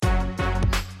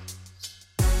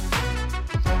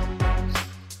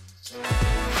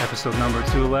episode number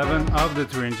 211 of the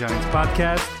Three Giants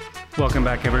podcast. Welcome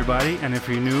back, everybody, and if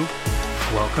you're new,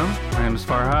 welcome. My name is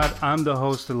Farhad. I'm the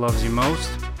host that loves you most.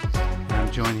 And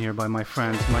I'm joined here by my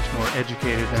friends, much more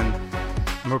educated and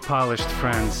more polished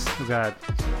friends. We got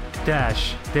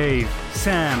Dash, Dave,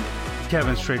 Sam,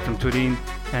 Kevin straight from Turin,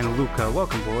 and Luca.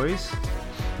 Welcome, boys.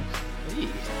 Hey,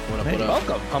 what up?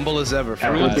 Welcome. Humble as ever.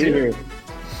 Everyone's here.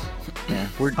 Yeah,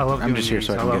 I'm just here,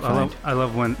 so I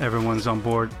love when everyone's on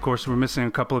board. Of course, we're missing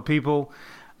a couple of people,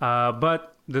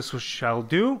 but this shall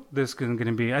do. This is going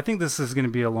to be. I think this is going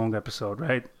to be a long episode,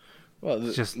 right? Well,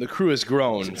 the crew has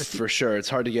grown for sure. It's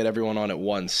hard to get everyone on at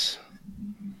once.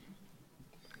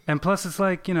 And plus, it's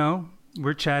like,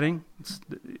 we're chatting, it's,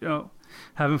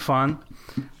 having fun.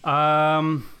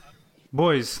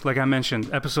 Boys, like I mentioned,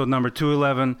 episode number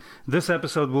 211. This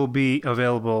episode will be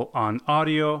available on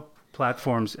audio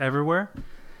platforms everywhere.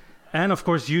 And, of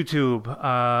course,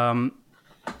 YouTube.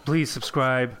 Please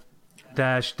subscribe.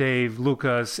 Dash, Dave,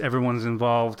 Lucas, everyone's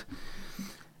involved.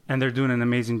 And they're doing an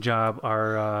amazing job.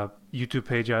 Our YouTube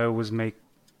page, I always make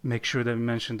sure that we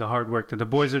mention the hard work that the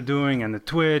boys are doing and the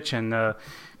Twitch and the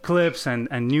clips and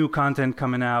new content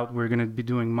coming out. We're going to be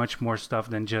doing much more stuff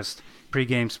than just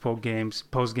pre-games,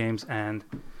 post-games, and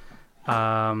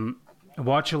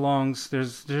watch-alongs.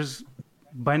 There's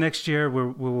by next year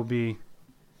we'll be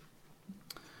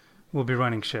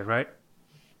running shit, right?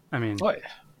 I mean,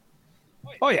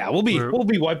 oh yeah, we'll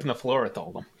be wiping the floor with all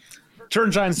of them.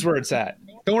 Turn Giants where it's at.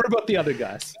 Don't worry about the other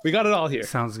guys. We got it all here.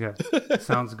 Sounds good.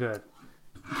 Sounds good.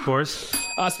 Of course,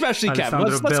 especially Kevin.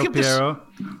 Let's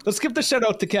skip the shout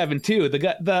out to Kevin too.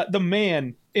 The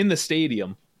man in the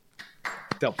stadium,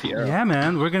 Del Piero. Yeah,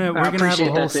 man. We're gonna have a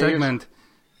whole segment.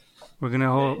 We're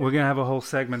gonna have a whole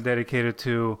segment dedicated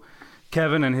to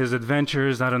Kevin and his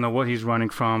adventures. I don't know what he's running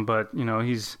from, but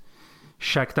he's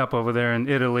shacked up over there in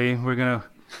Italy. We're gonna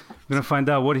find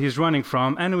out what he's running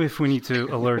from, and if we need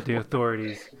to alert the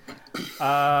authorities.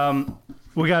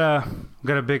 We got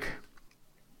a big.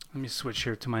 Let me switch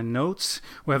here to my notes.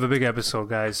 We have a big episode,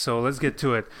 guys, so let's get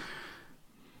to it.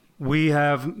 We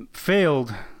have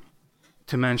failed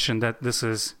to mention that this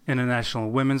is International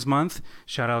Women's Month.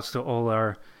 Shout outs to all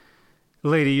our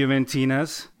Lady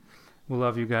Juventinas. We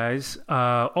love you guys.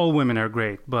 All women are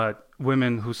great, but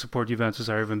women who support Juventus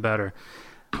are even better.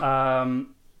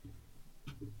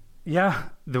 Yeah,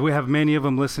 we have many of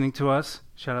them listening to us.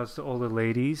 Shout outs to all the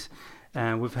ladies.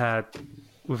 And we've had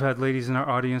ladies in our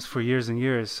audience for years and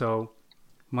years, so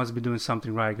must be doing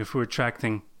something right if we're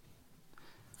attracting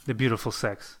the beautiful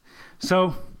sex.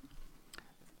 So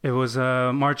it was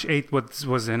March 8th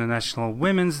was International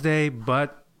Women's Day,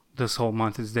 but this whole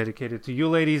month is dedicated to you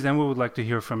ladies, and we would like to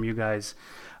hear from you guys.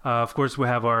 Of course, we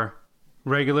have our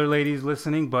regular ladies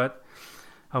listening, but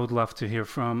I would love to hear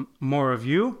from more of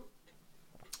you.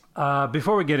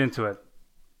 Before we get into it,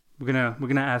 we're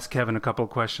gonna ask Kevin a couple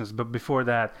of questions, but before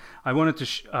that, I wanted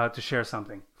to share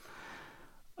something.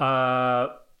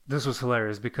 This was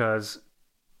hilarious because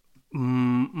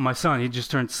my son, he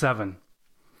just turned 7,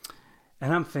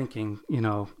 and I'm thinking,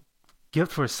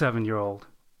 gift for a 7-year-old.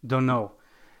 Don't know.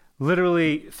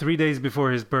 Literally 3 days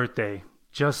before his birthday,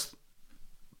 just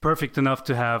perfect enough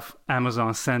to have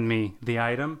Amazon send me the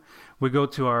item. We go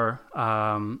to our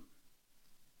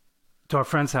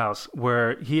friend's house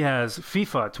where he has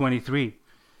FIFA 23.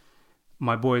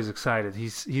 My boy is excited.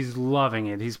 He's loving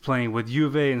it. He's playing with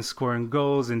Juve and scoring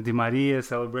goals and Di Maria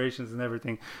celebrations and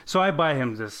everything. So I buy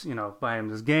him this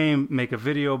game, make a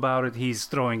video about it. He's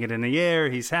throwing it in the air.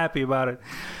 He's happy about it.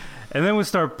 And then we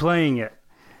start playing it.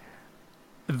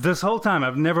 This whole time,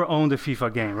 I've never owned a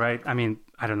FIFA game, right? I mean,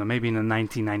 I don't know, maybe in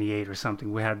 1998 or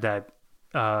something. We had that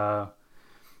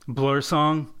Blur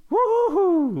song.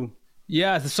 Woohoo!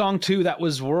 Yeah, the song too. That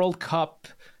was World Cup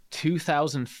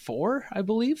 2004, I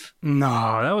believe.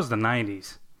 No, that was the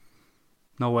 90s.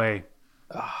 No way.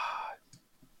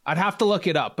 I'd have to look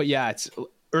it up, but yeah, it's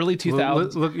early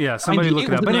 2000s. Somebody look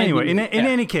it up. But anyway, in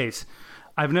any case,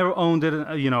 I've never owned it,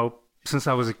 since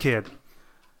I was a kid.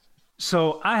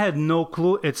 So I had no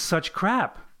clue. It's such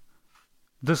crap.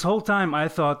 This whole time, I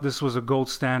thought this was a gold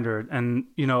standard. And,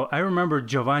 I remember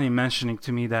Giovanni mentioning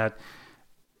to me that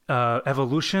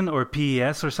Evolution or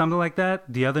PES or something like that,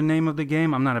 the other name of the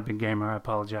game, I'm not a big gamer, I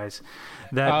apologize,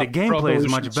 that the gameplay is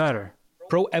much better.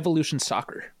 Pro Evolution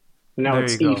Soccer. Now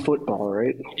it's eFootball,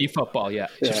 right? eFootball, yeah.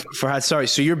 Farhad, sorry,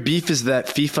 so your beef is that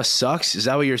FIFA sucks? Is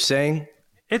that what you're saying?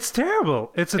 It's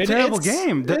terrible. It's a terrible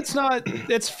game. It's not.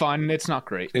 It's fun. It's not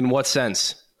great. In what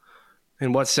sense?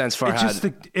 In what sense,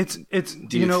 Farhad? It's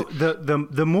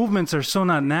the movements are so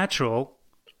not natural.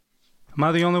 Am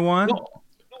I the only one?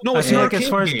 No, I feel like as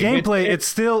far as gameplay, it's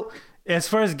still as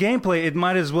far as gameplay, it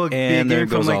might as well be a game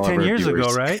from like 10 years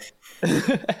ago, right?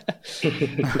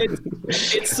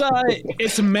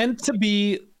 It's meant to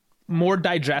be more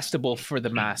digestible for the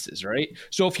masses, right?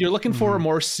 So if you're looking for a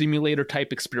more simulator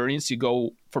type experience, you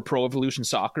go for Pro Evolution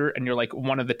Soccer, and you're like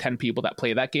one of the 10 people that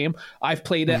play that game. I've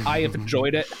played it. I have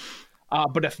enjoyed it.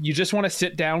 But if you just want to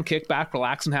sit down, kick back,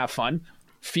 relax, and have fun,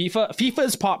 FIFA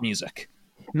is pop music.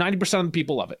 90% of the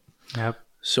people love it. Yep.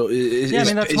 So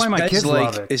that's why my kids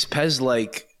love it. Is PES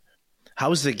like?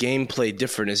 How is the gameplay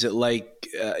different? Is it like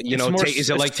is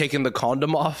it like taking the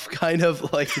condom off, kind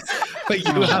of like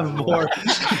you have more?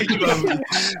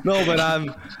 No, but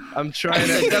I'm trying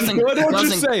to. What don't you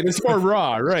say? It's more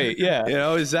raw, right?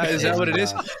 Yeah. Is that what it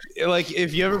is? Like,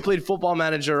 if you ever played Football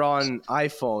Manager on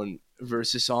iPhone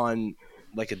versus on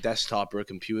like a desktop or a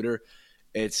computer,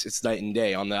 it's night and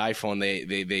day. On the iPhone,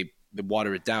 they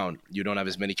water it down. You don't have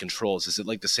as many controls. Is it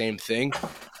like the same thing?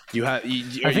 I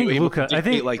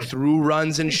think like through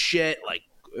runs and shit. Like,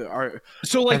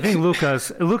 I think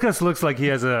Lucas looks like he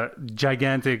has a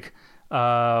gigantic.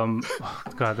 God,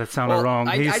 that sounded wrong.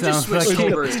 He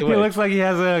looks like he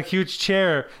has a huge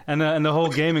chair and the whole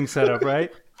gaming setup,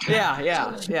 right?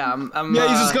 Yeah. He's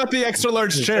just got the extra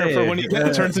large chair for when he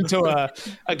turns into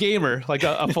a gamer, like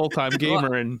a full-time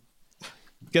gamer, and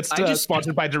gets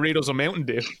sponsored by Doritos or Mountain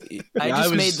Dew. I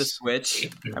made the switch.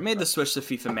 I made the switch to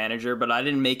FIFA Manager, but I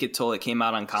didn't make it till it came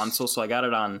out on console, so I got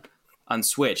it on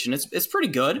Switch, and it's pretty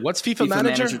good. What's FIFA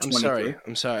Manager?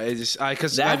 I'm sorry.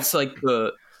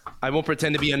 I won't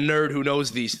pretend to be a nerd who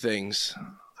knows these things.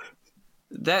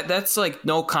 That's like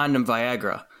no condom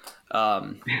Viagra.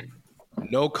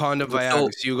 No condom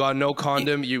Viagra. So you got no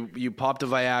condom. You popped a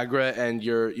Viagra, and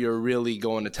you're really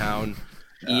going to town.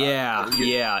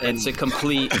 It's a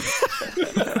complete.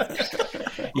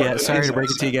 Yeah, sorry to break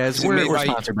it to you guys. We're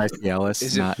sponsored by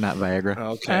Cialis, not Viagra.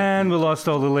 Okay. And we lost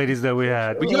all the ladies that we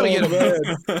had. We gotta get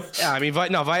them. Yeah, I mean,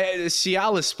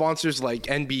 Cialis sponsors like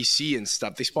NBC and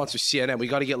stuff. They sponsor CNN. We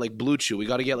got to get like Blue Chew. We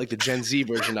got to get like the Gen Z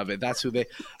version of it. That's who they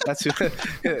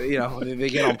get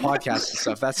on podcasts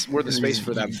and stuff. We're the space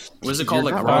for them. What is it called?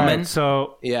 Like Roman? Right,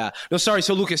 so yeah. No, sorry.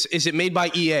 So Lucas, is it made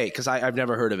by EA? Because I've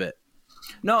never heard of it.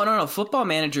 No. Football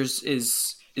Managers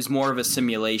is more of a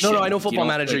simulation. No, I know Football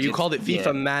Manager. You called it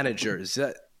FIFA Manager. Is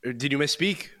that? Or did you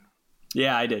misspeak?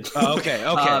 Yeah, I did. Oh, okay.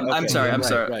 I'm sorry.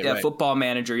 Right. Football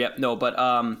Manager. Yep. No, but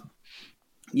I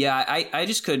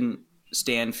just couldn't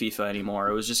stand FIFA anymore.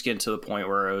 It was just getting to the point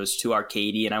where it was too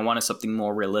arcadey, and I wanted something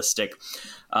more realistic.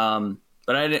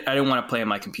 But I didn't want to play on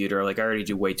my computer. Like, I already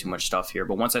do way too much stuff here.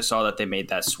 But once I saw that they made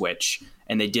that switch,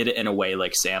 and they did it in a way,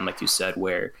 like Sam, like you said,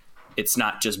 where it's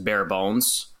not just bare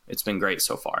bones. It's been great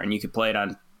so far, and you could play it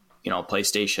on,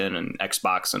 PlayStation and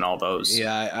Xbox and all those.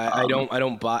 Yeah,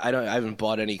 I haven't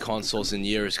bought any consoles in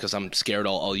years because I'm scared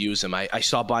I'll use them. I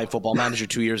stopped buying Football Manager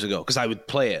 2 years ago because I would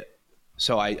play it.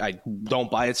 So I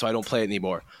don't buy it, so I don't play it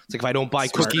anymore. It's like if I don't buy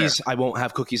cookies, I won't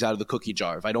have cookies out of the cookie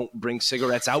jar. If I don't bring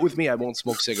cigarettes out with me, I won't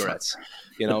smoke cigarettes.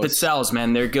 The Pizzelles,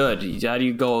 man, they're good. How do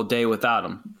you go a day without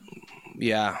them?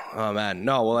 Yeah. Oh man.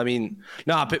 No. Well, I mean,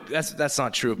 no. That's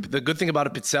not true. The good thing about a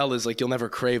pizzelle is like you'll never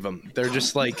crave them. They're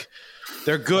just like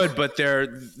they're good, but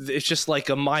it's just like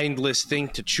a mindless thing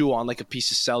to chew on, like a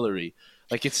piece of celery.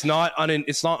 Like it's not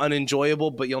unenjoyable,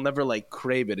 but you'll never like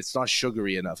crave it. It's not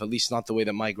sugary enough. At least not the way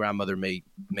that my grandmother made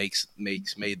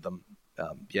them.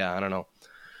 I don't know.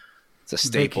 It's a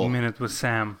staple. Baking Minute with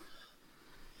Sam.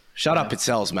 Shut up,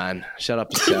 pizzelles, man. Shut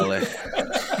up, pizzelle.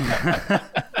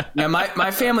 Yeah,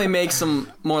 my family makes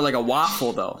them more like a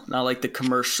waffle though, not like the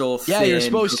commercial. Yeah, you're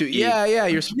supposed to. Yeah.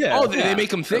 They make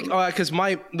them thick. Because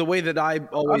the way that I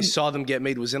always saw them get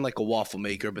made was in like a waffle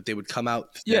maker, but they would come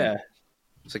out thin. Yeah.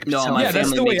 It's like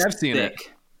that's the way I've seen it.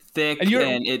 Thick,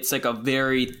 and it's like a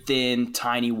very thin,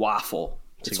 tiny waffle.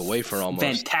 It's like a wafer almost.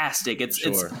 Fantastic. It's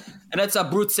and it's a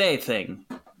Abruzze thing.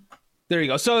 There you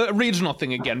go. So a regional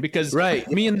thing again, because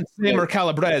me and Sam are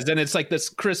Calabrese, and it's like this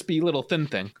crispy little thin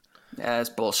thing. Yeah, that's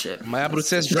bullshit. My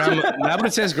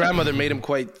Abruzze's grandmother made him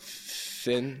quite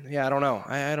thin. Yeah, I don't know.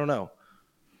 I don't know.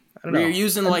 You're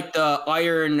using like the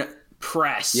iron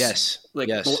press. Yes. Like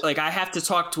I have to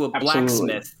talk to a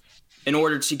blacksmith in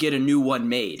order to get a new one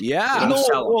made. Yeah. That's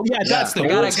the I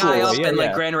got a guy up in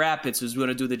like Grand Rapids who's going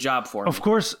to do the job for me. Of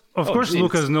course,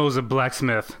 Lucas knows a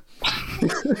blacksmith.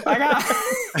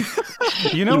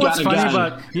 You know what's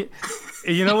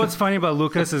funny about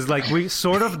Lucas is like we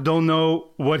sort of don't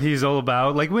know what he's all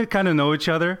about. Like we kind of know each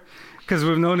other because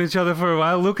we've known each other for a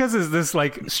while. Lucas is this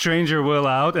like stranger Will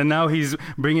out, and now he's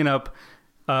bringing up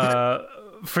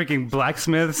freaking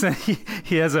blacksmiths, and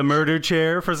he has a murder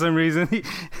chair for some reason.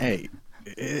 Hey,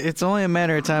 It's only a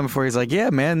matter of time before he's like,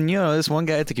 yeah, man, this one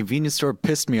guy at the convenience store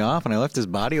pissed me off and I left his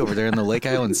body over there in the Lake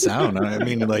Island Sound. I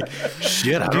mean, like,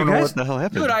 shit, I don't know what the hell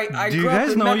happened. Dude, do you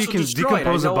guys know you can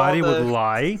decompose a body with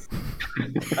lye?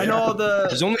 I know all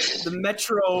the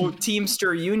Metro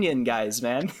Teamster Union guys,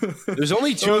 man. There's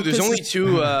only two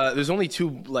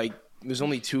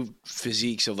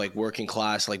physiques of like working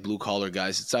class, like blue collar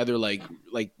guys. It's either like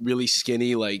really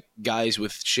skinny, like guys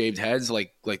with shaved heads,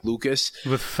 like Lucas,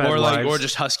 with fat or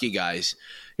just husky guys.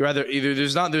 You're either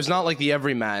there's not like the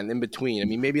everyman in between. I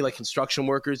mean, maybe like construction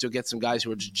workers, you'll get some guys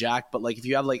who are just jacked. But like if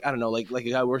you have like, I don't know, like a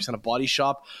guy who works in a body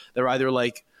shop, they're either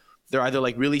like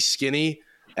really skinny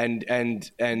and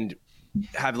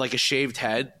have like a shaved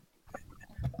head.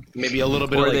 Maybe a little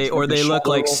bit, or they look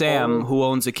like Sam, who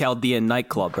owns a Chaldean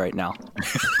nightclub right now.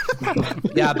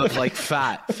 Yeah, but like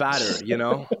fatter,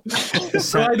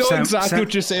 So I know exactly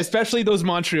what you're saying, especially those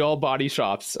Montreal body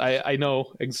shops. I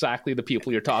know exactly the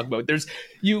people you're talking about. There's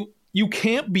you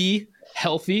can't be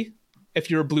healthy if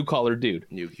you're a blue collar dude.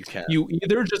 You can't. You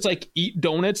either just like eat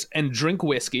donuts and drink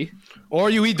whiskey, or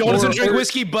you eat donuts and drink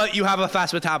whiskey, but you have a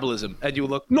fast metabolism and you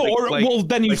look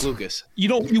then you like Lucas.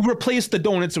 You replace the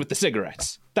donuts with the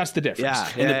cigarettes. That's the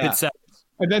difference. Yeah.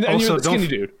 And then you're the skinny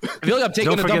dude. I feel like I'm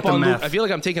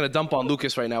taking a dump on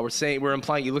Lucas right now. We're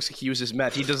implying he looks like he uses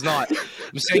meth. He does not.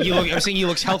 I'm saying he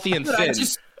looks healthy and thin.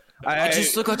 I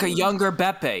just look like a younger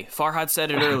Beppe. Farhad said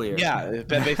it earlier. Yeah,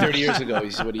 Beppe 30 years ago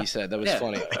is what he said. That was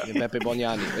funny. Beppe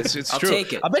Bognani. It's I'll true.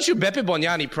 take it. I bet you Beppe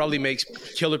Bognani probably makes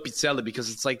killer pizzelle because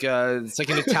it's like an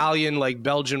Italian like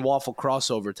Belgian waffle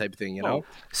crossover type thing,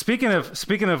 Speaking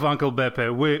of Uncle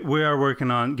Beppe, we are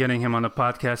working on getting him on the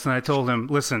podcast, and I told him,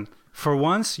 listen, for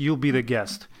once you'll be the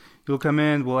guest. You'll come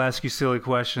in, we'll ask you silly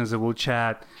questions, and we'll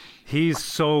chat. He's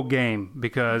so game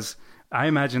because I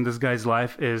imagine this guy's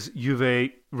life is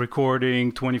Juve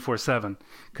recording 24/7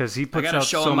 because he puts out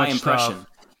so much stuff.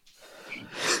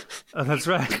 That's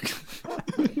right.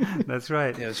 That's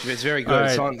right. Yeah, it's very good. Right.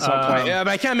 It's on point. Yeah,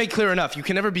 but I can't make clear enough. You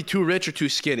can never be too rich or too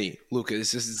skinny,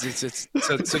 Lucas.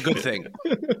 It's a good thing.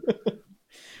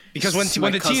 Because when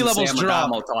the T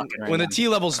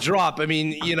levels drop, I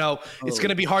mean, it's going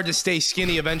to be hard to stay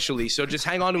skinny eventually. So just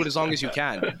hang on to it as long as you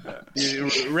can.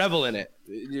 Revel in it.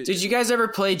 Did you guys ever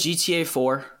play GTA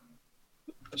 4?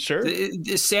 Sure.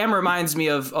 Sam reminds me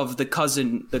of the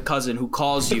cousin who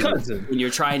calls you when you're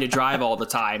trying to drive all the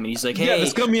time, and he's like,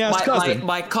 "Hey,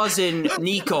 my cousin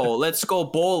Nico, let's go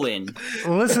bowling."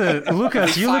 Listen,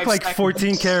 Lucas, you look like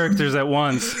 14 characters at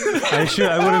once.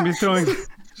 I wouldn't be throwing.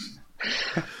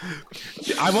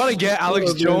 I want to get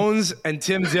Alex Jones and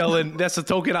Tim Dillon. That's a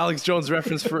token Alex Jones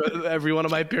reference for every one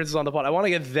of my appearances on the pod. I want to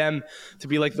get them to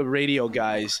be like the radio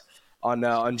guys on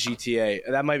GTA.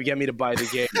 That might get me to buy the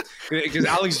game because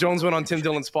Alex Jones went on Tim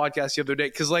Dillon's podcast the other day.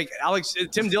 Because like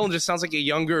Tim Dillon just sounds like a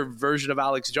younger version of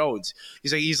Alex Jones.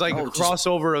 He's like a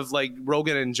crossover of like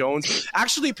Rogan and Jones.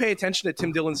 Actually, pay attention to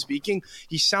Tim Dillon speaking.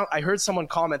 I heard someone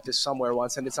comment this somewhere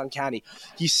once, and it's uncanny.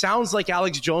 He sounds like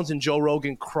Alex Jones and Joe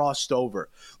Rogan crossed over.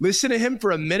 Listen to him for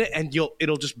a minute, and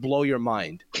it'll just blow your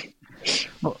mind.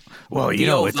 Well,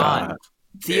 Theo Von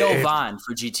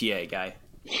for GTA guy.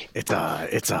 It's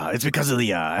because of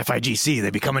the FIGC. They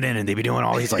be coming in and they be doing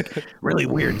all these like really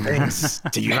weird things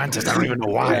to Juventus. I don't even know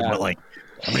why, but like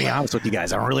I'm being honest with you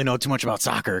guys. I don't really know too much about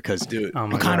soccer because, dude, I'm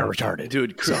kind of retarded,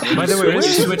 dude. So. By the way, you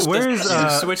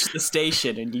switch the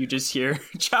station and you just hear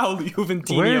 "Ciao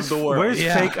Juventini of the world." Where's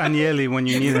fake Agnelli when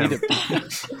you need him?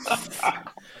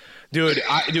 Dude,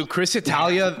 Chris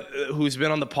Italia, who's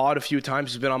been on the pod a few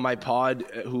times, who's been on my pod,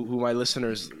 who my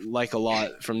listeners like a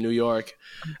lot from New York,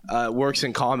 works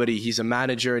in comedy. He's a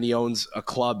manager and he owns a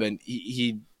club, and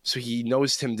he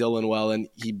knows Tim Dillon well, and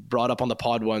he brought up on the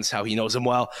pod once how he knows him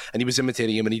well, and he was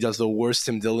imitating him, and he does the worst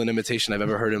Tim Dillon imitation I've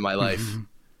ever heard in my life.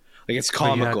 Like, it's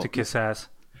comical. But you had to kiss ass.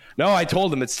 No, I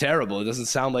told him it's terrible. It doesn't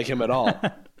sound like him at all.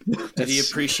 Did he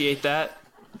appreciate that?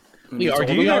 By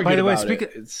the way,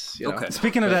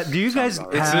 speaking of that, do you guys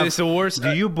have? It's the worst.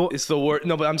 It's the worst.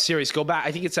 No, but I'm serious. Go back.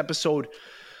 I think it's episode.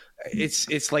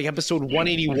 It's like episode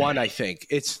 181. I think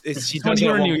it's. He does it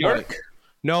in New York.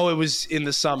 No, it was in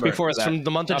the summer. Before that. From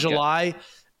the month of July.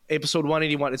 Episode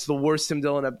 181. It's the worst Tim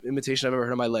Dillon imitation I've ever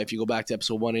heard in my life. You go back to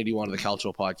episode 181 of the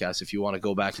Cultural Podcast if you want to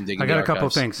go back and dig. I got a couple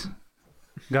of things.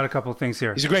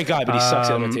 Here. He's a great guy, but he sucks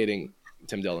at imitating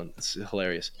Tim Dillon. It's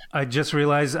hilarious. I just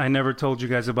realized I never told you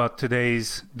guys about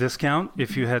today's discount.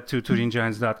 If you head to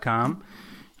turingiants.com,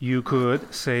 you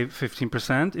could save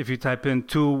 15% if you type in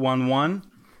 211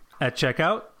 at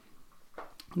checkout.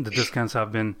 The discounts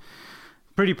have been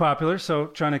pretty popular, so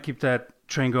trying to keep that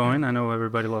train going. I know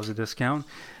everybody loves a discount.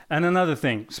 And another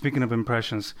thing, speaking of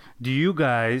impressions, do you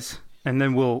guys and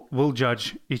then we'll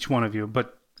judge each one of you.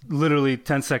 But literally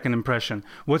 10-second impression.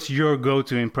 What's your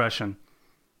go-to impression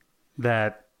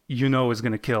that you know is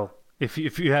going to kill? If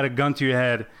you had a gun to your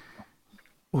head,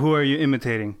 who are you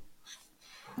imitating?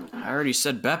 I already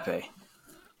said Beppe.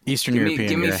 Eastern European.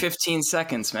 Give me 15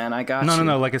 seconds, man. I got you.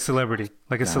 No, like a celebrity.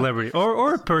 Like a celebrity.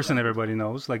 Or a person everybody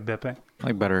knows, like Beppe.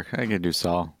 Like better. I could do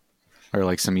Saul. Or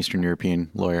like some Eastern European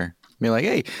lawyer. Be like,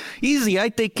 hey, easy, I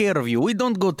take care of you. We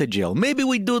don't go to jail. Maybe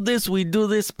we do this,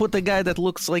 put a guy that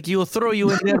looks like you, throw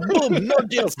you in there, boom, no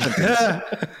jail sentence.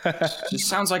 Just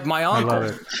sounds like my uncle. I love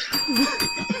it.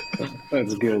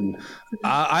 That's good.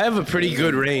 I have a pretty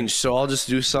good range, so I'll just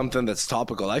do something that's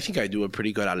topical. I think I do a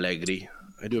pretty good Allegri.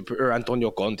 Or Antonio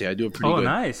Conte. I do a pretty good. Oh,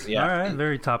 nice. Yeah. All right,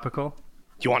 very topical.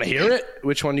 Do you want to hear it?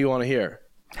 Which one do you want to hear?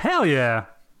 Hell yeah.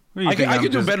 I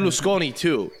could do Berlusconi,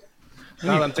 too.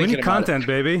 We need content,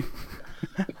 baby.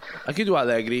 I could do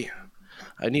Allegri.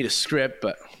 I need a script,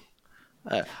 but...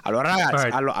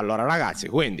 Allora ragazzi,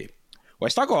 quindi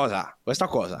questa cosa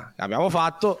abbiamo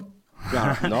fatto.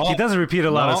 No, he does repeat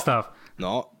a lot of stuff.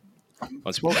 No,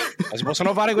 non si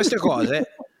possono fare queste cose.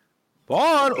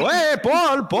 Paul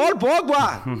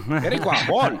Pogba, vieni qua,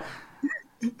 Paul.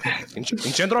 In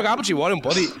centrocampo ci vuole un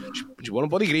po'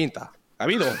 di grinta.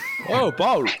 Capito? Oh,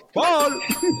 Paul.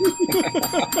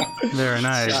 Very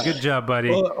nice. Good job,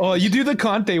 buddy. Oh, you do the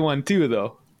Conte one too,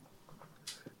 though.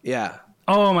 Yeah.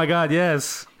 Oh my God,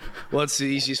 yes. Well, it's the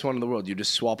easiest one in the world. You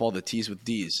just swap all the T's with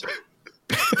D's.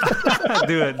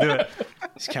 Do it.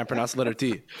 Just can't pronounce the letter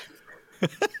T.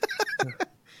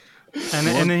 And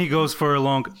then he goes for a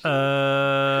long.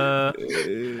 I'm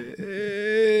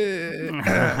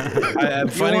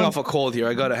fighting off a cold here.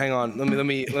 I gotta hang on. Let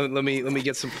me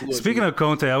get some fluid. Speaking of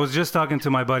Conte, I was just talking to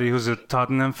my buddy who's a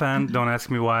Tottenham fan. Don't ask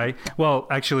me why. Well,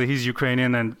 actually, he's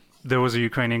Ukrainian, and there was a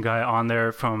Ukrainian guy on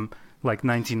there from like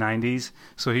 1990s,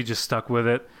 so he just stuck with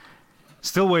it.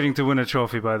 Still waiting to win a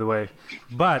trophy, by the way.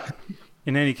 But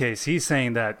in any case, he's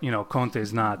saying that Conte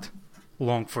is not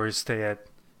long for his stay at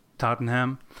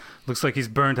Tottenham. Looks like he's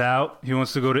burnt out. He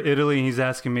wants to go to Italy, and he's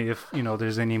asking me if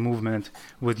there's any movement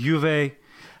with Juve.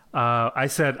 I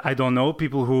said I don't know.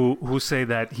 People who say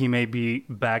that he may be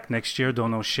back next year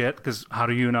don't know shit, because how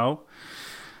do you know?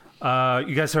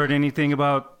 You guys heard anything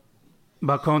about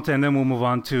Conte? And then we'll move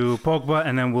on to Pogba,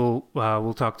 and then we'll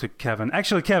talk to Kevin.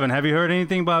 Actually, Kevin, have you heard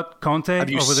anything about Conte there in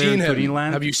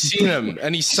Turinland? Have you seen him?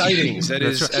 Any sightings at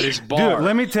his bar? Dude,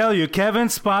 let me tell you, Kevin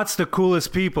spots the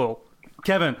coolest people.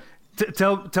 Kevin,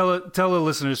 tell the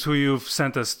listeners who you've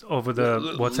sent us over the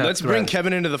WhatsApp. Let's bring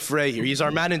Kevin into the fray here. He's our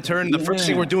man in turn. The first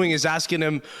thing we're doing is asking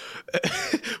him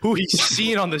who he's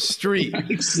seen on the street. Who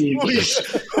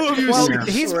have you seen?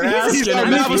 He's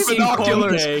got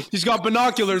binoculars. He's got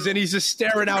binoculars, and he's just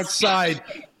staring outside.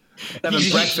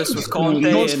 Having breakfast with Conte.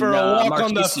 He goes for a walk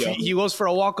on the. He goes for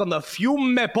a walk on the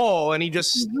Fiume Po, and he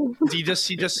just.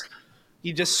 I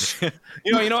like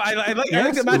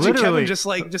to imagine Kevin just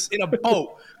in a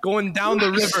boat going down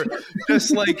the river, just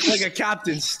like a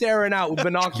captain staring out with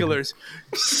binoculars,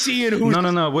 seeing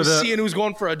who's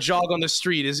going for a jog on the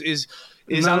street. Is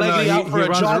Allegri out for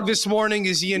a jog this morning?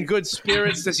 Is he in good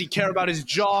spirits? Does he care about his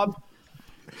job?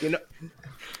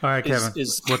 All right, Kevin,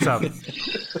 what's up?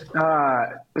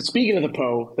 Speaking of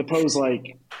the Po's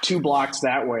like 2 blocks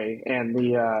that way, and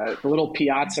the little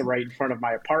piazza right in front of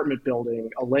my apartment building,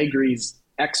 Allegri's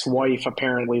ex-wife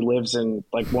apparently lives in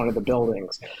like one of the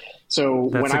buildings. So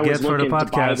when I was looking to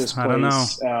buy this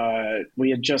place, we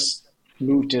had just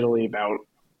moved to Italy about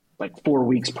like 4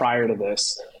 weeks prior to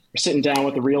this. We're sitting down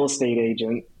with the real estate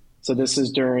agent. So this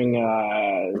is during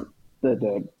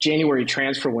the January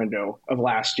transfer window of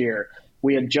last year.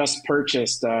 We had just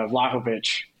purchased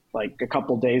Vlahovic like a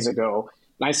couple days ago.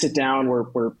 And I sit down,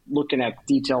 we're looking at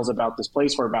details about this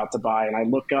place we're about to buy. And I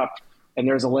look up and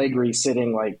there's Allegri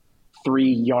sitting like 3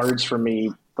 yards from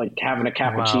me, like having a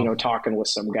cappuccino, talking with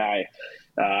some guy.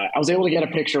 I was able to get a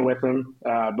picture with him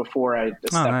before I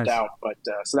stepped out. But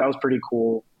so that was pretty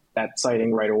cool, that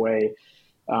sighting right away.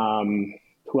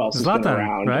 Who else has been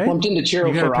around? Right? Bumped into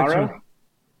Ciro Ferrara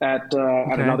at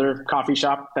another coffee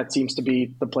shop. That seems to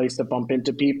be the place to bump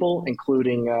into people,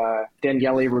 including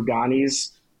Daniele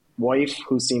Rugani's wife,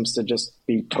 who seems to just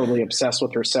be totally obsessed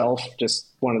with herself. Just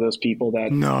one of those people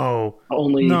that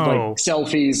only like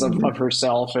selfies of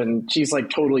herself, and she's like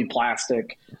totally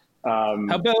plastic. How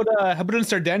about in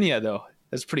Sardinia though?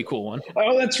 That's a pretty cool one.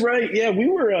 Oh, that's right. Yeah, we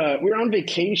were on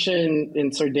vacation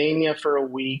in Sardinia for a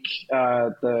week.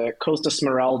 The Costa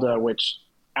Smeralda, which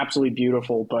absolutely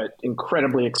beautiful, but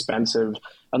incredibly expensive.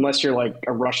 unless you're like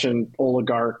a Russian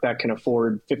oligarch that can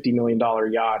afford $50 million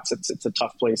yachts, it's a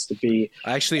tough place to be.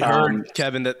 I actually heard,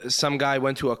 Kevin, that some guy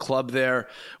went to a club there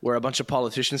where a bunch of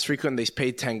politicians frequent. And they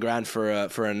paid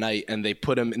 $10,000 for a night, and they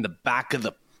put him in the back of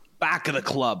the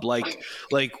club, like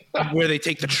where they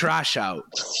take the trash out.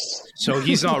 So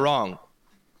he's not wrong.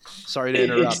 Sorry to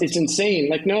interrupt. It's insane.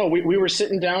 Like, no, we were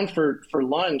sitting down for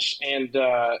lunch, and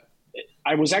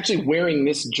I was actually wearing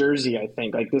this jersey. I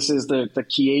think like this is the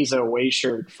Chiesa away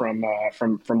shirt from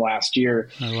last year.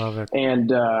 I love it. And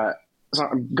so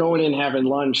I'm going in having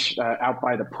lunch out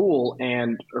by the pool,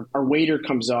 and our waiter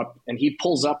comes up and he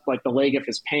pulls up like the leg of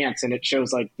his pants, and it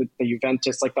shows like the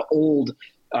Juventus, like the old.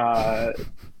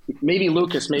 Maybe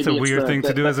Lucas. Maybe it's a weird thing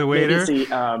to do as a waiter.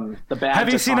 The badge.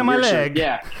 Have you seen on my leg?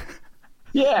 Yeah.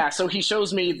 Yeah, so he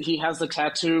shows me he has the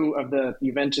tattoo of the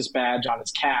Juventus badge on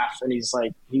his calf, and he's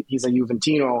like, he's a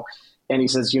Juventino, and he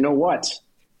says, you know what?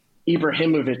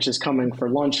 Ibrahimovic is coming for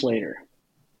lunch later.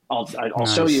 I'll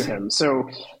Nice. show you him. So,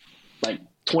 like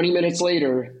 20 minutes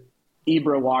later,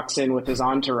 Ibra walks in with his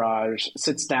entourage,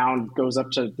 sits down, goes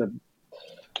up to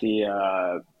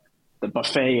the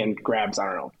buffet and grabs, I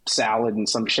don't know, salad and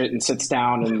some shit, and sits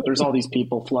down, and there's all these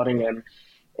people flooding in,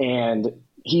 and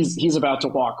he's about to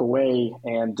walk away,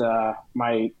 and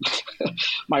my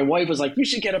wife was like, you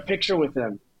should get a picture with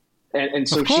him. And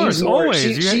so of course,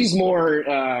 she's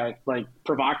more like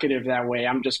provocative that way.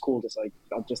 I'm just cool. Just like,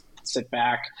 I'll just sit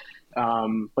back.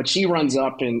 But she runs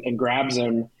up and grabs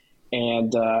him.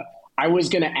 And I was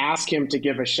going to ask him to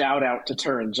give a shout out to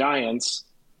Turin Giants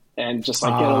and just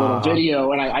like get a little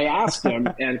video. And I asked him,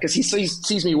 and cause he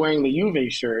sees me wearing the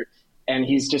Juve shirt, and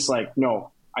he's just like,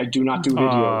 no, I do not do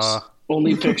videos.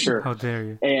 Only picture. How dare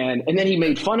you? And then he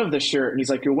made fun of the shirt, and he's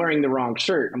like, you're wearing the wrong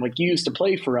shirt. I'm like, you used to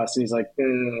play for us. And he's like,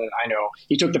 I know.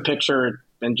 He took the picture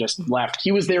and just left.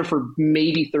 He was there for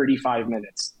maybe 35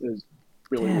 minutes. It was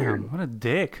really weird. Damn, what a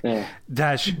dick. Yeah.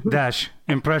 Dash,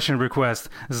 impression request.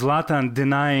 Zlatan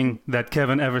denying that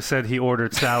Kevin ever said he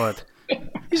ordered salad.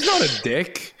 He's not a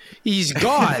dick. He's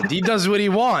God. He does what he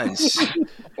wants.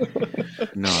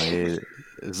 No,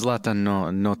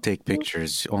 Zlatan no take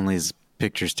pictures. Only his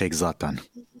pictures take Zlatan.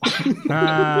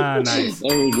 Nice.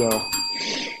 There you go.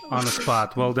 On the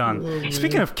spot. Well done.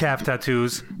 Speaking of calf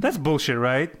tattoos, that's bullshit,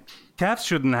 right? Calves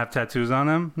shouldn't have tattoos on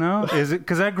them, no? Is it?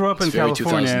 Because I grew up in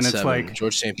California, and it's like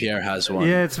George St. Pierre has one.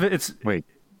 Yeah, it's Wait,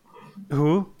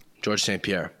 who? George St.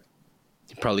 Pierre.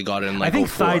 He probably got it in like I think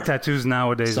 04. thigh tattoos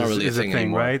nowadays is a thing,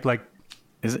 anymore. right? Like,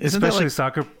 isn't especially that like,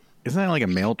 soccer. isn't that like a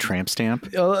male tramp stamp?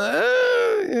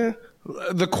 Yeah.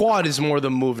 The quad is more the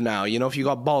move now. You know, if you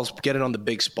got balls, get it on the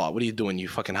big spot. What are you doing? You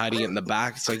fucking hiding it in the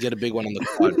back? It's like, get a big one on the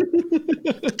quad.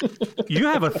 You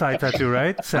have a thigh tattoo,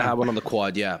 right, I Sam? have one on the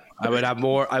quad, yeah. I would have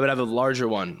a larger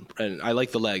one, and I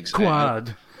like the legs.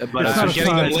 Quad. But It's I'm not a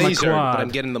getting thigh, them it's my lasered, quad. but I'm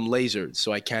getting them lasered,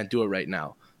 so I can't do it right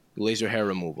now. Laser hair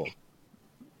removal.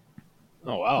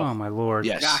 Oh wow. Oh my lord.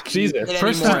 Yes. Jesus.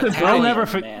 First time, I'll never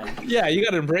Yeah, you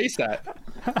got to embrace that.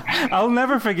 I'll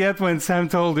never forget when Sam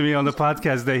told me on the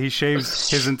podcast that he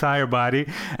shaves his entire body,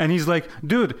 and he's like,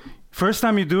 "Dude, first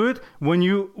time you do it, when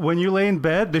you lay in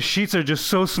bed, the sheets are just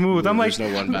so smooth." I'm like,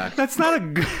 There's no going back. "That's not a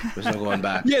good." There's no going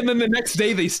back. Yeah, and then the next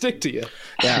day they stick to you.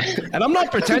 Yeah, and I'm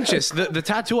not pretentious. The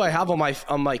tattoo I have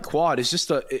on my quad is just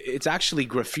it's actually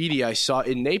graffiti I saw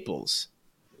in Naples.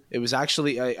 It was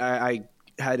actually I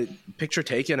had a picture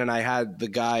taken, and I had the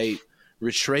guy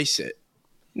retrace it.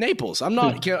 Naples. I'm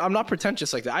not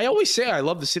pretentious like that. I always say I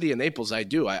love the city of Naples. I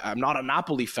do. I'm not a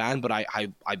Napoli fan, but I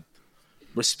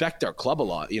respect their club a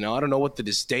lot. You know, I don't know what the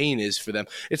disdain is for them.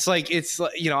 It's like,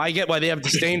 you know, I get why they have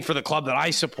disdain for the club that I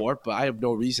support, but I have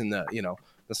no reason to, you know,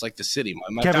 it's like the city.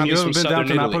 My Kevin, you family's ever from been down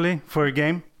to Southern Italy. Napoli for a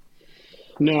game?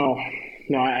 No,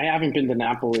 I haven't been to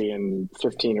Napoli in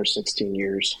 15 or 16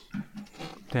 years.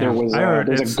 Damn. There was I heard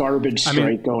there's it's- a garbage I strike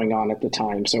mean- going on at the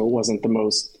time, so it wasn't the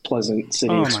most pleasant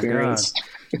city Oh my experience.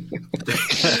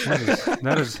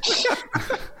 That is.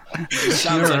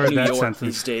 Sounds Never like heard New that York sentence.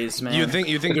 these days, man. You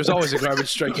think there's always a garbage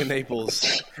strike in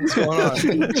Naples? What's going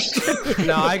on?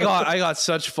 No, I got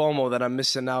such FOMO that I'm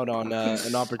missing out on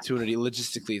an opportunity.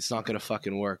 Logistically, it's not gonna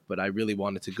fucking work. But I really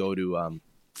wanted to go to. I'm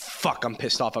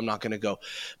pissed off. I'm not gonna go.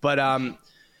 But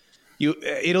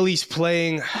Italy's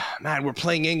playing. Man, we're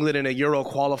playing England in a Euro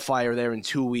qualifier there in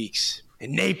 2 weeks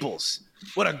in Naples.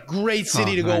 What a great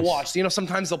city to go nice. watch. You know,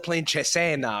 sometimes they'll play in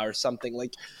Cesena or something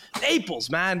like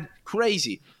Naples. Man,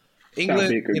 crazy. England,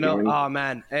 be a good you know, game. oh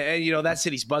man, and you know that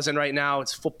city's buzzing right now.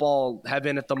 It's football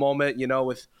heaven at the moment. You know,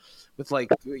 with like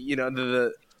you know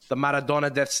the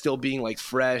Maradona death still being like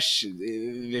fresh.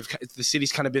 The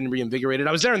city's kind of been reinvigorated.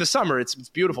 I was there in the summer. It's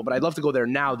beautiful, but I'd love to go there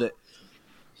now that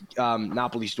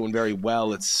Napoli's doing very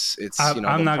well. It's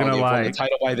I'm not gonna lie. The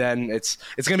title by then. It's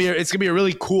gonna be a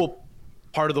really cool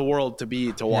part of the world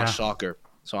to watch soccer.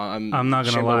 So I'm not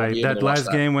gonna lie. That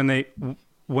last game when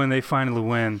they finally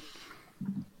win,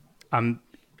 I'm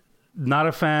not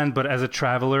a fan, but as a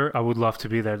traveler, I would love to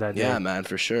be there that day. Yeah, man,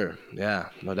 for sure. Yeah,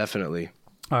 no, definitely.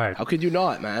 All right. How could you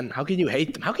not, man? How can you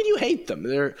hate them? How can you hate them?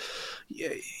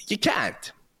 You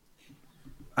can't.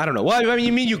 I don't know. Well, I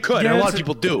mean, you could. Yeah, and a lot of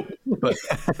people do. But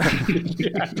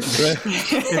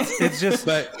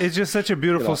it's just such a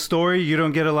beautiful story. You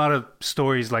don't get a lot of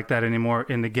stories like that anymore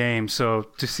in the game. So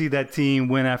to see that team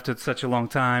win after such a long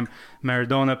time,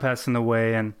 Maradona passing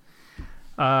away, and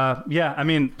I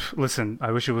mean, listen,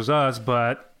 I wish it was us,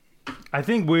 but I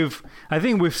think we've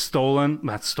stolen.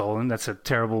 Not stolen. That's a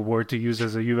terrible word to use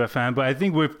as a Juve fan, but I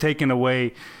think we've taken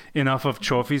away enough of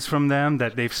trophies from them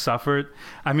that they've suffered.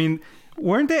 I mean,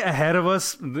 weren't they ahead of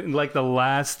us like the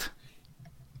last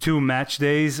 2 match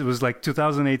days? It was like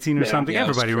 2018 or something.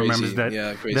 Everybody remembers that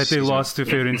they lost to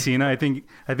Fiorentina. I think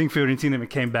Fiorentina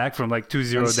came back from like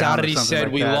 2-0 down. Sarri said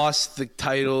like we that. lost the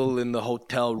title in the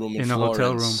hotel room in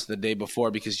Florence the day before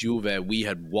because Juve, we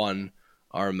had won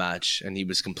our match, and he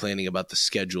was complaining about the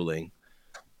scheduling.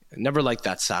 Never liked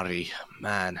that Sarri,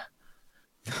 man.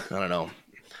 I don't know.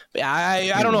 Yeah,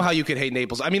 I don't know how you could hate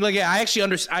Naples. I mean, like, I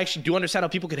actually do understand how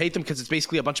people could hate them because it's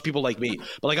basically a bunch of people like me.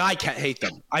 But like, I can't hate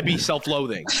them. I'd be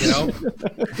self-loathing, you know.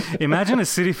 Imagine a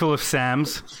city full of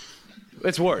Sams.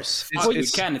 It's worse.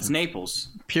 It's Naples.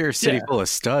 Pure city full of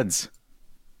studs.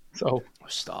 So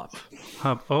stop.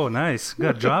 Oh, nice.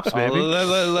 Got drops, baby.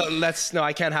 No,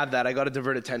 I can't have that. I got to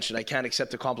divert attention. I can't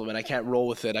accept a compliment. I can't roll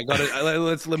with it. I got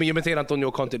to let me imitate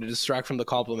Antonio Conte to distract from the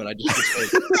compliment I just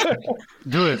made.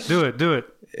 Do it.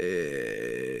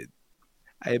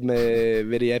 I'm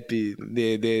very happy.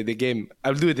 The game.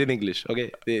 I'll do it in English.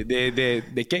 Okay.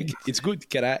 The cake. It's good.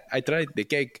 Can I tried the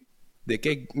cake. The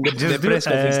cake. The press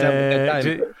conference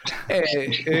time.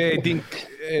 I think.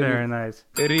 Very nice.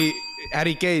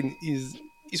 Harry Kane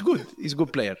is good. He's a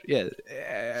good player. Yeah,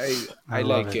 I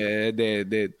like the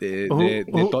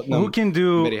Tottenham. Who can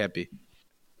do? Very happy.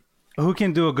 Who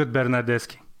can do a good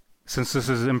Bernardeschi? Since this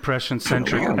is impression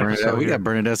centric. We got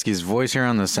Bernardeschi's voice here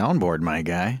on the soundboard, my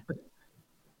guy.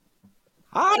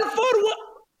 Alpha One.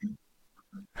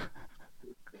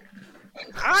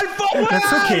 That's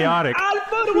so chaotic.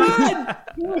 Alpha One.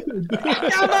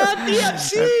 Come on,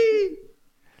 DFC.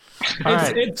 All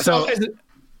right.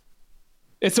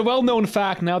 It's a well-known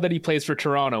fact now that he plays for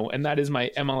Toronto, and that is my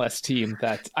MLS team,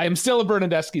 that I am still a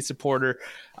Bernardeschi supporter.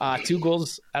 2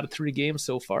 goals out of 3 games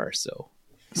so far, so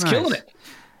he's killing it.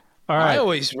 All right. I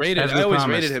always rated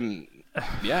him.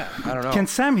 Yeah, I don't know. Can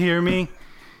Sam hear me?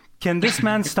 Can this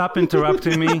man stop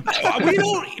interrupting me? We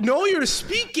don't know you're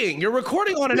speaking. You're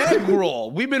recording on an egg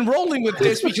roll. We've been rolling with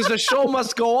this because the show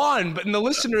must go on, but the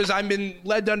listeners, I've been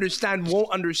led to understand,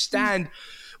 won't understand.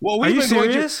 Well, Are you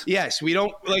serious? Yes, we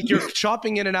don't like you're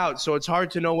chopping in and out, so it's hard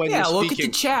to know when you're speaking. Look at the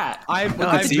chat. I've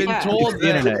been told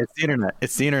that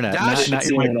it's the internet.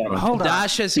 Hold on.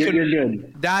 Dash has You're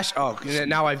good. Dash. Oh,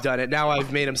 now I've done it. Now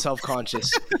I've made him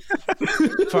self-conscious.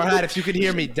 Farhad, if you could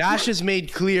hear me, Dash has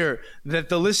made clear that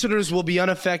the listeners will be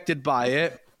unaffected by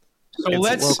it. So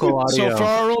for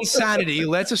our own sanity,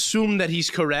 let's assume that he's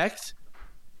correct,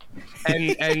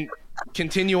 and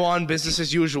continue on business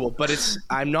as usual. But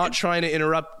I'm not trying to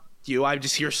interrupt you. I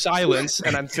just hear silence,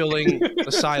 and I'm filling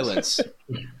the silence.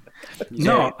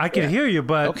 No, I can hear you,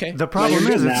 but the problem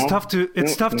is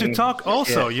it's tough to talk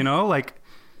also, you know, like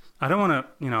I don't want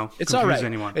to, it's all right.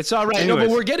 Anyone. It's all right. Anyways. No,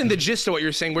 but we're getting the gist of what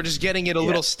you're saying. We're just getting it a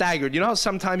little staggered. You know how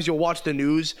sometimes you'll watch the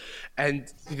news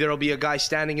and there'll be a guy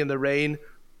standing in the rain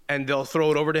and they'll throw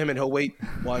it over to him and he'll wait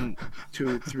 1,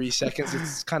 2, 3 seconds.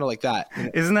 It's kind of like that.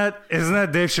 Isn't that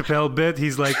Dave Chappelle bit?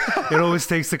 He's like, it always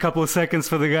takes a couple of seconds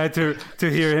for the guy to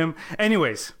hear him.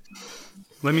 Anyways,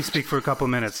 let me speak for a couple of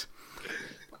minutes.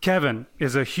 Kevin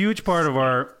is a huge part of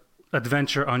our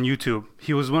adventure on YouTube.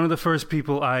 He was one of the first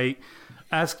people I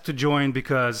asked to join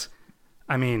because,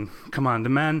 I mean, come on, the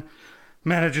man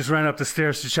I just ran up the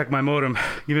stairs to check my modem.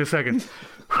 Give me a second.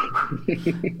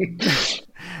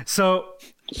 So,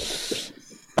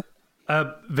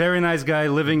 a very nice guy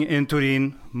living in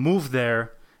Turin, moved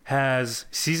there, has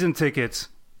season tickets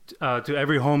to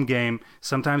every home game,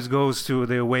 sometimes goes to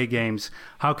the away games.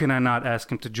 How can I not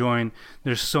ask him to join?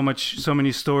 There's so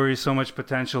many stories, so much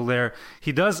potential there.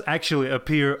 He does actually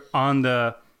appear on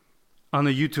the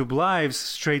YouTube lives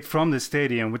straight from the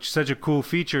stadium, which is such a cool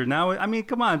feature. Now, I mean,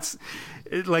 come on,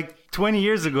 it's like 20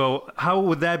 years ago, how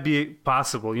would that be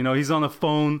possible? You know, he's on the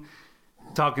phone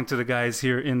talking to the guys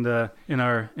here in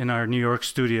our New York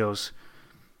studios.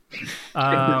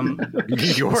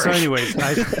 So anyways,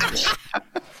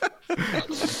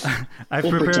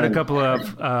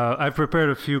 I've prepared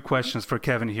a few questions for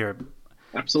Kevin here.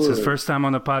 Absolutely. It's his first time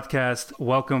on the podcast.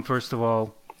 Welcome, first of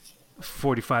all,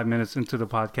 45 minutes into the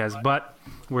podcast, but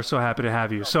we're so happy to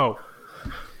have you. So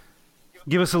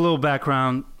give us a little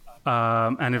background,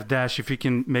 and if you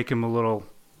can make him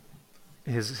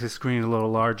his screen a little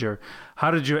larger.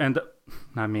 How did you end up,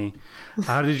 not me,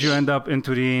 how did you end up in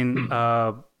Turin?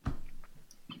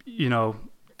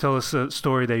 Tell us a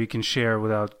story that you can share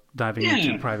without diving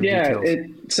into private details.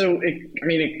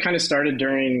 It kind of started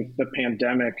during the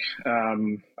pandemic.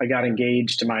 I got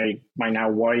engaged to my now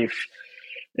wife,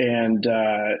 and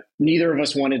neither of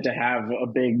us wanted to have a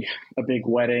big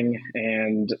wedding.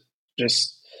 And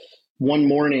just one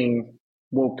morning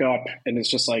woke up and it's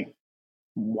just like,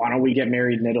 why don't we get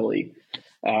married in Italy?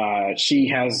 She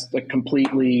has a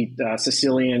completely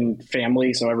Sicilian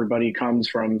family, so everybody comes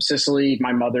from Sicily.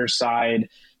 My mother's side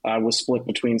was split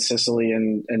between Sicily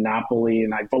and Napoli,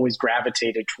 and I've always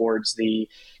gravitated towards the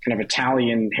kind of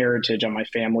Italian heritage on my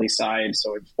family side.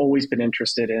 So I've always been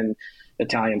interested in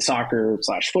Italian soccer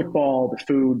 / football, the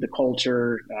food, the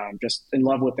culture, just in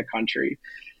love with the country.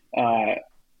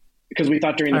 Because we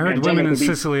thought during the pandemic, women in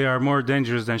Sicily are more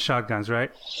dangerous than shotguns, right?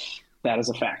 That is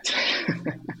a fact.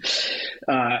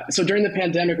 So during the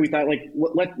pandemic, we thought, like,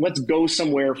 let's go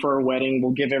somewhere for a wedding.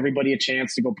 We'll give everybody a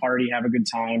chance to go party, have a good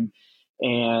time.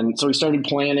 And so we started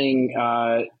planning,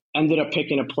 ended up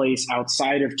picking a place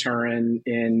outside of Turin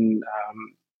in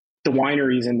the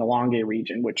wineries in the Langhe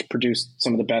region, which produced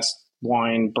some of the best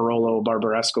wine, Barolo,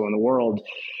 Barbaresco in the world.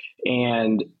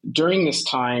 And during this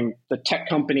time, the tech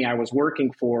company I was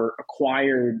working for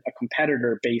acquired a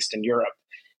competitor based in Europe.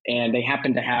 And they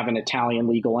happened to have an Italian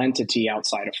legal entity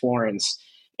outside of Florence.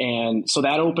 And so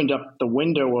that opened up the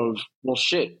window of, well,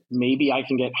 shit, maybe I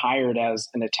can get hired as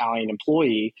an Italian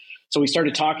employee. So we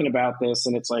started talking about this,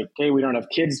 and it's like, hey, we don't have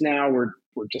kids now. We're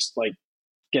just like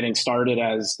getting started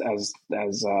as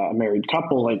a married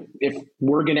couple. Like, if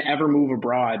we're going to ever move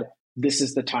abroad, this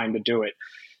is the time to do it.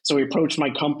 So we approached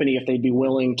my company if they'd be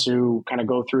willing to kind of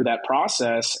go through that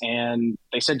process. And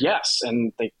they said yes.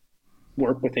 And they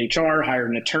worked with HR, hired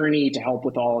an attorney to help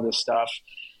with all of this stuff.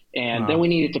 And then we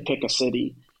needed to pick a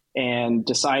city and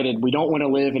decided we don't want to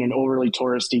live in an overly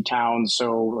touristy town.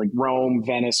 So like Rome,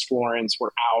 Venice, Florence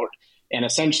were out. And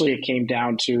essentially it came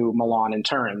down to Milan and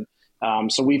Turin.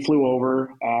 So we flew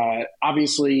over.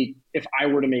 Obviously, if I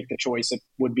were to make the choice, it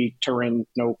would be Turin,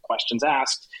 no questions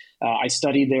asked. I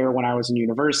studied there when I was in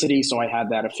university, so I had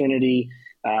that affinity,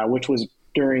 which was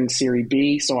during Serie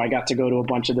B. So I got to go to a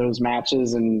bunch of those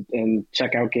matches and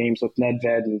check out games with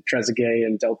Nedved and Trezeguet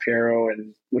and Del Piero,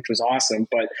 which was awesome.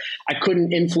 But I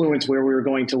couldn't influence where we were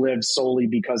going to live solely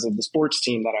because of the sports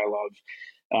team that I love.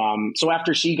 So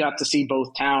after she got to see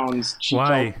both towns, she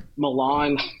felt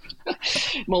Milan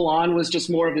was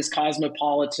just more of this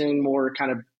cosmopolitan, more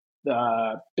kind of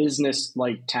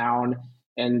business-like town,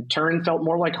 and Turin felt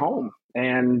more like home.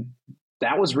 And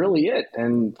that was really it.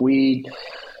 And we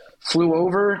flew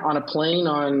over on a plane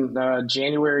on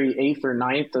January 8th or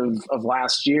 9th of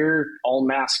last year, all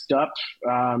masked up,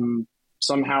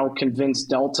 somehow convinced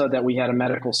Delta that we had a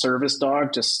medical service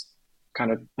dog, just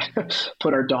kind of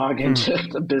put our dog into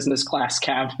the business class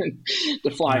cabin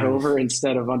to fly over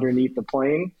instead of underneath the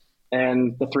plane.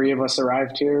 And the three of us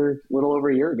arrived here a little over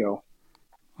a year ago.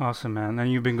 Awesome, man.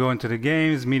 And you've been going to the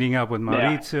games, meeting up with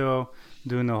Maurizio,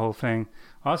 doing the whole thing.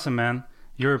 Awesome, man.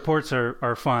 Your reports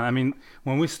are fun. I mean,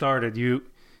 when we started, you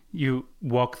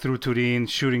walked through Turin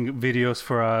shooting videos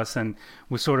for us, and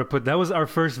we sort of that was our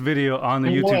first video on the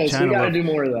YouTube channel. We got to do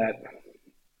more of that.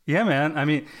 Yeah, man. I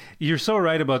mean, you're so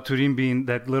right about Turin being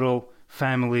that little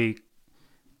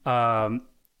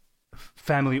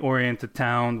family-oriented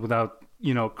town without,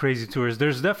 crazy tourists.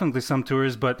 There's definitely some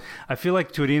tourists, but I feel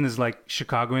like Turin is like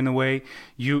Chicago in a way.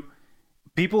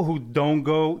 People who don't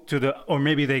go or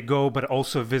maybe they go but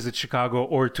also visit Chicago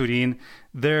or Turin,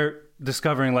 they're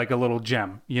discovering like a little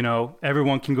gem.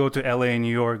 Everyone can go to LA and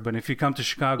New York, but if you come to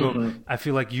Chicago, I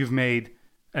feel like you've made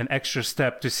an extra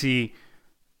step to see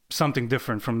something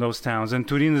different from those towns. And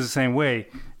Turin is the same way.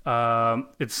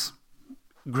 It's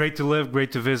great to live,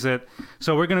 great to visit.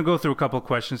 So we're going to go through a couple of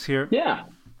questions here. Yeah.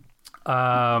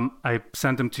 I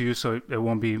sent them to you, so it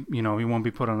won't be, you won't be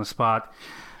put on the spot.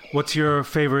 What's your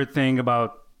favorite thing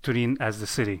about Turin as the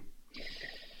city?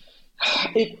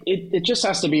 It just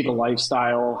has to be the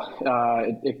lifestyle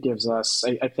it gives us.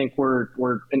 I think we're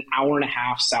an hour and a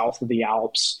half south of the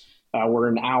Alps. We're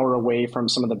an hour away from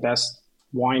some of the best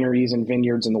wineries and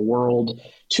vineyards in the world,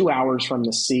 2 hours from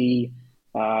the sea.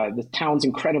 The town's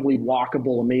incredibly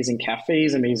walkable, amazing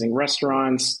cafes, amazing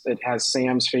restaurants. It has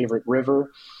Sam's favorite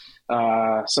river.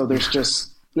 So there's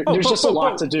just a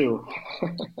lot to do.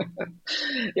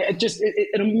 Yeah,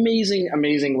 an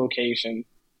amazing location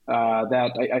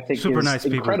that I think super is nice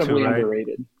incredibly too, right?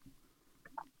 underrated.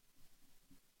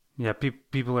 Yeah,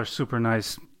 people are super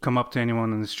nice. Come up to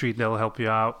anyone on the street, they'll help you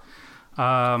out.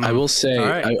 I will say,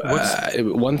 right.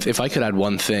 if I could add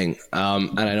one thing,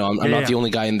 and I know I'm not the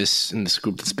only guy in this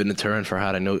group that's been to Turin.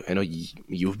 Farhad, I know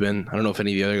you've been. I don't know if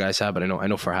any of the other guys have, but I know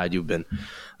Farhad, you've been.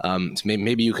 So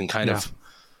maybe you can kind of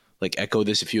like echo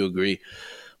this if you agree.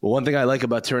 But one thing I like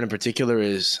about Turin in particular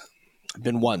is I've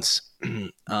been once,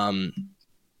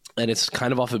 and it's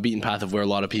kind of off the beaten path of where a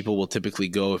lot of people will typically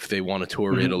go if they want to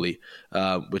tour Italy,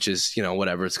 which is,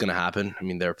 whatever, it's going to happen. I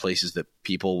mean, there are places that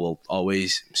people will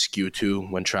always skew to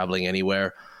when traveling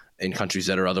anywhere in countries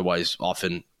that are otherwise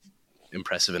often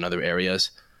impressive in other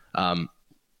areas,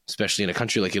 especially in a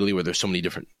country like Italy where there's so many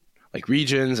different like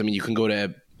regions. I mean, you can go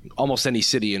to almost any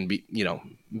city and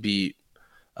be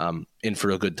in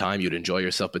for a good time. You'd enjoy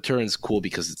yourself. But Turin's cool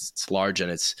because it's large and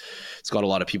it's got a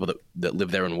lot of people that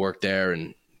live there and work there,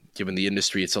 and given the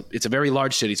industry, it's a very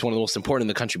large city. It's one of the most important in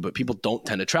the country, but people don't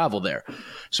tend to travel there.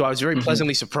 So I was very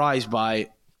pleasantly surprised by,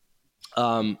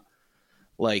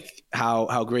 like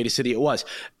how great a city it was,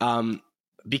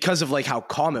 because of like how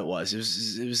calm it was.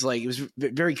 It was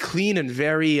very clean and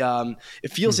very.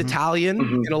 It feels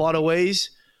Italian in a lot of ways,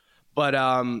 but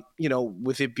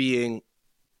with it being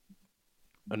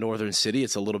a northern city,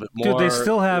 it's a little bit more. Dude, they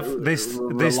still have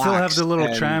the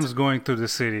little trams going through the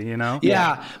city,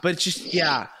 Yeah, but it's just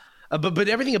but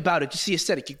everything about it, just the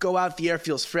aesthetic. You go out, the air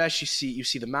feels fresh. You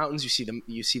see the mountains, you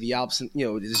see the Alps, and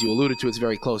as you alluded to, it's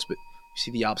very close, but you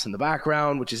see the Alps in the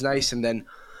background, which is nice, and then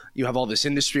you have all this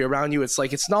industry around you. It's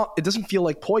like it doesn't feel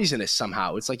like poisonous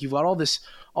somehow. It's like you've got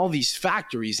all these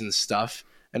factories and stuff,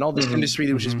 and all this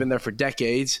industry which has been there for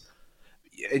decades,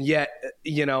 and yet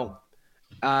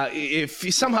it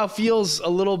somehow feels a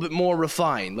little bit more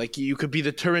refined. Like you could be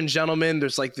the Turin gentleman.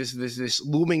 There's like this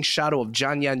looming shadow of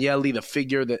Gian Agnelli, the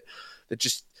figure that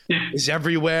just is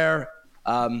everywhere.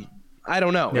 I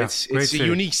don't know. Yeah, it's a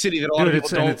unique city that a lot of people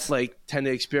don't like tend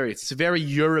to experience. It's a very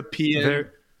European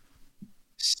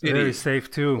city. Very safe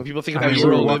too. When people think about we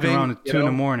were walking around at 2 in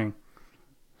the morning.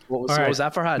 What was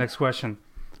that, Farhad? Next question.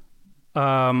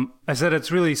 I said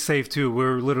it's really safe too.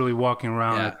 We're literally walking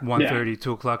around at 1:30,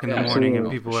 2 o'clock in the morning,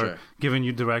 and people are giving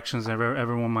you directions, and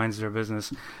everyone minds their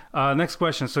business. Next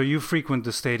question. So you frequent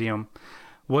the stadium.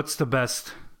 What's the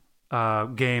best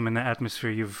game and the atmosphere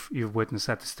you've witnessed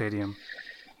at the stadium?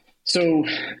 So,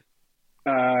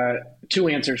 two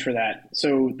answers for that.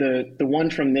 So the one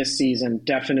from this season,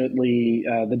 definitely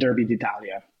the Derby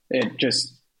d'Italia. It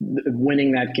just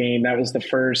winning that game. That was the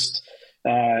first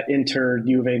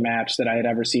Inter-Juve match that I had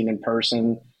ever seen in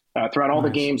person. Throughout all the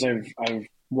games I've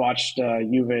watched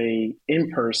Juve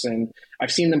in person,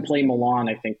 I've seen them play Milan,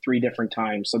 I think, 3 different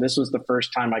times. So this was the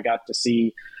first time I got to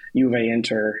see Juve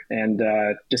Inter, and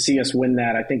to see us win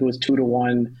that, I think it was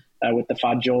 2-1 with the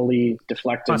Fagioli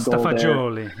deflected goal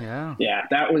Fagioli, there. Yeah,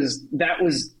 that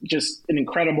was just an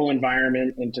incredible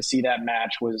environment, and to see that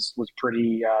match was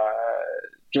pretty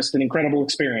just an incredible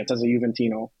experience as a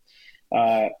Juventino.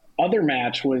 Other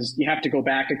match was, you have to go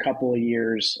back a couple of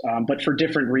years, but for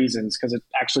different reasons, because it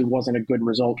actually wasn't a good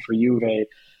result for Juve.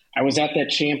 I was at that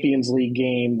Champions League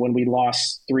game when we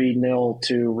lost 3-0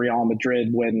 to Real Madrid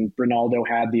when Ronaldo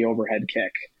had the overhead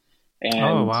kick.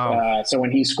 And so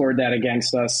when he scored that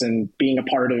against us, and being a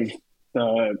part of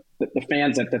the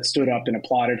fans that stood up and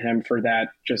applauded him for that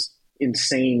just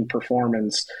insane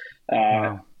performance,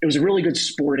 it was a really good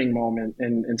sporting moment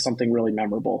and something really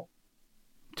memorable.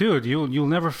 Dude, you'll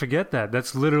never forget that.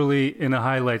 That's literally in a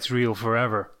highlights reel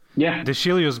forever. Yeah. De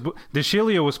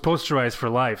Sciglio was posterized for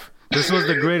life. This was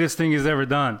the greatest thing he's ever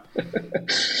done.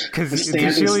 Because De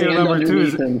Sciglio number 2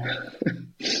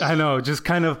 is, I know, just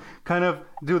kind of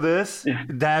do this,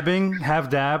 dabbing, half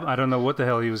dab. I don't know what the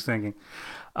hell he was thinking.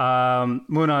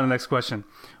 Moving on to the next question.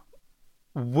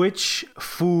 Which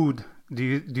food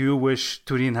do you wish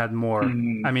Turin had more?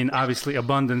 I mean, obviously,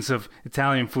 abundance of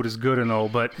Italian food is good and all,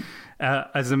 but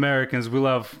as Americans, we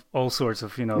love all sorts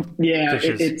of,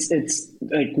 dishes. It's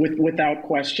like without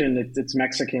question, it's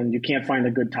Mexican. You can't find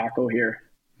a good taco here.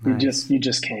 Nice. You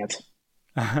just can't.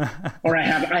 Or I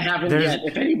haven't yet.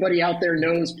 If anybody out there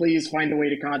knows, please find a way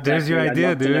to contact me. There's your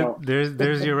idea, dude.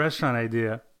 There's your restaurant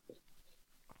idea.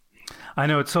 I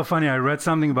know, it's so funny. I read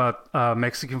something about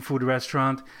Mexican food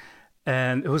restaurant,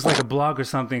 and it was like a blog or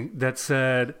something that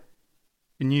said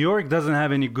New York doesn't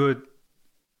have any good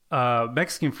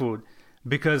Mexican food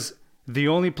because the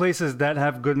only places that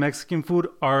have good Mexican food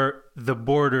are the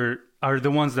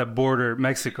ones that border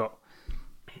Mexico.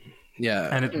 Yeah.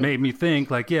 And it made me think,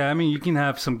 like, yeah, I mean, you can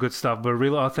have some good stuff, but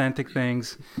real authentic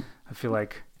things, I feel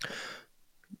like...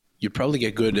 You'd probably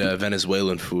get good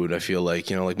Venezuelan food, I feel like.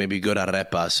 You know, like maybe good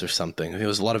arepas or something.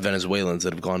 There's a lot of Venezuelans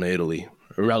that have gone to Italy,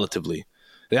 relatively.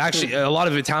 They actually, a lot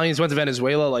of Italians went to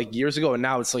Venezuela like years ago, and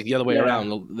now it's like the other way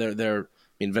around. I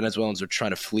mean, Venezuelans are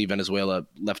trying to flee Venezuela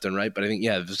left and right, but I think,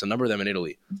 yeah, there's a number of them in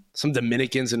Italy. Some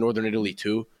Dominicans in northern Italy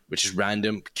too, which is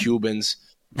random. Cubans.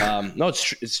 No,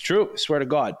 it's true. I swear to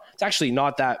God. It's actually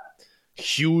not that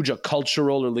huge a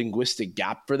cultural or linguistic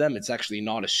gap for them. It's actually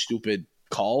not a stupid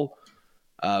call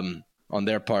on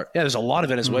their part. Yeah, there's a lot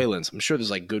of Venezuelans. I'm sure there's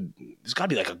got to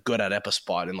be like a good arepa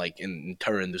spot in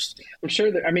Turin. I'm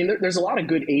sure there's a lot of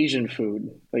good Asian food,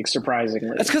 like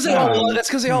surprisingly. That's because they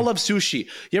all love sushi.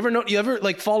 You ever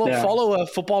like follow a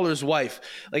footballer's wife?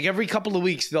 Like every couple of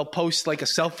weeks they'll post like a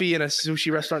selfie in a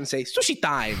sushi restaurant and say sushi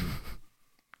time.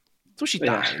 Sushi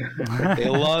time. Yeah. They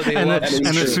love and a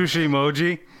sushi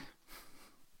emoji.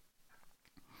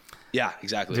 Yeah,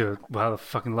 exactly. Dude, well, I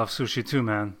fucking love sushi too,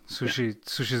 man.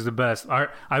 Sushi's the best.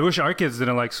 I wish our kids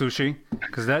didn't like sushi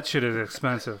because that shit is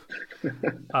expensive.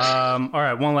 All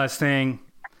right, one last thing.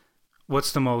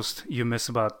 What's the most you miss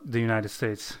about the United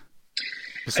States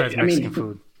besides Mexican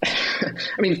food?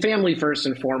 I mean, family first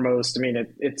and foremost. I mean,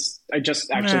 I just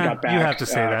actually got back you have to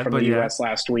say that, from the U.S.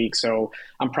 last week, so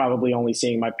I'm probably only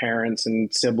seeing my parents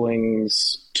and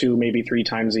siblings 2, maybe 3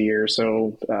 times a year.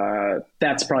 So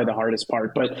that's probably the hardest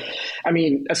part. But I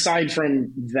mean, aside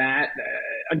from that,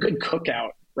 a good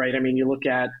cookout, right? I mean, you look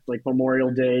at like Memorial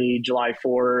Day, July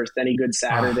 4th, any good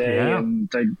Saturday, and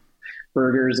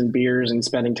burgers and beers and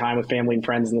spending time with family and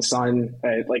friends in the sun.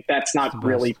 Like that's not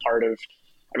really part of.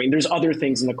 I mean, there's other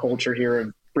things in the culture here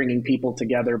of bringing people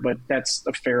together, but that's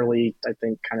a fairly, I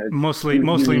think, kind of mostly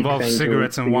involves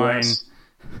cigarettes and wine.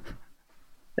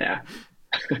 Yeah.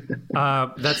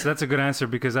 That's a good answer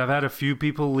because I've had a few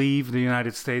people leave the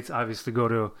United States, obviously go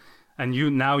to, and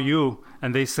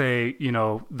and they say, you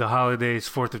know, the holidays,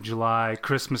 4th of July,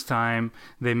 Christmas time,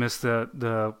 they miss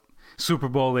the Super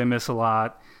Bowl, they miss a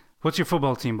lot. What's your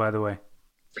football team, by the way?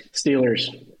 Steelers.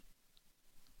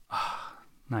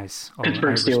 Nice.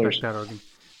 Pittsburgh Steelers.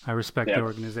 I respect the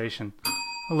organization.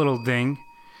 A little ding.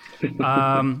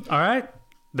 All right.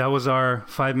 That was our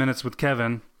 5 minutes with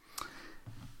Kevin.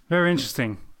 Very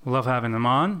interesting. Love having them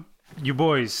on. You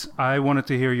boys, I wanted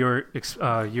to hear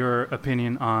your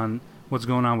opinion on what's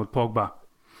going on with Pogba.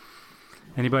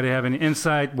 Anybody have any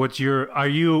insight?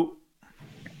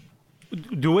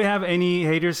 Do we have any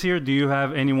haters here? Do you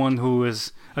have anyone who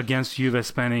is against Juve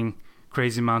spending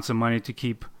crazy amounts of money to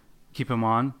keep him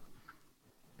on?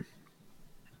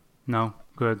 No?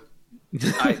 Good.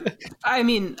 I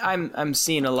mean, I'm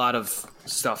seeing a lot of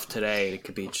stuff today. It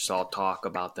could be just all talk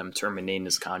about them terminating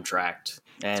his contract.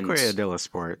 And it's Corriere dello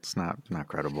Sport. It's not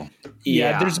credible.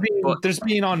 Yeah, there's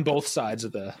been on both sides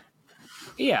of the.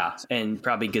 Yeah, and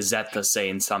probably Gazzetta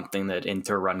saying something that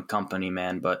Inter-run company,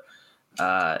 man. But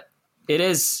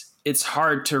it's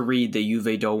hard to read that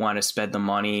Juve don't want to spend the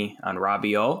money on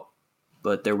Rabiot,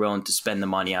 but they're willing to spend the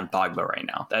money on Pogba right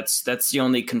now. That's the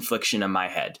only confliction in my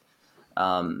head.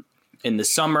 In the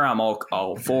summer, I'm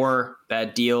all for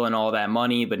that deal and all that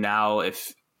money, but now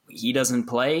if he doesn't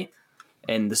play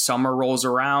and the summer rolls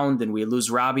around and we lose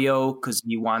Rabiot because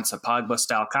he wants a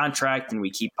Pogba-style contract and we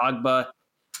keep Pogba,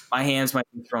 my hands might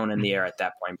be thrown in the air at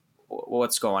that point.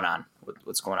 What's going on?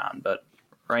 What's going on? But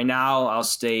right now, I'll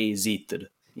stay Zitted,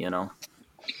 you know?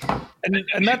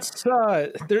 And that's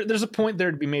there's a point there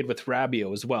to be made with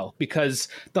Rabiot as well, because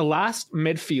the last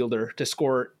midfielder to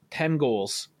score 10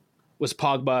 goals was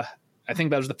Pogba. I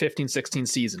think that was the 15-16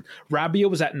 season. Rabiot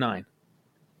was at 9.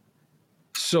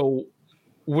 So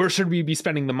where should we be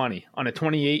spending the money? On a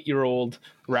 28-year-old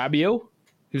Rabiot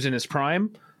who's in his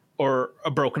prime, or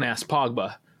a broken-ass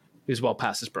Pogba who's well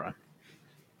past his prime?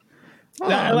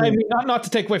 I mean, not to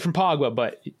take away from Pogba,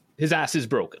 but his ass is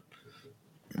broken.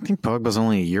 I think Pogba's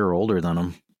only a year older than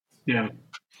him. Yeah.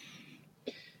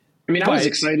 I mean, I was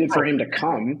excited for him to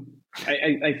come.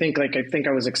 I think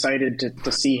I was excited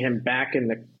to see him back in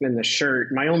the shirt.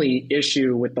 My only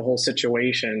issue with the whole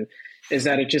situation is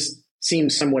that it just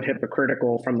seems somewhat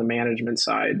hypocritical from the management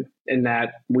side, in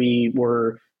that we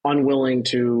were unwilling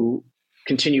to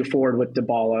continue forward with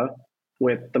Dybala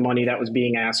with the money that was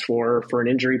being asked for an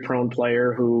injury-prone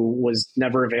player who was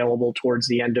never available towards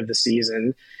the end of the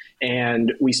season.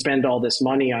 And we spend all this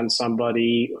money on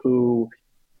somebody who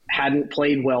hadn't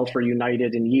played well for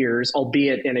United in years,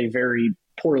 albeit in a very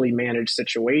poorly managed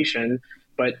situation,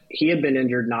 but he had been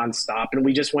injured nonstop. And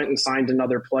we just went and signed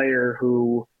another player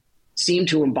who seem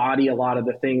to embody a lot of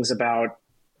the things about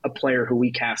a player who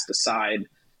we cast aside.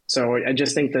 So I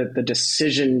just think that the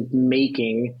decision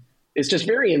making is just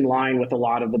very in line with a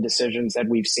lot of the decisions that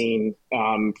we've seen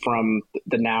from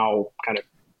the now kind of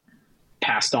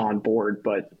passed on board.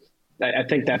 But I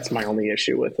think that's my only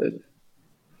issue with it.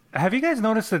 Have you guys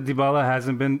noticed that Dybala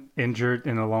hasn't been injured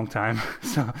in a long time?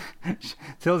 So it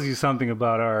tells you something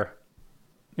about our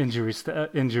injury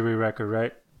record,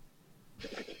 right?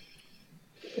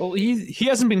 Well, he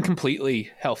hasn't been completely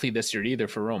healthy this year either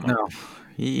for Roma. No,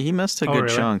 he missed a good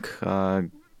really? chunk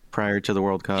prior to the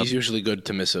World Cup. He's usually good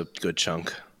to miss a good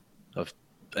chunk of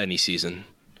any season.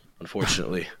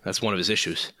 Unfortunately, that's one of his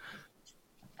issues.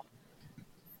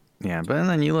 Yeah, but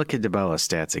then you look at Dybala's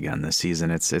stats again this season,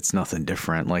 it's nothing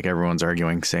different. Like everyone's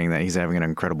arguing, saying that he's having an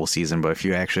incredible season, but if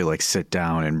you actually like sit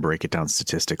down and break it down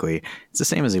statistically, it's the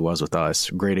same as he was with us.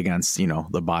 Great against,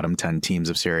 the bottom 10 teams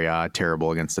of Serie A,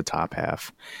 terrible against the top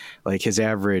half. Like his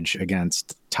average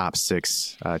against top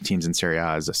 6 teams in Serie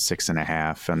A is a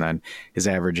 6.5, and then his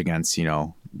average against,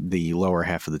 the lower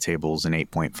half of the table is an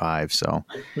 8.5. So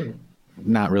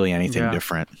not really anything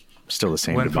different. Still the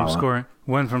same.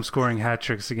 Went from scoring hat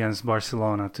tricks against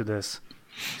Barcelona to this.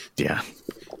 Yeah,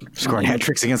 scoring hat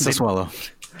tricks against the Swallow.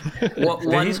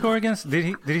 Did he score against?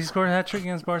 Did he score a hat trick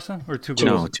against Barca or 2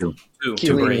 goals? No, two.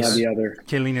 Chiellini had the other.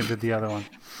 Chiellini did the other one.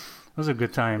 Those are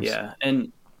good times. Yeah,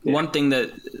 and one thing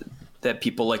that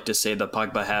people like to say that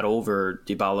Pogba had over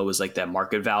Dybala was like that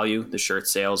market value, the shirt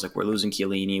sales. Like we're losing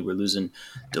Chiellini, we're losing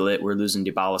De Ligt, we're losing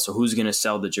Dybala. So who's going to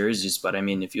sell the jerseys? But I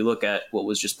mean, if you look at what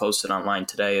was just posted online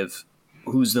today of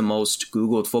who's the most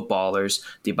Googled footballers,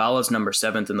 Dybala's number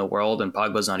 7th in the world, and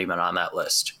Pogba's not even on that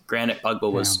list. Granted,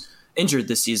 Pogba was injured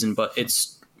this season, but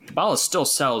Dybala still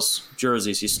sells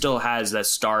jerseys. He still has that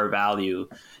star value.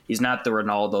 He's not the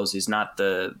Ronaldos, he's not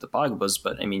the Pogbas,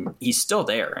 but I mean, he's still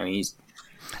there. I mean,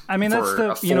 that's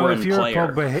the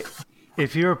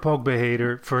if you're a Pogba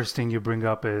hater, first thing you bring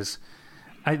up is,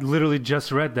 I literally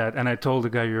just read that and I told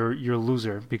the guy you're a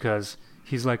loser, because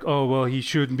he's like, oh well, he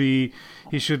should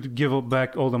give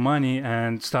back all the money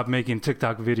and stop making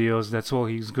TikTok videos. That's all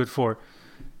he's good for.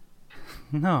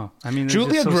 No, I mean,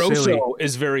 Julia so Grosso silly.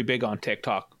 is very big on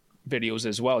TikTok videos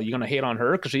as well. You're gonna hate on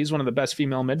her because she's one of the best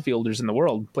female midfielders in the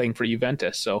world playing for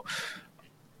Juventus. So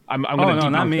I'm going to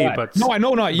debunk not me, that. but No, I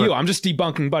know, not you. I'm just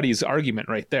debunking Buddy's argument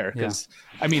right there. Because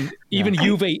even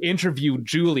Juve interviewed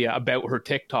Julia about her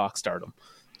TikTok stardom.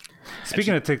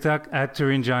 Speaking of TikTok, at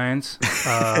Turin Giants,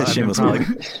 I've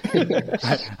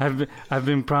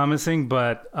been promising,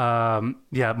 but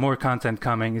more content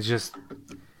coming. It's just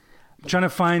trying to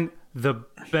find the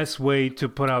best way to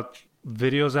put out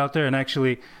videos out there. And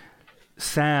actually,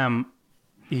 Sam,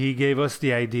 he gave us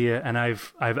the idea, and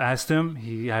I've asked him.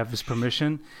 I have his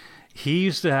permission. He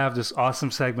used to have this awesome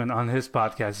segment on his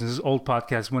podcast, his old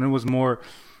podcast, when it was more,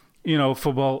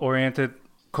 football oriented,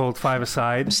 called 5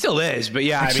 Aside. It still is, but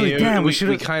yeah, actually, we should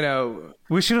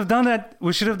have done that.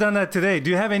 We should have done that today. Do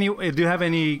you have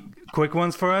any quick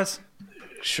ones for us?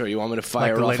 Sure. You want me to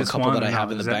fire off a couple that I have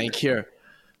in the bank here?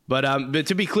 But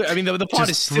to be clear, I mean the pod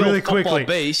is still really football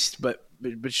based, but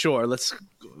sure, let's.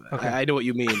 Okay. I know what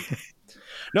you mean.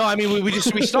 No, I mean we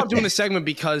stopped doing the segment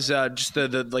because just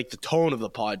the tone of the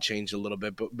pod changed a little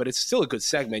bit, but it's still a good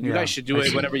segment. You guys should do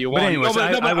it whenever you want. But anyways,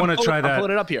 I want to try that. I'm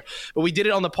pulling it up here, but we did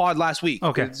it on the pod last week.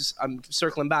 Okay, I'm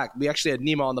circling back. We actually had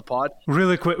Nima on the pod.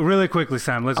 Really quickly,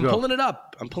 Sam. Let's go. I'm pulling it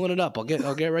up. I'll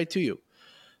get right to you.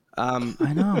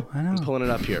 I know. I'm pulling it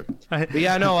up here.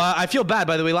 I feel bad.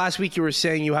 By the way, last week you were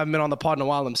saying you haven't been on the pod in a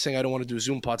while. I'm saying I don't want to do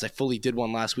Zoom pods. I fully did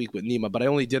one last week with Nima, but I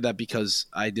only did that because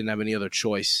I didn't have any other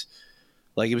choice.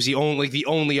 Like it was the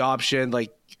only option.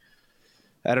 Like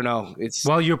I don't know. It's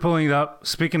while you're pulling it up.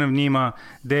 Speaking of Nima,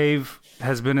 Dave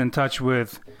has been in touch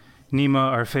with Nima,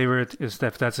 our favorite, if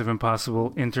that's even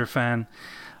possible, Inter fan.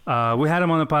 We had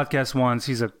him on the podcast once.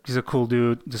 He's a cool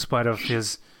dude, despite of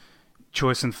his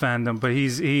choice in fandom. But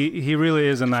he really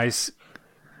is a nice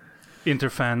Inter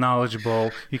fan,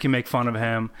 knowledgeable. You can make fun of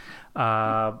him.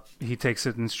 He takes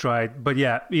it in stride. But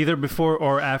yeah, either before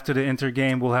or after the Inter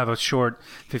game, we'll have a short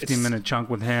 15-minute chunk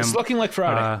with him. It's looking like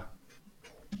Friday.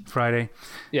 Friday.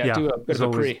 Yeah, do a bit of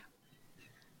a pre.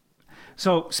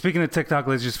 So speaking of TikTok,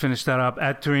 let's just finish that up.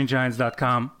 At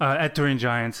TurinGiants.com, at Turin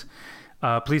Giants.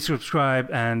 Please subscribe,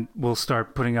 and we'll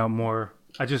start putting out more.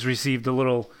 I just received a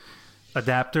little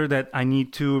adapter that I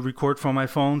need to record from my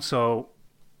phone, so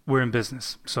we're in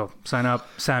business. So sign up.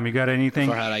 Sam, you got anything?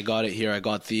 Farhad, I got it here. I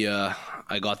got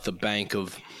the bank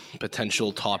of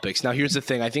potential topics. Now, here's the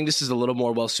thing. I think this is a little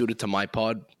more well-suited to my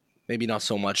pod. Maybe not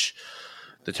so much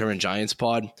the Turin Giants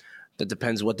pod. That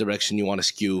depends what direction you want to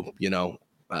skew,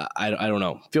 I don't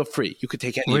know. Feel free. You could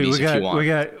take any of these if you want.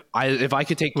 If I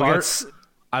could take part,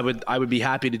 I would be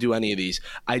happy to do any of these.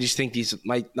 I just think these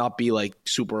might not be like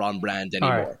super on brand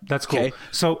anymore. All right, that's cool. Okay?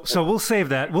 So we'll save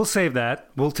that.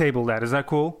 We'll table that. Is that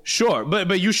cool? Sure,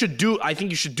 but you should do. I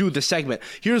think you should do the segment.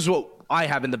 Here's what I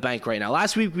have in the bank right now.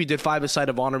 Last week we did 5-a-side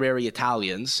of honorary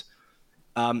Italians.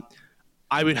 I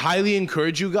would highly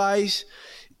encourage you guys.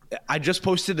 I just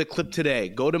posted the clip today.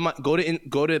 Go to my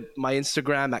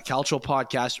Instagram at Calcio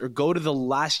Podcast, or go to the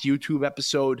last YouTube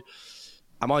episode.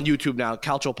 I'm on YouTube now.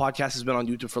 Calcio Podcast has been on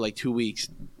YouTube for like 2 weeks.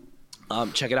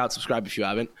 Check it out. Subscribe if you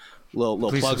haven't. Little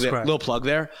plug there. Little plug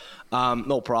there.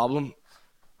 No problem.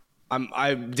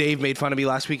 Dave made fun of me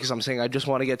last week because I'm saying I just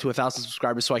want to get to 1,000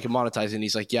 subscribers so I can monetize it. And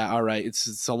he's like, "Yeah, all right.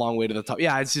 It's a long way to the top.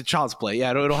 Yeah, it's a child's play.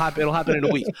 Yeah, it'll happen. It'll happen in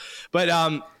a week. But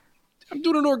I'm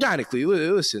doing it organically.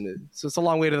 Listen, it's a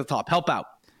long way to the top. Help out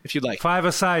if you'd like.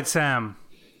 5-a-side, Sam.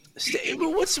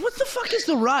 What the fuck is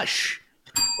the rush?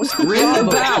 Ring the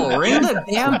bell. Ring the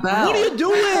damn bell. What are you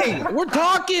doing? We're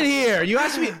talking here. You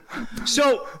asked me.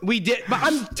 So we did, but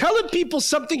I'm telling people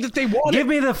something that they want. Give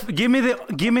me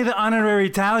the honorary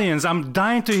Italians. I'm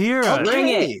dying to hear it. Bring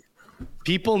it.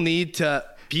 People need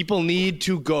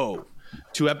to go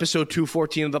to episode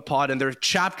 214 of the pod, and there are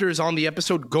chapters on the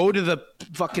episode. Go to the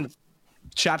fucking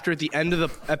chapter at the end of the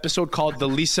episode called "The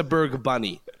Liseberg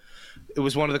Bunny." It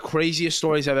was one of the craziest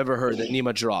stories I've ever heard that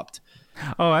Nima dropped.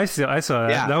 Oh, I saw that.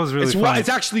 Yeah. That was really fun. It's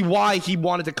actually why he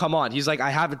wanted to come on. He's like, I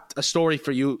have a story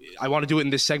for you. I want to do it in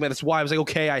this segment. That's why I was like,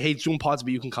 okay, I hate Zoom pods,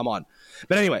 but you can come on.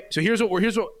 But anyway, so here's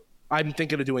what I'm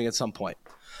thinking of doing at some point.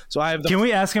 So I have. Can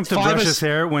we ask him to brush his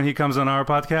hair when he comes on our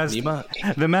podcast? Nima.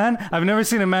 The man, I've never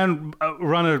seen a man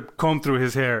run a comb through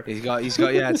his hair. He's got.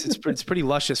 Yeah, it's pretty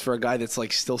luscious for a guy that's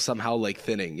like still somehow like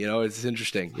thinning. You know, it's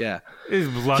interesting. Yeah, it's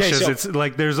luscious. Okay, so, it's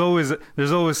like there's always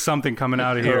something coming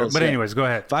out of here. But anyways, go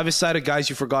ahead. 5-a-side guys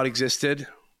you forgot existed.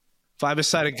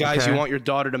 5-a-side guys you want your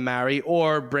daughter to marry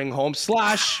or bring home. /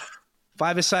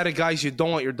 5-a-side guys you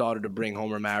don't want your daughter to bring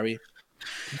home or marry.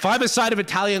 5-a-side of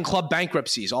Italian club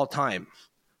bankruptcies all time.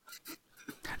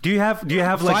 Do you have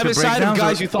like 5-a-side of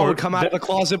guys you thought would come out of the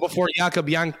closet before Jakob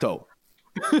Yankto?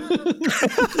 I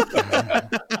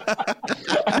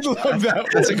love that.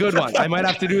 That's a good one. I might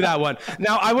have to do that one.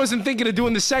 Now, I wasn't thinking of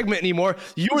doing the segment anymore.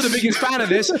 You were the biggest fan of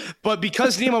this, but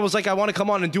because Nima was like, I want to come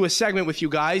on and do a segment with you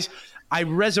guys, I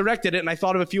resurrected it and I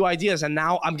thought of a few ideas, and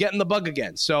now I'm getting the bug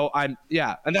again. So and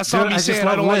that's not me saying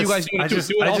I don't want you guys to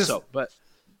do it also. But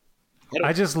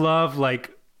I just love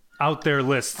like out there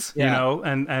lists, you know,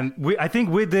 and I think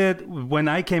we did, when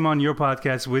I came on your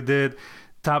podcast, we did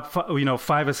top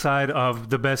 5-a-side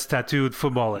of the best tattooed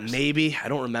footballers. Maybe, I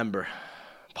don't remember.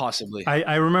 Possibly.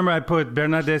 I remember I put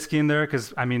Bernardeschi in there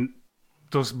because I mean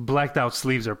those blacked out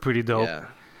sleeves are pretty dope. Yeah.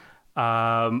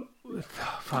 The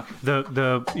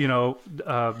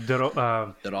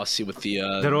Rossi with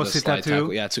the Rossi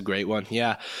tattoo. Yeah, it's a great one.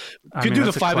 Yeah, could do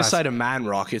the 5-a-side of man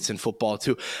rockets in football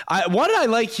too. What I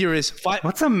like here is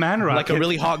what's a man rocket? Like a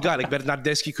really hot guy, like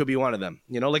Bernardeschi could be one of them.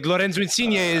 You know, like Lorenzo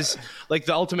Insigne is like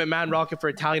the ultimate man rocket for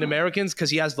Italian Americans because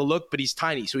he has the look, but he's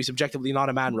tiny, so he's objectively not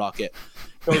a man rocket.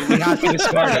 So we have to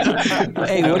discard it.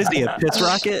 Hey, what is he? A piss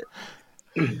rocket?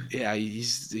 Yeah,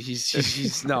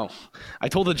 he's no. I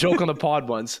told a joke on the pod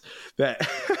once that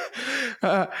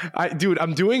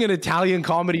I'm doing an Italian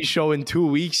comedy show in 2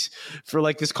 weeks for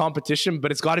like this competition,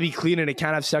 but it's got to be clean and it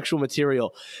can't have sexual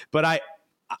material. But I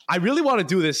really want to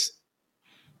do this.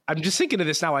 I'm just thinking of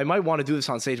this now. I might want to do this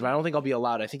on stage, but I don't think I'll be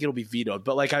allowed. I think it'll be vetoed.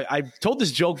 But like I told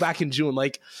this joke back in June,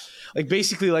 like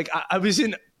basically like I was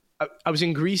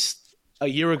in Greece a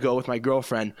year ago with my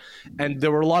girlfriend, and there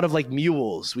were a lot of like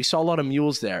mules. We saw a lot of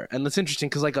mules there, and that's interesting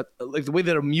because like the way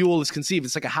that a mule is conceived,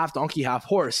 it's like a half donkey, half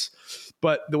horse.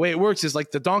 But the way it works is like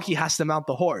the donkey has to mount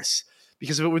the horse,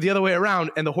 because if it were the other way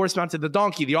around and the horse mounted the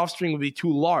donkey, the offspring would be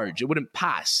too large. It wouldn't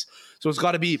pass. So it's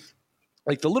got to be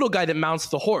like the little guy that mounts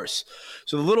the horse.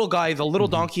 So the little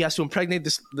donkey has to impregnate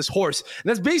this horse. And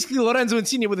that's basically Lorenzo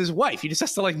Insigne with his wife. He just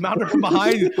has to like mount her from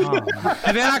behind.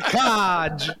 And then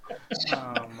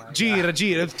gira,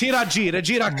 tira,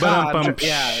 gira.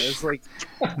 Yeah, it's like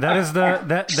that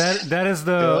is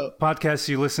the podcast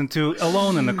you listen to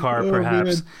alone in the car,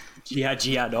 perhaps. Okay,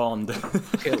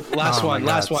 last one.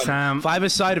 Sam.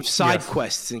 5-a-side of side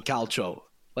quests in Calcio.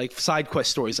 Like side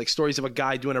quest stories, like stories of a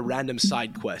guy doing a random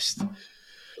side quest.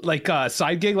 Like a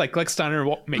side gig, like Lex Steiner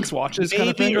makes watches, maybe, kind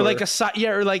of thing, or like a side,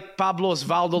 or like Pablo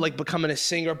Osvaldo, like becoming a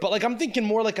singer. But like I'm thinking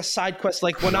more like a side quest.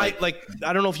 Like when I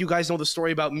don't know if you guys know the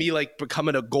story about me like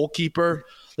becoming a goalkeeper.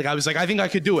 Like I was like, I think I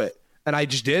could do it, and I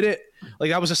just did it.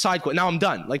 Like that was a side quest. Now I'm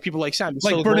done. Like people like Sam,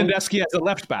 like Bernardeschi as a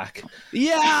left back.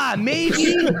 Yeah,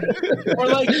 maybe, or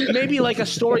like maybe like a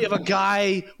story of a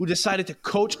guy who decided to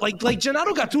coach. Like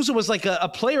Gennaro Gattuso was like a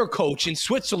player coach in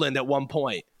Switzerland at one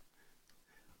point.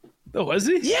 Oh, was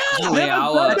he? Yeah,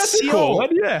 that's cool.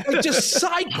 Yeah, like just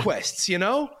side quests, you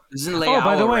know. Isn't Leao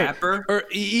by the way, rapper? Or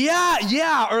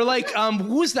or like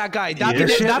who was that guy?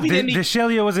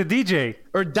 Deschelio was a DJ.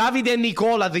 Or Davide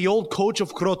Nicola, the old coach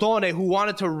of Crotone, who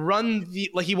wanted to run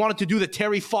he wanted to do the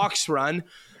Terry Fox run,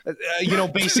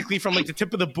 basically from like the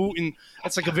tip of the boot, and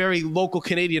that's like a very local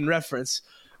Canadian reference.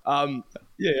 Yeah,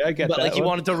 I get that. But like he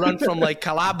wanted to run from like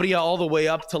Calabria all the way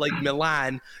up to like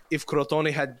Milan if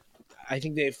Crotone had. I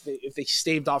think if they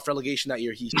staved off relegation that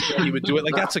year, he would do it.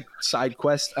 Like that's a side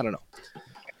quest. I don't know.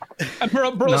 And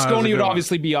Berlusconi would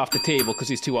obviously be off the table because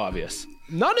he's too obvious.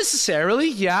 Not necessarily.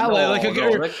 Yeah,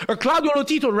 or Claudio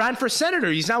Lotito ran for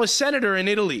senator. He's now a senator in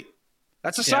Italy.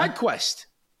 That's a side quest.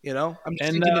 You know, I'm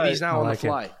just thinking of these now on the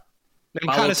fly.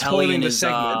 I'm kind of spoiling the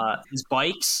segment. His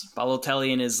bikes,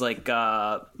 Balotelli and his like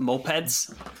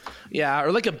mopeds. Yeah,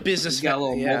 or like a business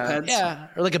mopeds. Yeah,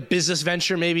 or like a business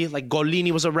venture maybe. Like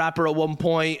Gollini was a rapper at one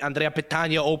point. Andrea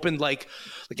Petagna opened like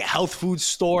a health food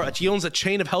store. He owns a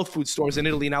chain of health food stores in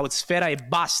Italy now. It's Sfera e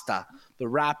Basta, the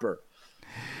rapper.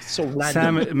 It's so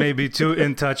random. Sam may be too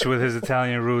in touch with his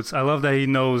Italian roots. I love that he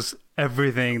knows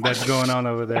everything that's going on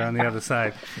over there on the other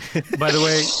side. By the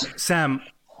way, Sam,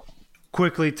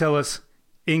 quickly tell us,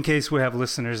 in case we have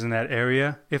listeners in that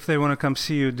area, if they want to come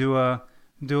see you, do a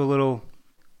little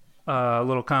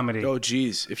comedy. Oh,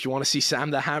 geez. If you want to see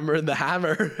Sam the Hammer and the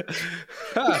Hammer.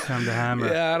 Sam the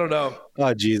Hammer. Yeah, I don't know.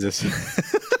 Oh, Jesus.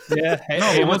 Yeah.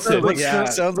 Hey, what's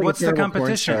the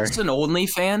competition? It's an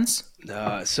OnlyFans?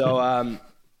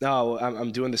 No,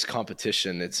 I'm doing this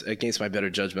competition. It's against my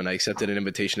better judgment. I accepted an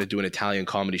invitation to do an Italian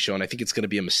comedy show, and I think it's going to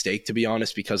be a mistake, to be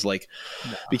honest, because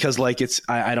it's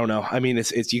I don't know. I mean,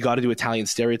 it's you got to do Italian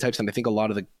stereotypes, and I think a lot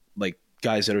of the like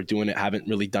guys that are doing it haven't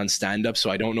really done stand up, so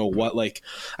I don't know what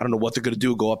they're going to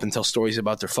do. Go up and tell stories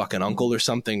about their fucking uncle or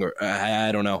something, or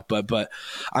I don't know. But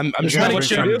I'm trying to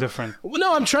curate different.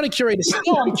 No, I'm trying to curate.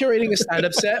 I'm curating a stand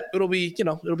up set. It'll be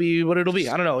what it'll be.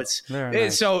 I don't know.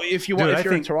 Nice. So if you're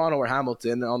in Toronto or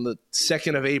Hamilton on the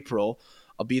 2nd of April.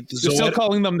 I'll be at the You're still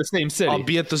calling them the same city. I'll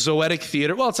be at the Zoetic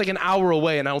Theater. Well, it's like an hour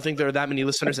away, and I don't think there are that many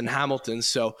listeners in Hamilton.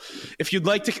 So if you'd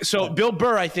like to... So Bill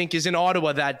Burr, I think, is in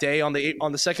Ottawa that day on the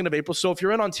 2nd of April. So if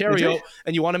you're in Ontario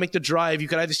and you want to make the drive, you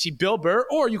could either see Bill Burr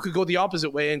or you could go the opposite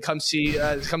way and come see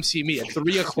me at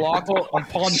 3 o'clock on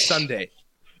Palm Sunday.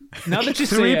 Now that you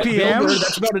say it, Bill Burr,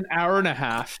 that's about an hour and a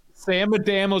half. Sam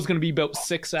Adamo is going to be about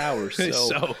 6 hours.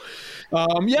 So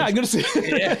I'm gonna say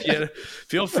yeah.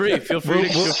 Feel free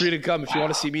to come if you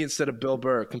want to see me instead of Bill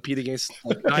Burr. Compete against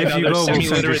like 9 other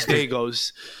semi-literate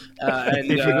Dagos. If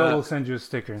you go, we'll send you a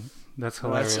sticker. That's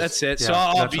hilarious. That's it. Yeah, so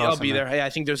I'll be there. Hey, I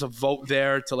think there's a vote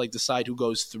there to like decide who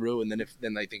goes through, and then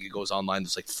I think it goes online.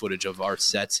 There's like footage of our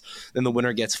sets. Then the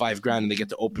winner gets $5,000, and they get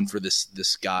to open for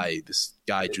this guy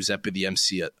Giuseppe the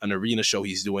MC at an arena show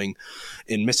he's doing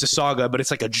in Mississauga, but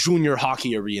it's like a junior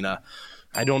hockey arena.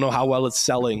 I don't know how well it's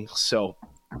selling, so.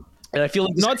 And I feel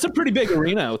like it's a pretty big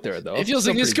arena out there, though. It feels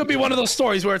like this could be one of those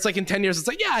stories where it's like in 10 years, it's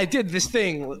like, yeah, I did this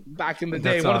thing back in the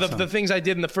day. One of the things I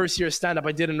did in the first year of stand-up,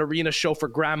 I did an arena show for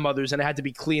grandmothers, and it had to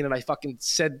be clean, and I fucking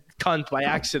said cunt by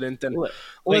accident. And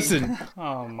listen,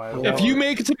 oh my Lord. If you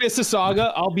make it to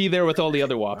Mississauga, I'll be there with all the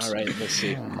other wops. All right, let's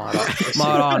see.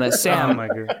 Marana, Sam. Oh my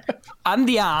God.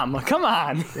 Andiamo, come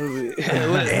on.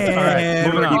 All right,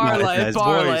 moving on.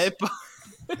 Parlay.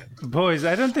 Boys,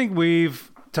 I don't think we've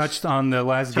touched on the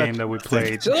last game that we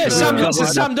played. Sampdoria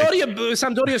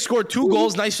scored 2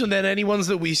 goals nicer than any ones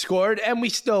that we scored, and we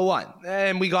still won.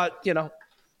 And we got,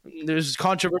 there's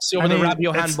controversy over the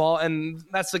Rabiot handball, and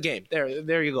that's the game. There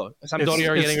you go. Sampdoria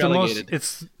are getting relegated.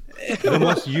 It's the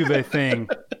most Juve thing.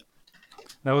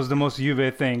 That was the most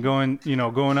Juve thing, going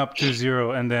up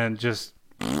 2-0 and then just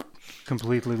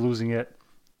completely losing it.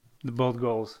 Both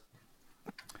goals.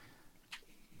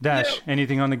 Dash,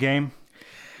 anything on the game?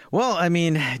 Well, I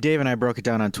mean, Dave and I broke it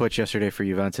down on Twitch yesterday for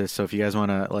Juventus. So if you guys want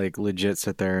to like legit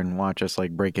sit there and watch us like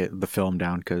break the film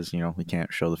down, because we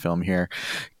can't show the film here,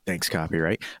 thanks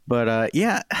copyright. But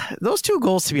those 2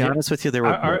 goals, to be honest with you, they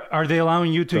were. Are they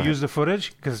allowing you to use the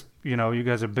footage? Because you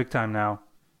guys are big time now.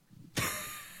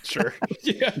 Sure.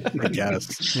 Yeah. I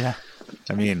guess. Yeah.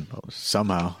 I mean,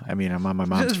 somehow. I mean, I'm on my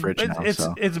mom's fridge now.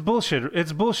 It's bullshit.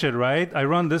 It's bullshit, right? I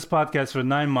run this podcast for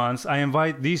 9 months. I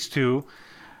invite these two.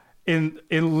 In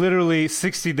literally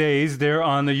 60 days, they're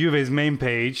on the Juve's main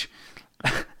page.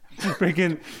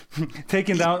 freaking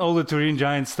taking down all the Turin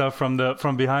Giant stuff from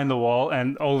behind the wall,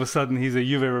 and all of a sudden he's a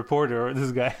Juve reporter.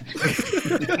 This guy.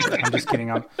 I'm just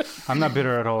kidding. I'm not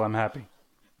bitter at all. I'm happy.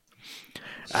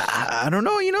 I don't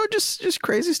know. Just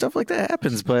crazy stuff like that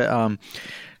happens. But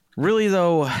really,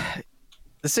 though,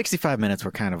 the 65 minutes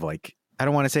were kind of like, I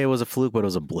don't want to say it was a fluke, but it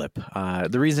was a blip.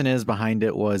 The reason is behind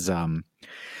it was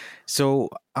so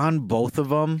on both of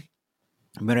them,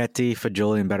 Miretti,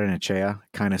 Fagioli, and Barrenechea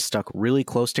kind of stuck really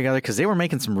close together because they were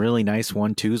making some really nice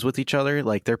 1-2s with each other.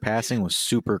 Like their passing was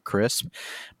super crisp.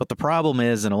 But the problem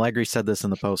is, and Allegri said this in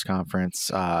the post conference,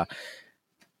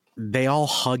 they all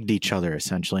hugged each other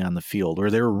essentially on the field, where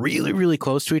they were really, really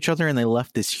close to each other, and they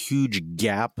left this huge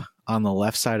gap on the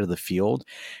left side of the field,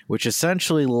 which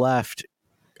essentially left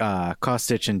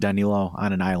Kostic and Danilo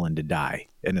on an island to die,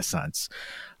 in a sense.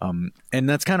 And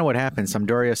that's kind of what happened.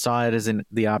 Sampdoria saw it as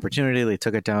the opportunity. They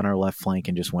took it down our left flank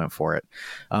and just went for it.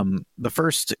 The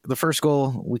first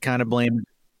goal, we kind of blamed.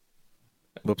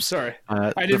 Whoops. Sorry.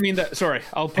 I didn't mean that. Sorry.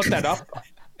 I'll put that up.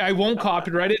 I won't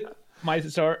copyright it.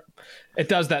 It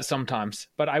does that sometimes,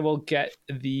 but I will get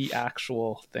the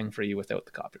actual thing for you without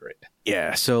the copyright.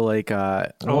 Yeah. So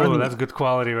that's good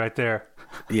quality right there.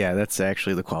 Yeah, that's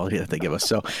actually the quality that they give us.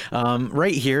 So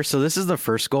right here, so this is the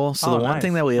first goal. So the one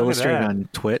thing that we illustrated on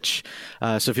Twitch.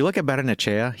 So if you look at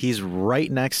Barrenechea, he's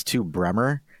right next to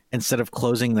Bremer instead of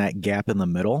closing that gap in the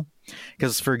middle.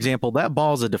 Because, for example, that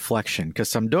ball is a deflection because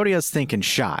Sampdoria's thinking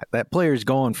shot. That player's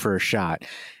going for a shot.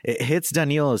 It hits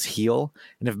Danilo's heel,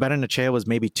 and if Barrenechea was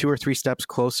maybe 2 or 3 steps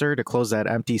closer to close that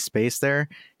empty space there,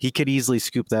 he could easily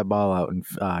scoop that ball out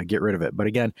and get rid of it. But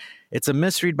again, it's a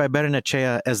misread by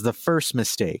Barrenechea as the first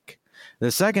mistake.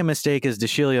 The second mistake is De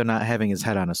Sciglio not having his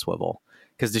head on a swivel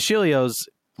because De Sciglio's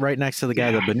right next to the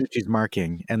guy that Bonucci's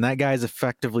marking, and that guy's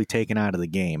effectively taken out of the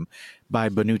game by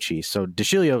Bonucci. So De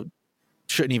Sciglio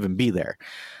shouldn't even be there.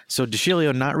 So De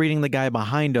Sciglio not reading the guy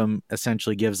behind him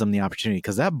essentially gives them the opportunity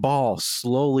because that ball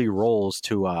slowly rolls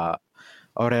to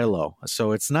Aurelio.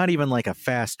 So it's not even like a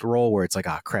fast roll where it's like,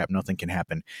 crap, nothing can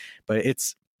happen. But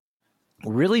it's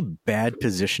really bad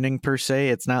positioning per se.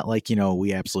 It's not like,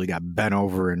 we absolutely got bent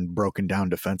over and broken down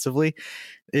defensively.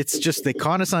 It's just they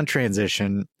caught us on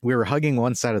transition. We were hugging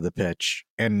one side of the pitch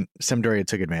and Sampdoria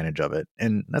took advantage of it.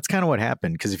 And that's kind of what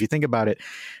happened. Because if you think about it,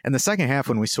 in the second half,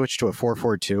 when we switched to a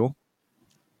 4-4-2,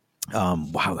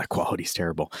 wow, that quality's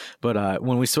terrible. But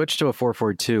when we switched to a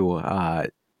 4-4-2,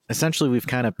 essentially we've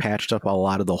kind of patched up a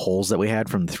lot of the holes that we had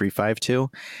from the 3-5-2.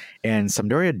 And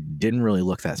Sampdoria didn't really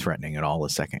look that threatening at all the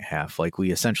second half. Like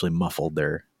we essentially muffled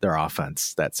their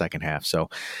offense that second half. So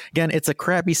again, it's a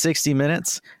crappy 60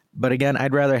 minutes. But again,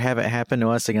 I'd rather have it happen to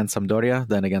us against Sampdoria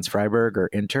than against Freiburg or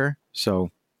Inter. So,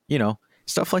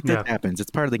 stuff like that happens. It's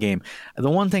part of the game. The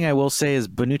one thing I will say is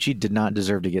Bonucci did not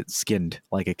deserve to get skinned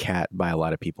like a cat by a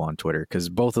lot of people on Twitter because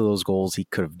both of those goals he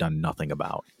could have done nothing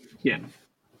about. Yeah.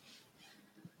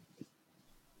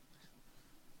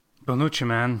 Bonucci,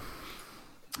 man.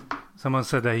 Someone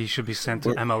said that he should be sent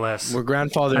to MLS. We're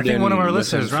grandfathered I think in one of our with him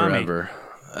listeners, Rami. forever.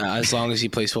 As long as he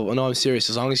plays football. No, I'm serious.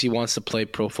 As long as he wants to play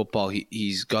pro football,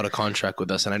 he's got a contract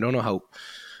with us. And I don't know how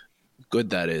good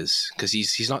that is because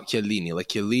he's not Chiellini. Like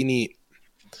Chiellini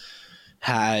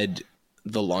had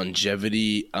the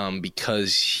longevity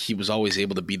because he was always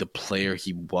able to be the player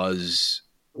he was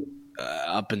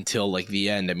up until like the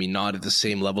end. I mean, not at the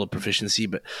same level of proficiency,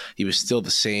 but he was still the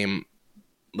same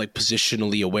like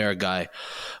positionally aware guy.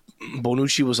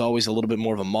 Bonucci was always a little bit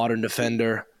more of a modern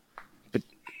defender.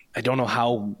 I don't know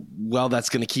how well that's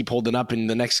going to keep holding up in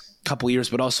the next couple of years,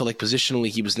 but also like positionally,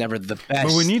 he was never the best.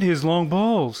 But we need his long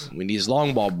balls. We need his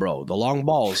long ball, bro. The long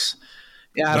balls.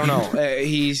 Yeah, I don't know.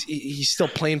 He's still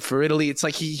playing for Italy. It's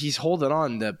like he's holding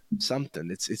on to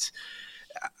something.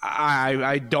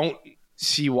 I don't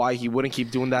see why he wouldn't keep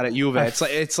doing that at Juve.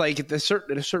 It's like at a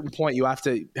certain point you have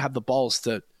to have the balls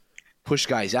to push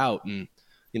guys out and.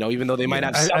 Even though they might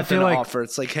have something to offer,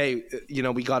 it's like, hey,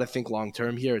 we got to think long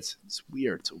term here. It's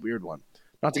weird. It's a weird one.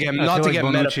 Not to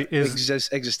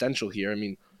get existential here. I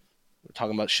mean, we're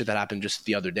talking about shit that happened just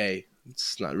the other day. It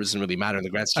doesn't really matter in the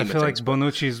grand scheme of things. I feel like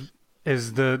Bonucci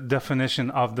is the definition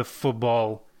of the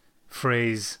football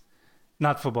phrase.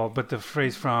 Not football, but the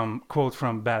phrase quote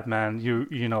from Batman. You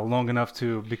long enough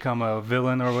to become a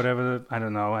villain or whatever. I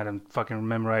don't know. I don't fucking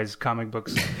memorize comic book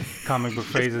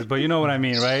phrases, but you know what I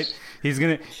mean, right? He's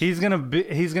gonna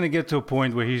get to a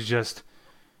point where he's just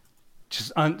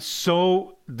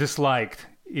so disliked,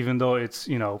 even though it's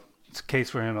it's a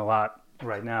case for him a lot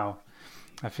right now.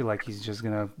 I feel like he's just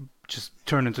gonna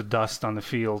turn into dust on the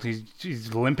field.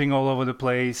 He's limping all over the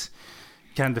place.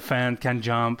 Can't defend. Can't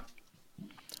jump.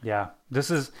 Yeah,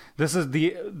 this is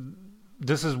the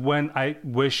this is when I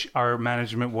wish our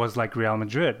management was like Real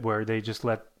Madrid, where they just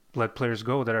let players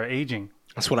go that are aging.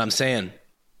 That's what I'm saying.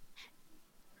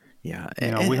 Yeah,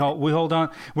 we hold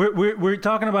on. We're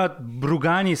talking about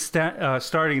Rugani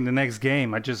starting the next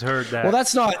game. I just heard that. Well,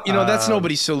 that's not that's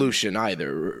nobody's solution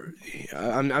either.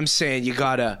 I'm saying you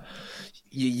gotta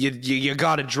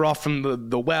draw from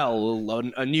the well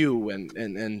anew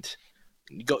and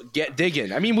go get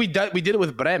digging. I mean, we did it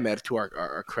with Bremer to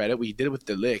our credit. We did it with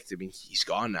De Ligt. I mean, he's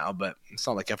gone now, but it's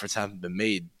not like efforts haven't been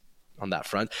made on that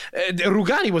front.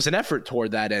 Rugani was an effort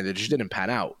toward that end. It just didn't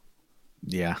pan out.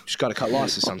 Yeah. Just got to cut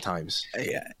losses sometimes.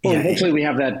 Well, hopefully we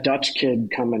have that Dutch kid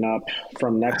coming up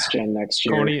from Next Gen next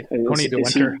year. Coney de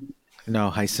Winter. No,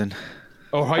 Hyson.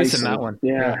 Oh, Hyson, that one.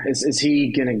 Yeah. Is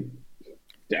he going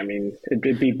to – I mean,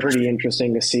 it'd be pretty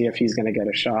interesting to see if he's going to get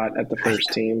a shot at the first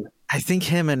team. I think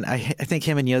him and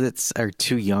Yeditz are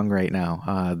too young right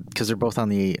now because they're both on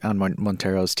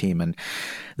Montero's team. And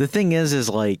the thing is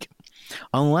like –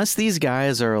 unless these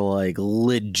guys are like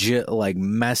legit like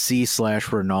Messi /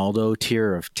 Ronaldo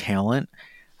tier of talent,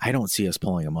 I don't see us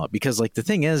pulling them up because like the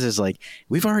thing is like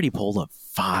we've already pulled up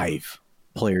 5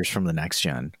 players from the next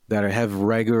gen that have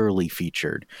regularly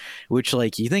featured, which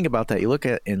like you think about that, you look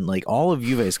at in like all of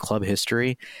Juve's club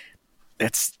history,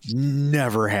 that's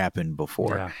never happened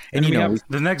before. Yeah. And you know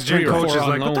the next gen coach is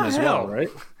like, what the hell? Well, right?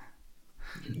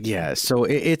 Yeah, so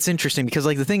it's interesting because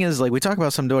like the thing is like we talk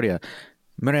about Sampdoria.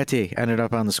 Moretti ended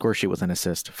up on the score sheet with an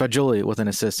assist. Fagioli with an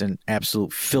assist and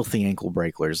absolute filthy ankle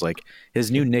breakers. Like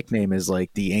his new nickname is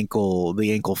like the ankle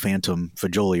phantom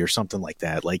Fagioli or something like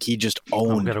that. Like he just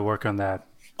owned. Got to work on that.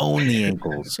 Own the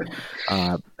ankles.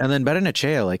 And then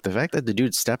Berenachea, like the fact that the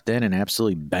dude stepped in and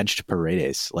absolutely benched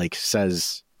Paredes, like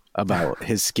says about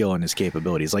his skill and his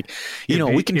capabilities. Like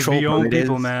we control Paredes.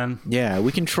 People, man. Yeah,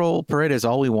 we control Paredes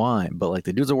all we want, but like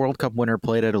the dude's a World Cup winner,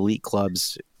 played at elite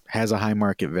clubs, has a high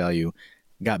market value.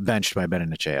 Got benched by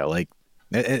Berenachea. Like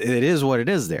it is what it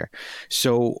is there.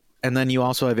 So, and then you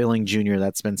also have Illing Jr.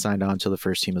 that's been signed on to the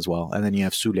first team as well. And then you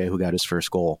have Sule who got his first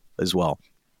goal as well.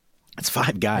 It's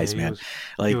 5 guys, man.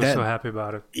 He was so happy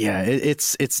about it. Yeah,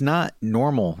 it's not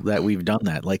normal that we've done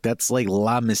that. Like that's like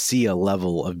La Masia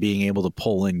level of being able to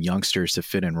pull in youngsters to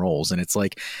fit in roles. And it's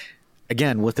like,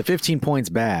 again, with the 15 points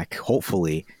back,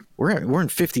 hopefully we're in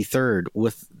 53rd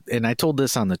with. And I told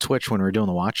this on the Twitch when we were doing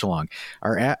the watch along.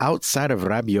 Outside of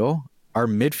Rabiot, our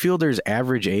midfielder's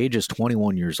average age is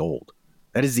 21 years old.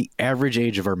 That is the average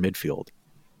age of our midfield.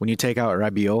 When you take out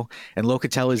Rabiot, and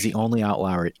Locatelli is the only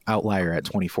outlier at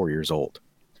 24 years old.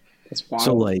 That's wild.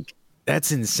 So like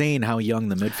that's insane how young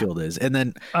the midfield is. And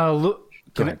then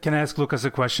can I ask Lucas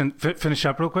a question? Finish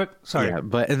up real quick. Sorry. Yeah,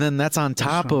 and then that's on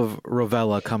top of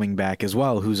Rovella coming back as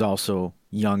well, who's also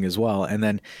young as well. And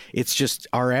then it's just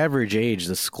our average age,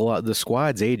 the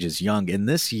squad's age is young. And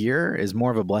this year is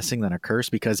more of a blessing than a curse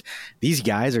because these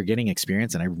guys are getting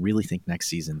experience. And I really think next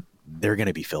season they're going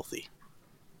to be filthy.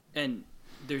 And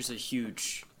there's a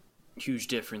huge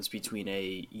difference between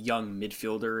a young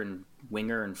midfielder and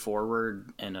winger and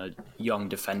forward and a young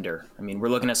defender. I mean, we're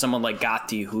looking at someone like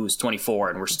Gatti who's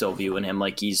 24 and we're still viewing him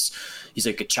like he's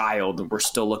like a child. And we're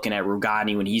still looking at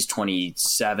Rugani when he's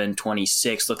 27,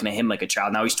 26, looking at him like a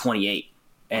child. Now he's 28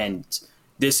 and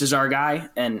this is our guy.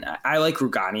 And I like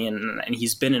Rugani and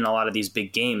he's been in a lot of these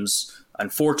big games,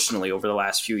 unfortunately, over the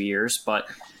last few years. But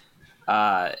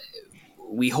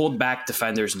we hold back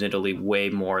defenders in Italy way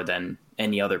more than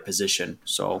any other position.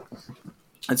 So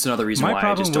that's another reason why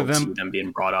I just don't see them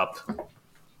being brought up.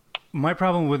 My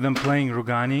problem with them playing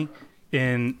Rugani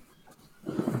in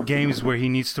games where he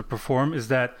needs to perform is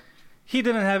that he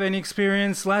didn't have any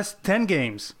experience last 10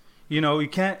 games. You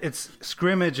can't, it's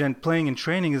scrimmage and playing and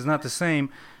training is not the same.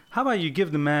 How about you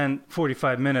give the man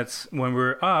 45 minutes when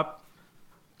we're up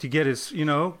to get his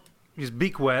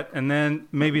beak wet and then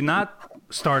maybe not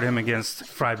start him against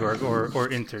Freiburg or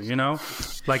Inter,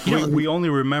 Like we only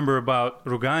remember about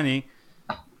Rugani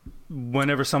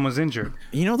whenever someone's injured.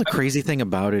 The crazy thing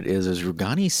about it is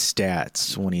Rugani's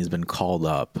stats when he's been called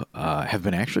up have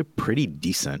been actually pretty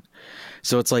decent.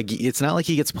 So it's like it's not like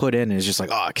he gets put in and it's just like,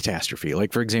 oh, catastrophe.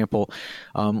 Like, for example,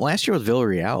 last year with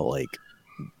Villarreal, like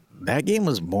that game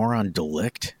was more on De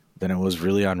Ligt than it was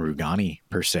really on Rugani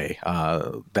per se.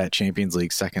 That Champions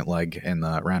League second leg in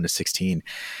the round of 16,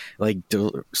 like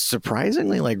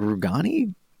surprisingly, like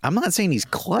Rugani, I'm not saying he's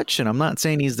clutch and I'm not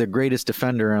saying he's the greatest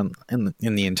defender in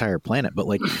the entire planet, but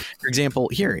like, for example,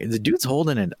 here, the dude's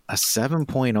holding a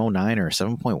 7.09 or a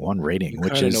 7.1 rating,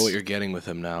 which is... I know what you're getting with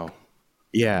him now.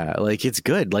 Yeah, like it's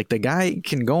good. Like the guy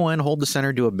can go in, hold the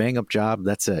center, do a bang up job.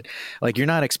 That's it. Like you're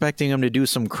not expecting him to do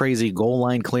some crazy goal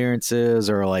line clearances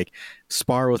or like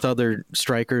spar with other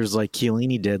strikers like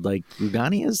Chiellini did. Like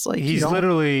Lugani is like he's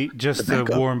literally just a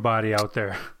warm body out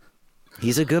there.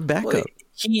 He's a good backup,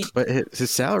 but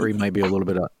his salary might be a little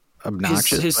bit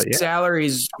obnoxious. His salary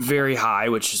is very high,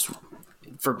 which is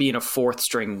for being a fourth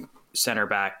string center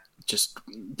back. Just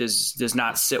does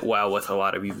not sit well with a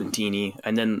lot of Juventini.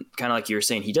 And then kind of like you were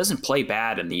saying, he doesn't play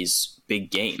bad in these big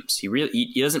games.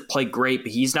 He doesn't play great,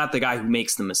 but he's not the guy who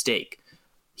makes the mistake.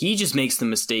 He just makes the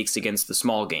mistakes against the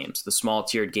small games, the small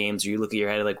tiered games where you look at your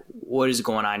head like, what is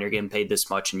going on? You're getting paid this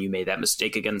much and you made that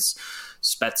mistake against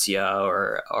Spezia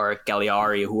or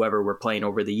Cagliari, whoever we're playing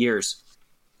over the years.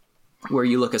 Where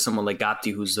you look at someone like Gatti,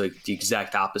 who's like the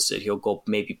exact opposite. He'll go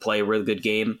maybe play a really good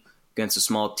game against a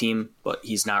small team, but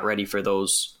he's not ready for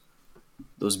those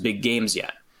big games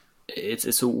yet.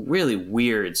 It's a really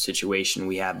weird situation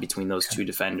we have between those two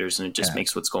defenders, and it just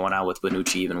makes what's going on with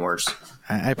Bonucci even worse.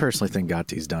 I personally think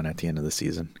Gatti's done at the end of the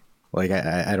season. Like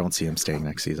I don't see him staying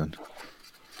next season.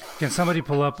 Can somebody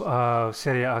pull up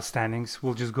Serie A standings?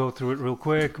 We'll just go through it real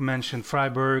quick. Mention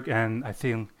Freiburg, and I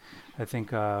think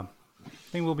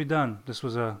we'll be done. This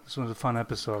was a fun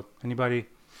episode. Anybody?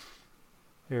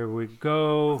 Here we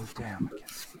go. Damn, I can't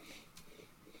see.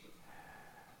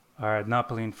 All right,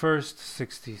 Napoli in first,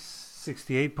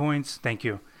 68 points. Thank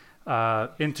you.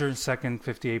 Inter second,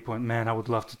 58 points. Man, I would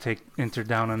love to take Inter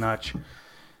down a notch.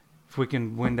 If we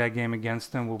can win that game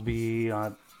against them, we'll be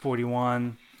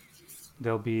 41.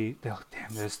 They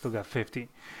still got 50.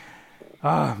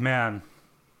 Oh, man.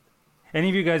 Any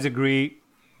of you guys agree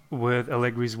with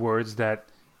Allegri's words that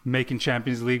making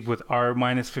Champions League with our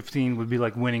minus 15 would be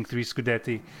like winning 3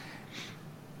 Scudetti?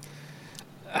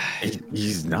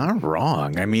 He's not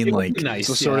wrong. I mean, like, nice.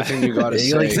 It's the sort of thing you got to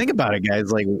say. Like, think about it,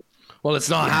 guys. Like, well, it's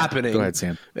not happening. Go ahead,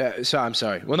 Sam. So I'm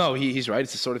sorry. Well, no, he's right.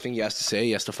 It's the sort of thing he has to say.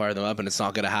 He has to fire them up, and it's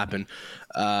not going to happen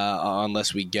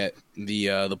unless we get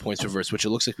the points reversed, which it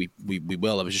looks like we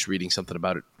will. I was just reading something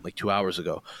about it like 2 hours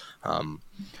ago. Who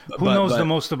knows the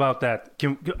most about that?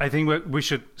 I think we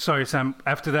should. Sorry, Sam.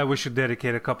 After that, we should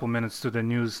dedicate a couple minutes to the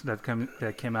news that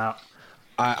came out.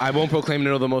 I won't proclaim to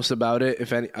know the most about it.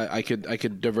 If any, I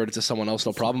could divert it to someone else,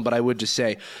 no problem. But I would just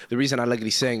say the reason I like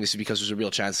saying this is because there's a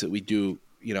real chance that we do.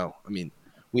 You know, I mean,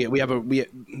 we have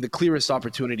the clearest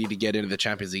opportunity to get into the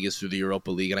Champions League is through the Europa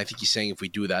League, and I think he's saying if we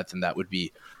do that, then that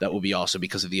will be awesome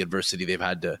because of the adversity they've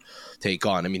had to take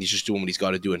on. I mean, he's just doing what he's got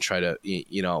to do and try to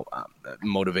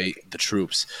motivate the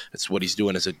troops. That's what he's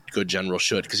doing as a good general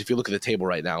should. Because if you look at the table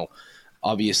right now,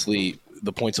 obviously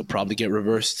the points will probably get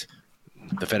reversed.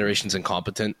 The federation's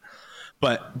incompetent,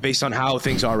 but based on how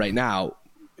things are right now,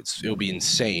 it'll be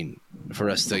insane for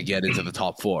us to get into the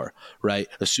top 4, right?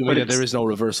 Assuming that there is no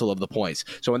reversal of the points.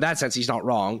 So in that sense, he's not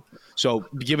wrong. So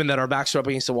given that our backs are up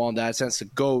against the wall in that sense, to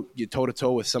go toe to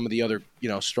toe with some of the other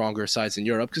stronger sides in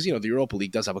Europe, because the Europa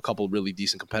League does have a couple really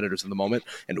decent competitors at the moment,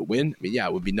 and to win, I mean,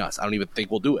 it would be nuts. I don't even think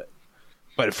we'll do it,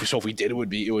 but if we did, it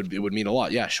would mean a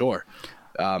lot. Yeah, sure.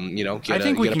 I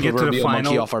think we can get to the final.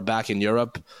 Monkey off our back in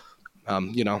Europe.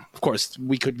 Of course,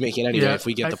 we could make it anyway if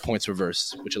we get the points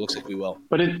reversed, which it looks like we will.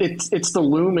 But it's the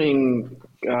looming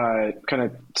kind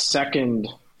of second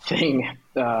case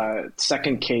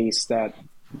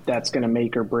that's going to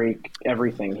make or break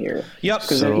everything here. Yep.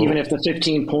 Because even if the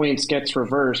 15 points gets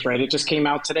reversed, right? It just came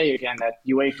out today again that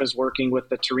UEFA is working with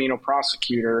the Torino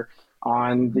prosecutor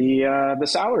on the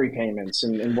salary payments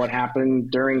and what happened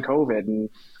during COVID, and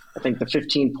I think the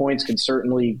 15 points could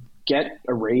certainly get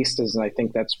erased, and I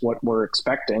think that's what we're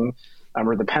expecting,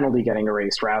 or the penalty getting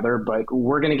erased rather, but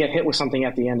we're going to get hit with something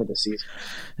at the end of the season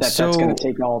that's going to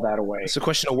take all that away. It's a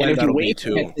question of when that'll be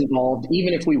too. Involved,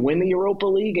 even if we win the Europa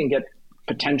League and get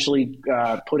potentially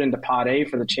put into Pot A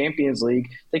for the Champions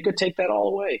League, they could take that all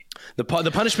away. The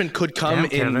punishment could come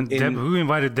who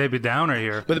invited Debbie Downer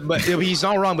here? But he's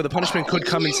not wrong. But the punishment could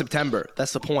come in September.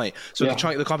 That's the point. So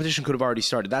the competition could have already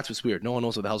started. That's what's weird. No one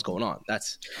knows what the hell's going on.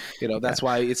 That's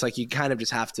why it's like you kind of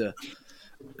just have to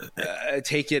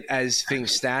take it as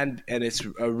things stand, and it's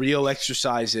a real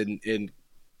exercise in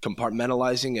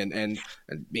compartmentalizing and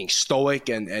being stoic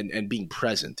and being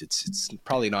present. It's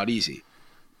probably not easy.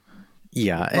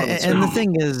 Yeah, and the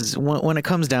thing is, when it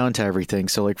comes down to everything,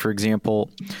 so like, for example,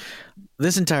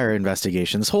 this entire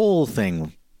investigation, this whole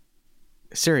thing,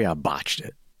 Serie A botched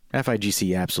it.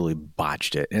 FIGC absolutely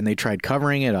botched it, and they tried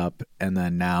covering it up, and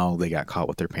then now they got caught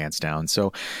with their pants down.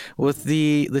 So with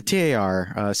the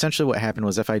TAR, essentially what happened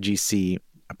was FIGC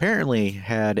apparently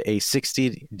had a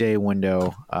 60-day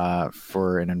window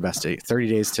for 30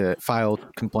 days to file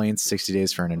complaints, 60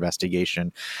 days for an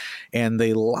investigation. And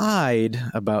they lied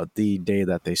about the day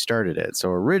that they started it. So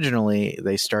originally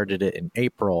they started it in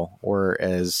April,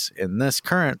 whereas in this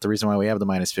current, the reason why we have the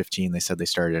 -15, they said they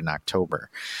started in October.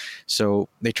 So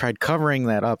they tried covering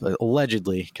that up,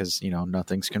 allegedly, because,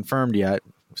 nothing's confirmed yet.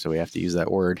 So we have to use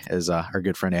that word, as our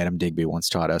good friend Adam Digby once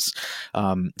taught us.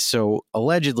 So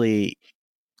allegedly,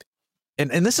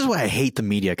 and this is why I hate the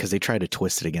media, because they try to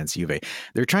twist it against Juve.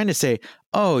 They're trying to say,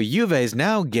 oh, Juve is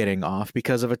now getting off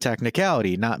because of a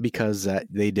technicality, not because that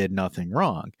they did nothing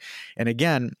wrong. And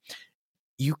again,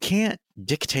 you can't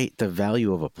dictate the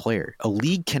value of a player. A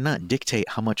league cannot dictate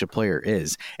how much a player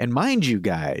is. And mind you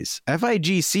guys,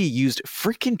 FIGC used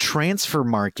freaking Transfer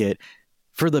Market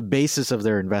for the basis of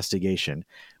their investigation,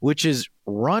 which is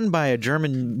run by a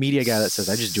German media guy that says,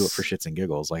 I just do it for shits and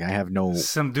giggles. Like, I have no...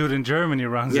 Some dude in Germany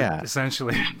runs it,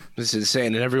 essentially. This is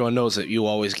insane, and everyone knows that you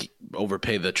always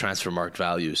overpay the transfer market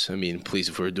values. I mean, please,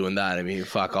 if we were doing that,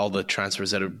 fuck, all the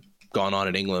transfers that have gone on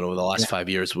in England over the last 5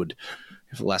 years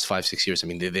the last 5-6 years,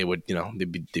 they would, they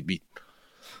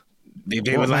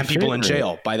would land people in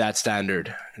jail by that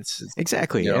standard.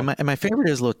 Exactly. And my favorite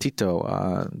is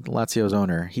Lotito, Lazio's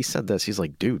owner. He said this. He's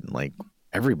like, dude, like,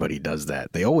 everybody does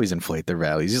that. They always inflate their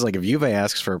values. He's like, if Juve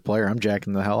asks for a player, I'm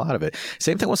jacking the hell out of it.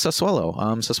 Same thing with Sassuolo.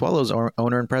 Sassuolo's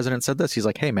owner and president said this. He's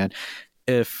like, hey, man,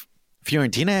 if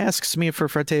Fiorentina asks me for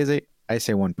Fratese, I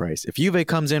say one price. If Juve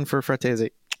comes in for Fratese,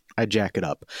 I jack it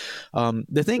up.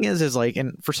 The thing is like,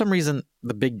 and for some reason,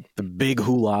 the big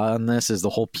hula on this is the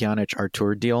whole Pjanic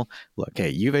Artur deal. Look,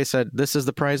 hey, Juve said this is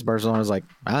the price. Barcelona's like,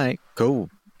 all right, cool.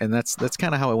 And that's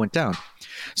kind of how it went down.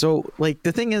 So, like,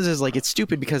 the thing is like, it's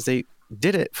stupid because they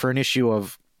did it for an issue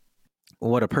of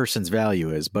what a person's value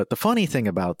is. But the funny thing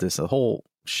about this, the whole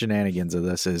shenanigans of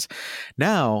this, is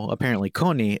now apparently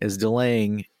CONI is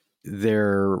delaying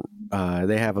their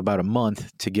they have about a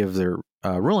month to give their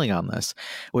ruling on this,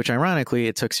 which ironically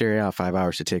it took Serie A 5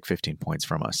 hours to take 15 points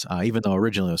from us, even though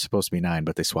originally it was supposed to be 9,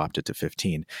 but they swapped it to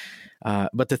 15.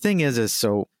 But the thing is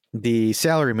so the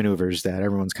salary maneuvers that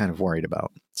everyone's kind of worried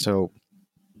about. So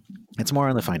it's more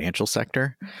on the financial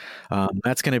sector.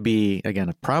 That's going to be,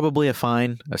 again, probably a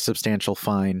fine, a substantial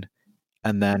fine,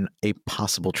 and then a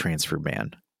possible transfer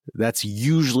ban. That's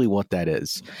usually what that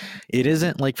is. It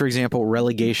isn't like, for example,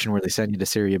 relegation where they send you to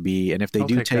Serie B, and if they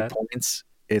do take points,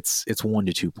 it's 1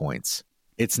 to 2 points.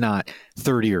 It's not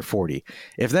 30 or 40.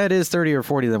 If that is 30 or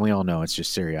 40, then we all know it's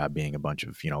just Serie A being a bunch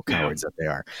of, cowards that they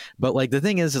are. But like, the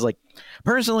thing is like,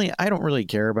 personally, I don't really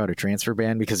care about a transfer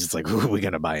ban because it's like, who are we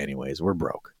going to buy anyways? We're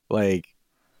broke. Like,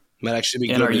 might actually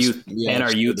be in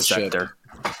our youth sector.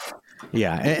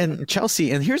 Yeah, and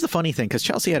Chelsea, and here's the funny thing, because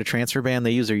Chelsea had a transfer ban,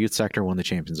 they used their youth sector, won the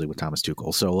Champions League with Thomas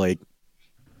Tuchel. So, like,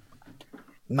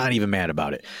 not even mad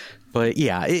about it. But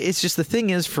yeah, it's just, the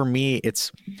thing is, for me,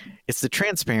 it's the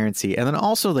transparency, and then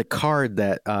also the card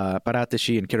that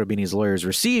Paratici and Cherubini's lawyers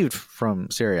received from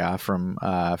Serie A, from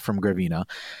Gravina,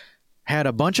 had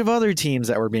a bunch of other teams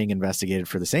that were being investigated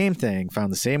for the same thing,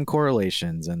 found the same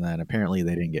correlations, and then apparently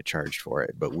they didn't get charged for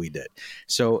it, but we did.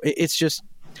 So it's just...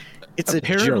 It's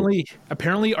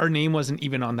apparently our name wasn't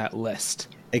even on that list.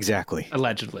 Exactly.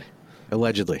 Allegedly.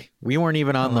 We weren't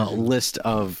even on the list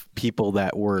of people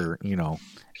that were,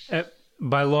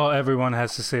 By law, everyone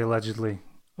has to say allegedly.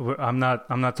 I'm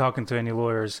not talking to any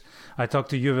lawyers. I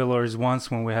talked to Juve lawyers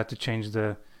once when we had to change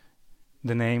the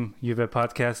name Juve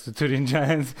Podcast to Turin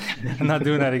Giants. I'm not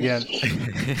doing that again.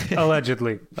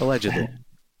 Allegedly.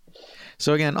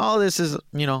 So again, all this is,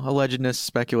 allegedness,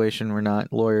 speculation. We're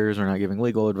not lawyers. We're not giving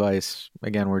legal advice.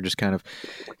 Again, we're just kind of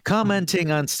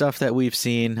commenting on stuff that we've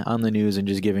seen on the news and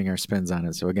just giving our spins on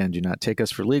it. So again, do not take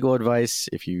us for legal advice.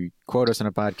 If you quote us in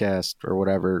a podcast or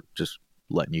whatever, just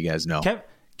letting you guys know.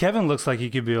 Kevin looks like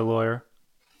he could be a lawyer.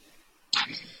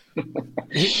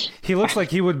 he looks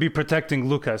like he would be protecting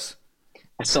Lucas.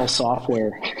 I sell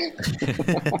software.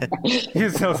 You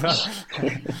sell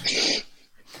software.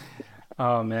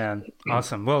 Oh, man.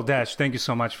 Awesome. Well, Dash, thank you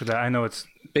so much for that. I know it's...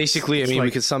 Basically, we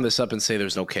could sum this up and say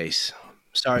there's no case.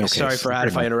 Sorry, Farhad,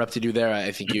 if I interrupted you there.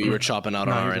 I think you were chopping out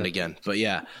on our end again. But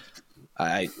yeah,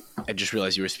 I just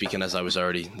realized you were speaking as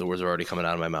the words were already coming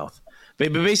out of my mouth.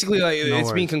 But basically,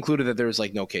 it's being concluded that there's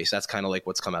no case. That's kind of like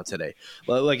what's come out today.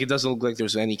 Like, it doesn't look like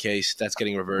there's any case that's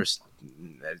getting reversed.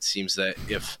 It seems that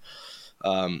if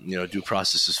due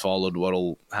process is followed,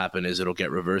 what'll happen is it'll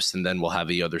get reversed, and then we'll have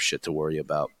the other shit to worry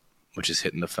about, which is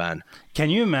hitting the fan. Can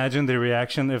you imagine the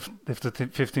reaction if the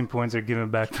 15 points are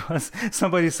given back to us?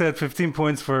 Somebody said 15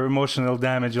 points for emotional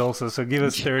damage also, so give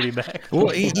us 30 back. Well,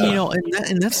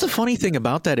 and that's the funny thing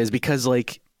about that is because,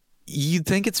 like, you'd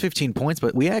think it's 15 points,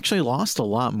 but we actually lost a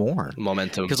lot more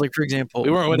momentum. Because, like, for example,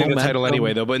 we weren't winning the title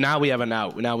anyway, though. But now we have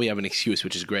an excuse,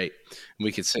 which is great.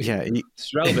 We could say,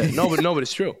 it's relevant. but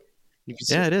it's true.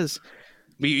 It is.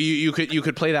 You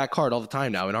could play that card all the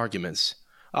time now in arguments.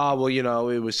 Well,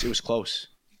 it was close.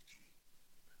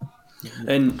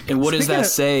 And what does that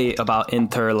say about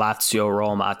Inter, Lazio,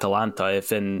 Roma, Atalanta?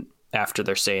 After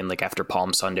they're saying, like, after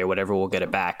Palm Sunday, whatever, we'll get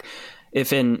it back.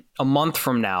 If in a month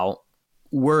from now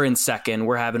we're in second,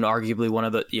 we're having arguably one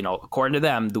of the, according to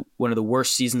them, one of the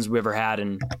worst seasons we ever had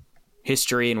in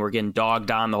history, and we're getting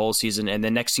dogged on the whole season, and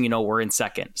the next thing you know, we're in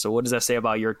second. So what does that say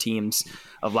about your teams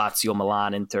of Lazio,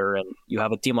 Milan, Inter, and you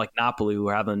have a team like Napoli who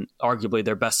are having arguably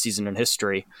their best season in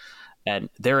history, and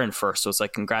they're in first? So it's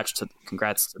like congrats to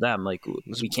them. Like,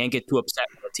 we can't get too upset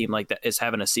when a team like that is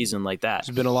having a season like that.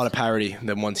 There's been a lot of parity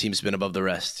that one team's been above the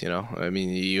rest. I mean,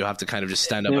 you have to kind of just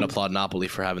stand up and applaud Napoli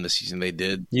for having the season they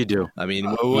did. You do. I mean,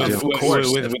 with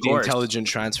the intelligent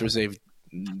transfers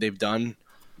they've done,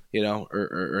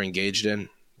 or engaged in.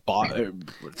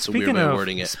 It's a weird way of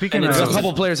wording it. There's a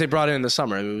couple players they brought in the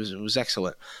summer. It was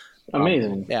excellent.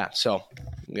 Amazing. So,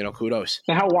 kudos.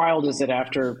 Now, how wild is it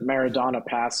after Maradona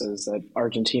passes that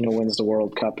Argentina wins the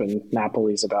World Cup and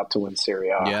Napoli's about to win Serie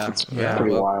A? Yeah. It's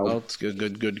pretty wild. Well, it's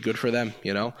good for them,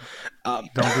 Don't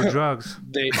do drugs.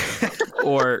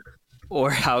 Or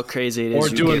how crazy it is.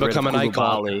 Or do and become an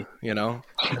icon,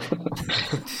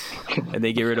 And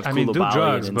they get rid of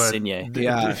Koulibaly and Insigne.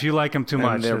 If you like him too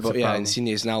much, Insigne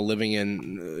is now living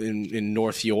in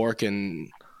North York, and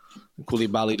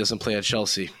Koulibaly doesn't play at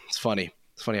Chelsea. It's funny.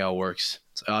 It's funny how it works.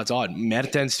 It's odd.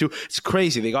 Mertens too. It's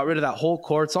crazy. They got rid of that whole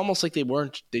core. It's almost like they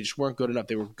just weren't good enough.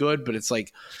 They were good, but it's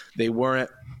like they weren't.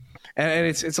 And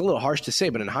it's a little harsh to say,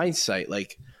 but in hindsight,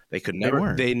 like they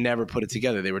never put it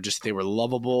together. They were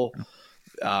lovable.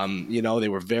 They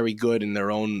were very good in their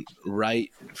own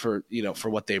right for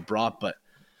what they brought, but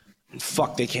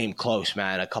fuck, they came close,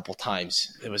 man, a couple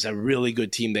times. It was a really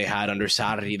good team they had under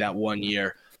Sarri that one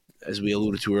year, as we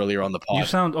alluded to earlier on the pod. You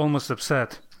sound almost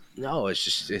upset. No, it's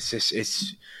just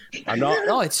I'm not.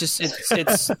 No, it's just like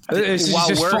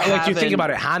you think about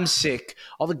it, Hamsik,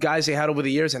 all the guys they had over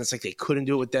the years, and it's like they couldn't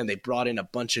do it with them. They brought in a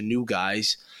bunch of new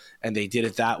guys, and they did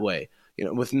it that way.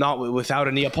 Without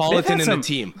a Neapolitan in the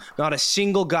team, not a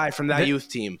single guy from that youth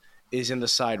team is in the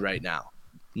side right now.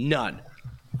 None.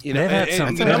 The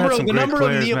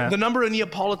number of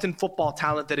Neapolitan football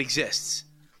talent that exists.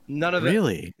 None of them.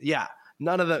 Really? Yeah.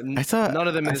 None of them. I thought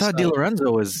Di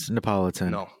Lorenzo was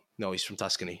Neapolitan. No, he's from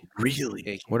Tuscany.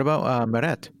 Really? What about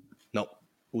Meret? No,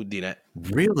 Udine.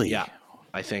 Really? Yeah,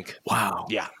 I think. Wow.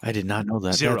 Yeah, I did not know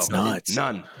that. Zero. That's nuts.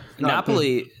 None.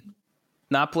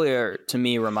 Napoli are, to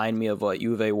me, remind me of what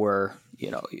Juve were.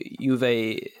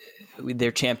 Juve,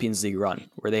 their Champions League run,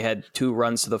 where they had 2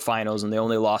 runs to the finals and they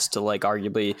only lost to, like,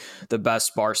 arguably the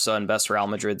best Barca and best Real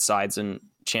Madrid sides in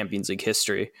Champions League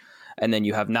history. And then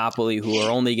you have Napoli, who are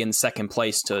only getting second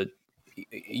place to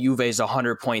Juve's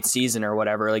 100-point season or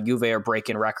whatever. Like, Juve are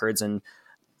breaking records, and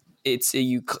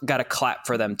you got to clap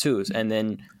for them too. And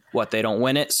then they don't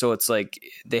win it. So it's like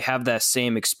they have that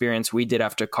same experience we did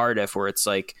after Cardiff, where it's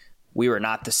like, we were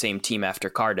not the same team after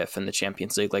Cardiff in the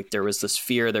Champions League. Like, there was this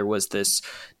fear, there was this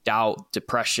doubt,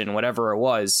 depression, whatever it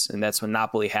was. And that's what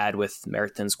Napoli had with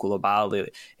Mertens, Koulibaly,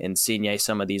 Insigne,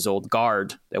 some of these old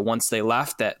guard, that once they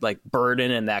left, that like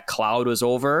burden and that cloud was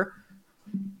over.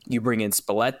 You bring in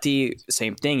Spalletti,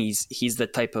 same thing. He's the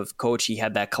type of coach, he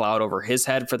had that cloud over his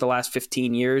head for the last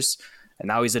 15 years. And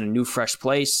now he's in a new, fresh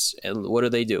place. And what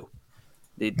do?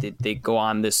 They go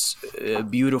on this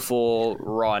beautiful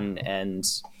run, and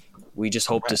we just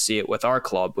hope to see it with our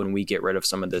club when we get rid of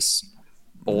some of this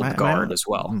old guard as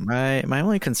well. My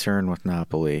only concern with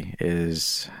Napoli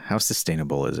is how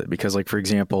sustainable is it? Because, like, for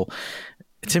example,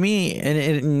 to me,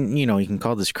 and you can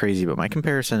call this crazy, but my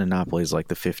comparison to Napoli is like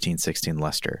the 15-16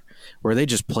 Leicester, where they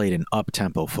just played an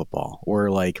up-tempo football,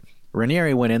 where like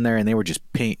Ranieri went in there and they were just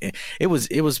it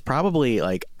was probably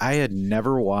like I had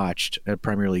never watched a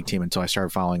Premier League team until I started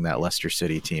following that Leicester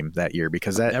City team that year,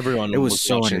 because it was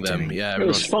so entertaining. Them. Yeah, it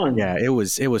was fun. Yeah, it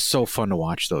was so fun to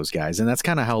watch those guys, and that's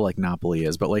kind of how like Napoli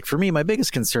is. But like for me, my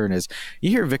biggest concern is you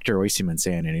hear Victor Osimhen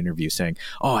say in an interview saying,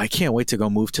 "Oh, I can't wait to go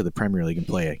move to the Premier League and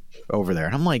play over there,"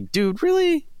 and I'm like, dude,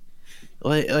 really?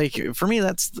 Like for me,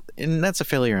 that's a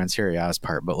failure on Serie A's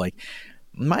part, but like.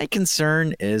 My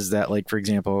concern is that, like, for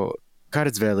example,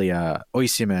 Kvaratskhelia,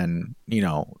 Osimhen,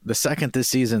 the second this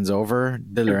season's over,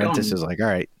 De Laurentiis is like, all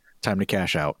right, time to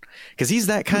cash out. Because he's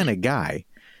that kind of guy.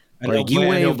 And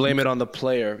he'll blame it on the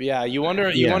player. Yeah, you wonder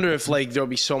if like there'll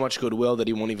be so much goodwill that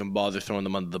he won't even bother throwing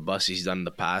them under the bus he's done in the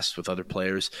past with other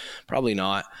players. Probably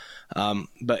not.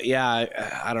 But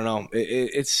yeah, I don't know.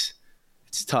 It's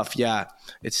tough. Yeah,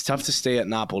 it's tough to stay at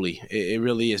Napoli. It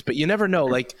really is. But you never know.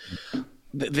 Like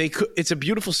they could. It's a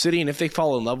beautiful city, and if they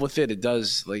fall in love with it, it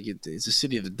does. Like it's a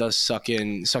city that does suck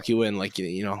you in. Like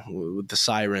with the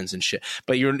sirens and shit.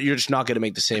 But you're just not going to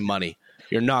make the same money.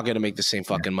 You're not going to make the same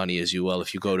fucking money as you will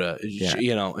if you go to,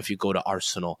 if you go to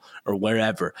Arsenal or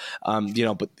wherever,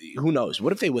 but who knows?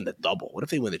 What if they win the double? What if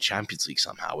they win the Champions League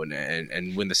somehow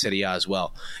and win the Serie A as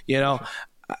well?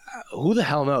 Who the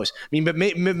hell knows? I mean, but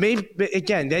maybe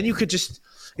again, then you could just,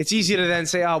 it's easy to then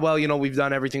say, oh, well, we've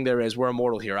done everything there is. We're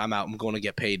immortal here. I'm out. I'm going to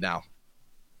get paid now.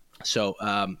 So,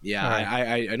 I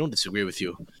don't disagree with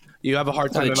you. You have a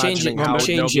hard time imagining how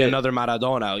there'll be another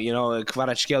Maradona.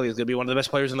 Kvaratskhelia is going to be one of the best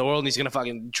players in the world, and he's going to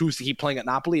fucking choose to keep playing at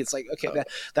Napoli. It's like, okay,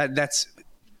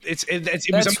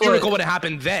 it was a miracle when it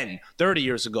happened then, 30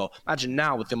 years ago. Imagine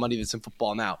now with the money that's in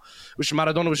football now. Which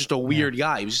Maradona was just a weird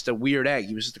guy. He was just a weird egg.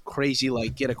 He was just a crazy,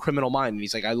 he had a criminal mind. And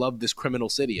he's like, I love this criminal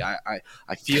city. I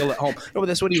feel at home. No, but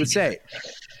that's what he would say.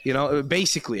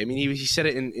 Basically. I mean, he said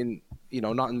it in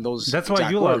not in those that's why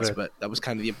exact you words, love it. but that was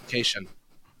kind of the implication.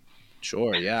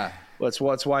 Sure, yeah. Well,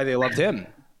 that's why they loved him,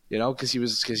 because he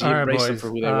embraced them for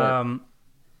who they were. All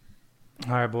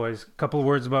right, boys. A couple of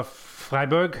words about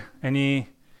Freiburg.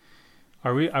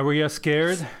 Are we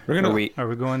scared? Are we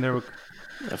going there?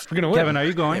 If we're gonna win. Kevin, are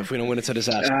you going? If we don't win, it's a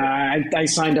disaster. I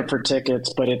signed up for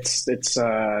tickets, but it's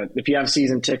if you have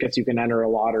season tickets, you can enter a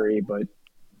lottery. But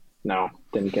no,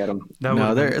 didn't get them.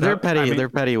 They're petty. They're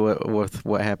petty with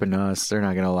what happened to us. They're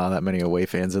not going to allow that many away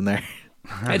fans in there.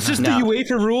 It's just the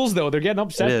UEFA rules, though. They're getting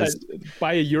upset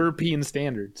by a European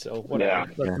standard. So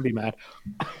whatever. Let them be mad.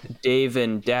 Dave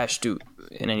and Dash, and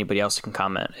anybody else can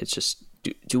comment. It's just,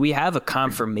 do we have a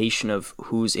confirmation of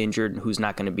who's injured and who's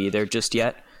not going to be there just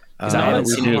yet? Because I haven't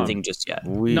seen anything just yet.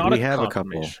 We have a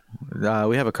couple.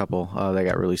 We have a couple that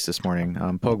got released this morning.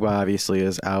 Pogba obviously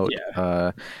is out.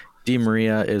 Yeah. Di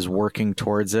Maria is working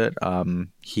towards it.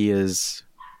 He is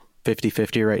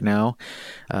 50-50 right now.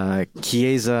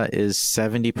 Chiesa is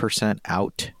 70%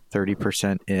 out,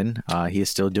 30% in. He is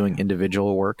still doing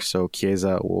individual work, so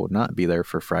Chiesa will not be there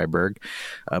for Freiburg.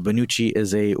 Bonucci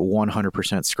is a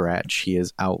 100% scratch. He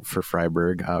is out for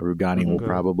Freiburg. Rugani will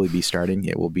probably be starting.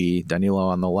 It will be Danilo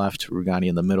on the left, Rugani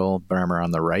in the middle, Bremer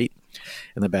on the right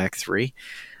in the back three.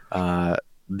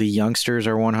 The youngsters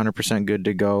are 100% good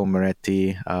to go.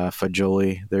 Moretti,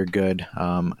 Fagioli, they're good.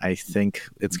 I think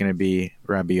it's going to be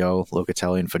Rabiot,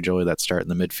 Locatelli, and Fagioli that start in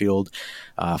the midfield,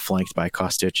 flanked by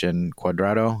Kostic and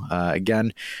Cuadrado.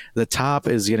 Again, the top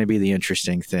is going to be the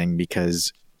interesting thing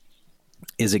because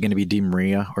is it going to be Di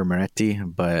Maria or Moretti?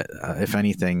 But if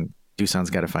anything, Dusan's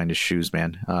got to find his shoes,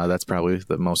 man. That's probably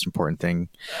the most important thing.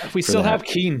 We still have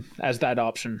Keane as that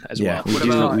option as well.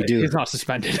 We do. He's not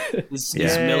suspended. Is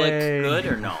Milik good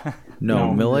or no? No,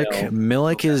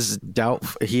 Milik is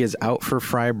he is out for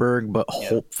Freiburg, but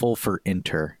hopeful for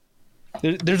Inter.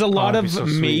 There's a lot of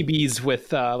maybes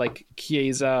with like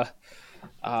Chiesa.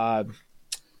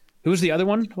 Who's the other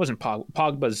one? It wasn't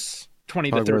Pogba's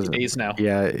 20 to 30 days now.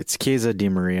 Yeah, it's Chiesa, Di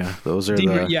Maria. Those are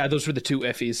those were the two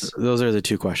iffies. Those are the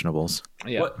two questionables.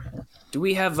 Yeah. Do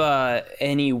we have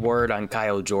any word on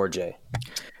Kyle George?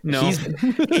 No.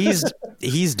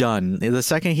 He's done. The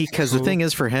second because the thing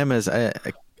is for him is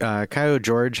Kyle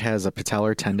George has a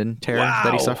patellar tendon tear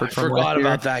that he suffered from. I forgot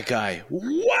about that guy.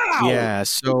 Wow. Yeah,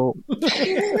 so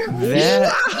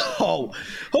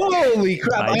holy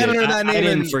crap! I haven't heard that name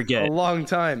in a long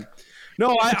time.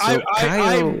 No, I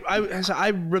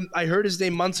heard his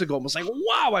name months ago and was like,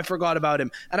 wow, I forgot about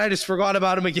him. And I just forgot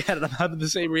about him again, and I'm having the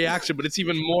same reaction, but it's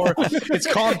even more, it's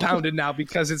compounded now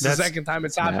because it's the second time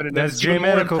it's happened. That's J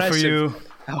Medical for you.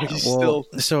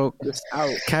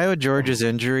 Kyle George's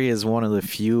injury is one of the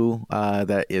few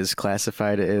that is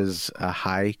classified as a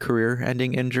high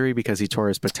career-ending injury because he tore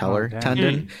his patellar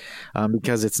tendon.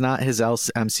 Because it's not his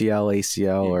MCL,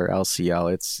 ACL, or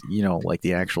LCL. It's like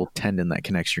the actual tendon that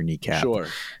connects your kneecap. Sure.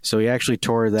 So he actually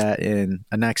tore that in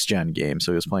a next-gen game.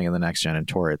 So he was playing in the next-gen and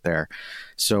tore it there.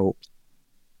 So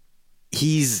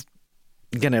he's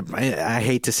I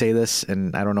hate to say this,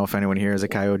 and I don't know if anyone here is a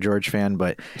Kyle George fan,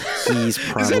 but he's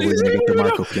probably going to get the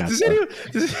Marco Piazza.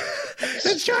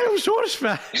 That's Kyle George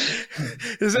fan.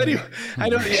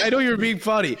 I know you're being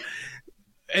funny,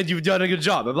 and you've done a good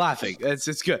job. I'm laughing.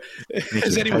 It's good.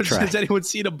 Has anyone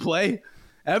seen him play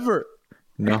ever?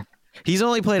 No. He's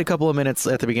only played a couple of minutes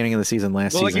at the beginning of the season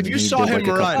last season. Like if you saw him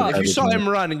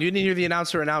run, and you didn't hear the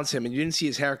announcer announce him, and you didn't see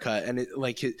his haircut and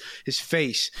his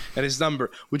face and his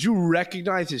number, would you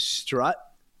recognize his strut?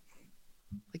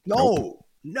 Like no.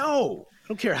 I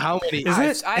don't care how many.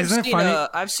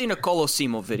 I've seen a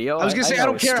Colosimo video. I was gonna say I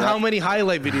don't care how many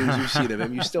highlight videos you've seen of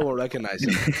him. You still won't recognize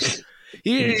him.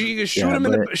 You can shoot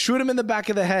him in the back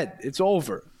of the head. It's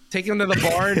over. Take him to the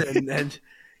barn and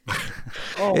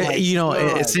Sam's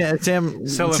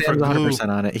 100%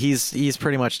 on it. He's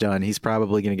pretty much done. He's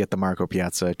probably going to get the Marco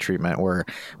Piazza treatment where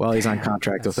while he's on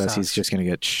contract with us, he's just going to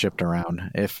get shipped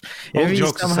around. If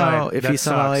he's somehow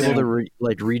able to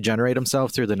regenerate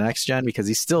himself through the next gen, because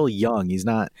he's still young. He's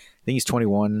not, I think he's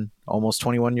 21, almost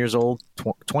 21 years old,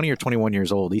 20 or 21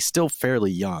 years old. He's still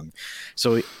fairly young.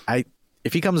 So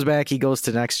if he comes back, he goes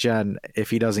to next gen if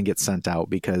he doesn't get sent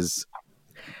out, because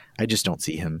I just don't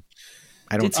see him.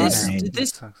 Did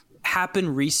this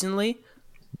happen recently?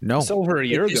 No, it's over a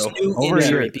year ago. It's over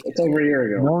a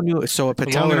year ago. No new. So a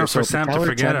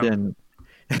patellar tendon.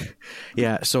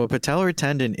 Yeah, so a patellar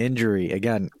tendon injury.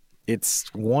 Again, it's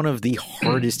one of the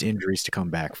hardest injuries to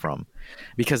come back from,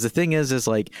 because the thing is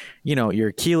like, your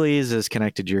Achilles is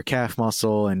connected to your calf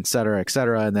muscle, and et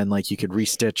cetera, and then like you could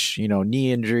restitch,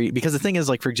 knee injury. Because the thing is,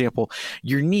 like, for example,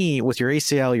 your knee with your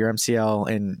ACL, your MCL,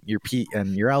 and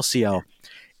your LCL.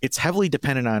 It's heavily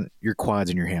dependent on your quads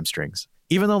and your hamstrings,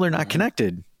 even though they're not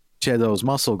connected to those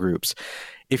muscle groups.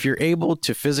 If you're able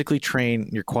to physically train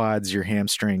your quads, your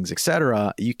hamstrings,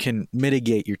 etc., you can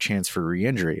mitigate your chance for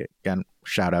re-injury. Again,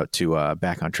 shout out to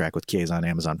Back on Track with Kays on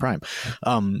Amazon Prime.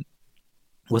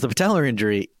 With a patellar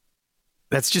injury,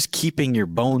 that's just keeping your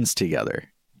bones together.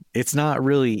 It's not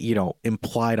really,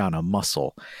 implied on a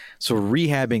muscle. So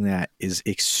rehabbing that is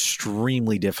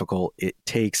extremely difficult. It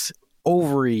takes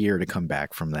over a year to come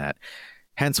back from that.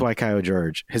 Hence why Caio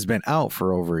Jorge has been out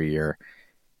for over a year,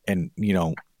 and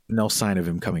no sign of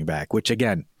him coming back, which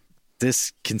again,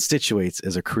 this constitutes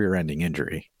as a career-ending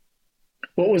injury.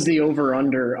 What was the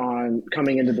over-under on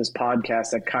coming into this podcast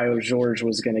that Caio Jorge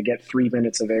was going to get 3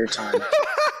 minutes of airtime?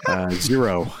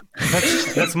 0.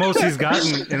 That's most he's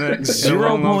gotten in a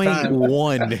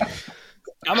 0.1.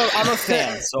 I'm a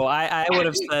fan, so I would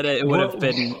have said it would have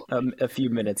been a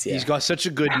few minutes. Yeah. He's got such a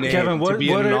good name, Kevin, to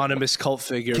be an anonymous cult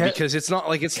figure, because it's not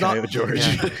like Caio Jorge.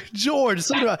 Yeah. George,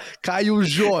 something about Caio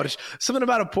Jorge, something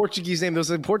about a Portuguese name. There was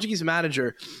a Portuguese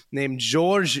manager named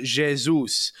Jorge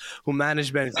Jesus who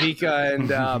managed Benfica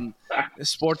and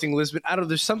Sporting Lisbon. I don't know.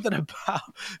 There's something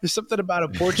about a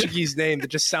Portuguese name that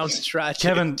just sounds tragic.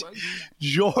 Kevin, what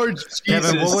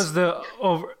was the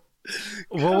over?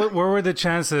 What were the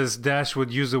chances Dash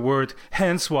would use the word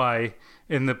 "hence why"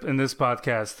 in this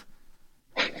podcast?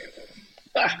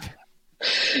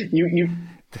 You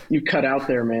cut out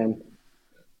there, man.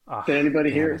 Did anybody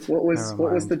hear? What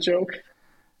was the joke?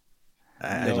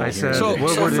 I said,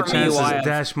 what were the chances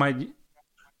Dash might?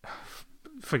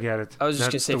 Forget it. I was just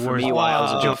gonna say, for me, why I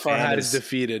was a joke. Farhad is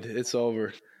defeated. It's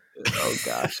over. Oh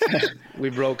gosh,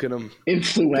 we've broken him.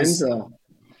 Influenza.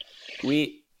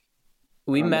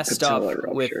 We messed up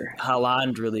with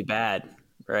Haaland really bad,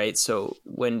 right? So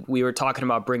when we were talking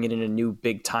about bringing in a new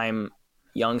big-time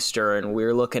youngster, and we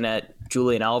were looking at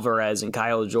Julian Alvarez and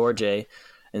Caio Jorge,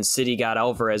 and City got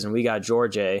Alvarez and we got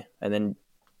Jorge, and then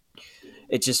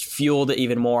it just fueled it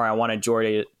even more. I wanted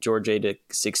Jorge to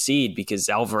succeed, because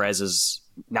Alvarez is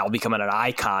now becoming an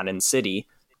icon in City,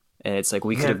 and it's like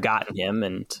we could have gotten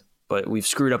him, but we've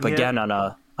screwed up again on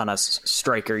a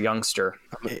striker youngster.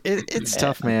 It's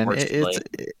tough, man.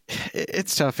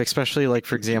 It's tough, especially like,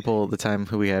 for example, the time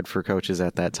who we had for coaches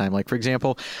at that time. Like, for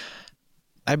example,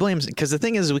 I blame, because the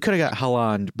thing is, we could have got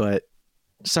Haaland, but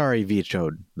Sarri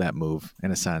vetoed that move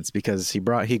in a sense, because he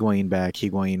brought Higuain back.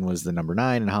 Higuain was the number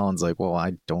 9, and Haaland's like, well,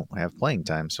 I don't have playing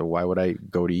time, so why would I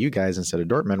go to you guys instead of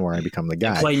Dortmund, where I become the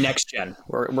guy? Play next gen.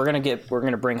 We're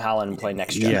gonna bring Haaland and play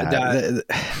next gen. Yeah,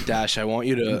 Dash, I want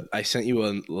you to. I sent you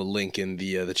a link in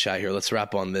the chat here. Let's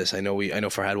wrap on this. I know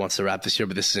Farhad wants to wrap this here,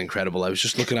 but this is incredible. I was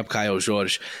just looking up Caio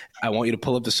Jorge. I want you to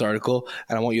pull up this article,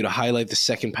 and I want you to highlight the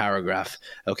second paragraph.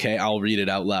 Okay, I'll read it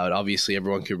out loud. Obviously,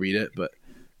 everyone can read it, but.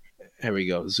 Here we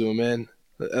go. Zoom in.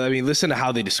 I mean, listen to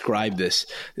how they describe this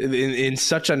in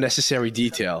such unnecessary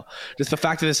detail. Just the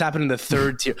fact that this happened in the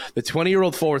third tier. The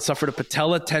 20-year-old forward suffered a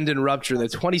patella tendon rupture in the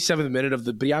 27th minute of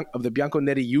the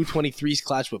Bianconeri U23's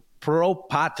clash with Pro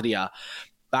Patria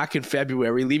back in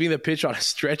February, leaving the pitch on a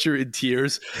stretcher in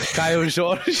tears. Caio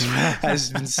Jorge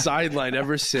has been sidelined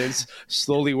ever since,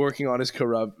 slowly working on his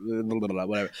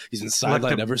whatever. He's been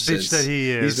sidelined ever since. That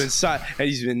he is.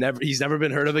 He's never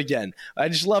been heard of again. I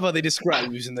just love how they describe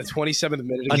him. He was in the 27th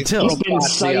minute. Until he's been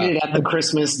cited at the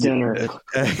Christmas dinner.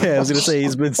 I was going to say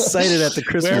he's been cited at the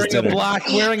Christmas dinner.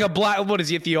 Wearing a black. What is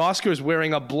he at the Oscars?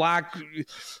 Wearing a black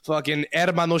fucking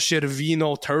Hermano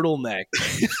Cervino turtleneck.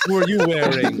 Who are you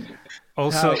wearing?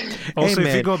 Also, if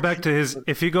you go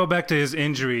back to his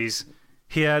injuries,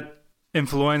 he had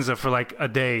influenza for like a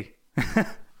day.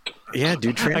 Yeah,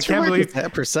 dude, transfer market's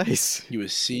that precise. He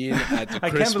was seen at the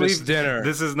Christmas dinner.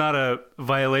 This is not a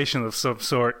violation of some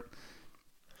sort.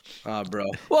 Bro.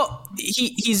 Well,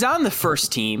 he's on the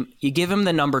first team. You give him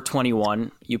the number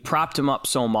 21. You propped him up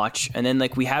so much, and then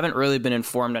like we haven't really been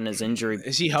informed on his injury.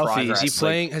 Is he healthy? Progress. Is he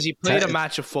playing? Has he played a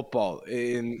match of football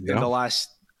in the last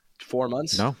 4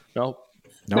 months? No.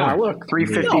 No, look,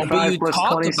 355 but you plus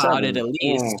talk 27. about it at least.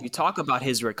 Yeah. You talk about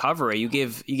his recovery. You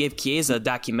give Chiesa a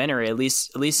documentary, at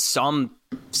least some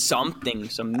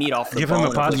meat off the Give bone.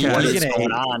 him a podcast. What is You're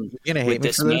going on gonna hate with me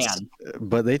this for this, man?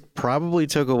 but they probably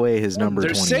took away his number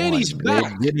 21. They're saying he's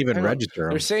back. They didn't even register him.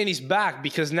 They're saying he's back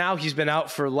because now he's been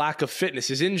out for lack of fitness.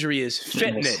 His injury is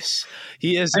fitness.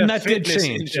 He is And a that did fitness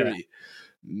change, injury.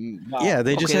 Yeah,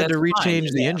 they just had to that's rechange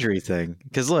fine, the injury thing.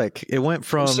 Because look, it went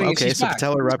from Saying he's so back.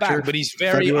 patellar He's back, rupture, but he's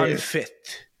very February- unfit.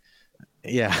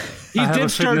 Yeah, He I have did a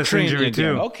start fitness training injury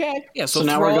again. too. Okay. Yeah, So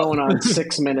now we're going on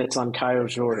 6 minutes on Caio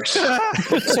Jorge.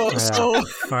 So All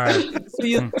right.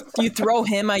 you throw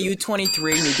him at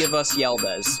U23 and you give us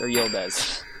Yildiz.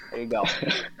 There you go.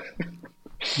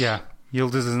 Yeah,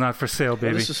 Yildiz is not for sale,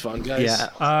 baby. This is fun, guys.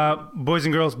 yeah. Boys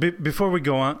and girls, before we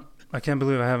go on, I can't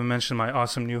believe I haven't mentioned my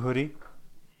awesome new hoodie.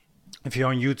 If you're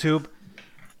on YouTube,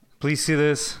 please see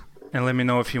this and let me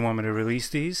know if you want me to release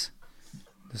these.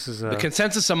 This is The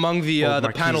consensus among the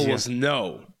panel was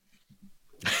no.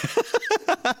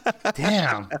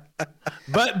 damn.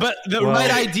 But the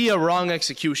right idea, wrong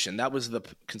execution. That was the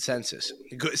consensus.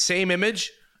 Same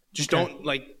image, just don't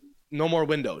no more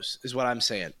windows is what I'm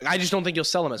saying. I just don't think you'll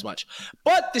sell them as much.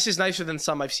 But this is nicer than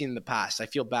some I've seen in the past. I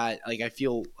feel bad. I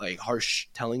feel harsh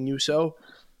telling you so.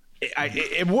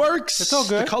 It works. It's all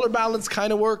good. The color balance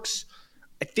kind of works.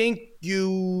 I think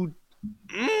you.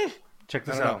 Check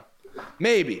this I don't out. know.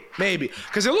 Maybe,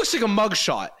 because it looks like a mug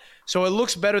shot, so it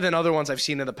looks better than other ones I've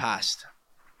seen in the past.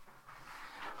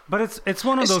 But it's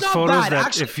one of It's those not photos bad, that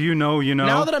actually. if you know, you know.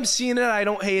 Now that I'm seeing it, I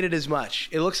don't hate it as much.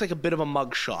 It looks like a bit of a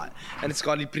mug shot, and it's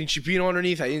got El Principino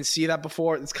underneath. I didn't see that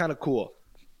before. It's kind of cool.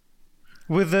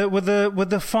 with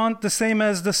the font the same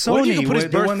as the Sony, What if you could put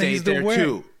his the one that birthday he's there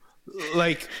wearing. too?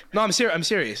 No, I'm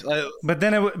serious. But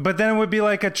then it would be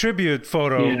like a tribute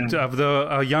photo of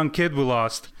a young kid we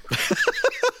lost.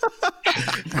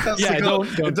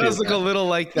 It does look a little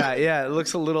like that. Yeah, it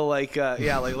looks a little like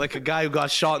like a guy who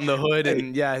got shot in the hood,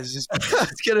 and it's just. I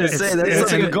was gonna say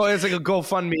It's like a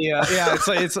GoFundMe. Yeah,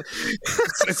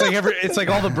 it's like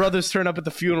all the brothers turn up at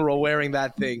the funeral wearing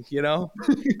that thing. You know.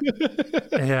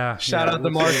 Yeah. Shout out to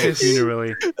looks like a Marcus.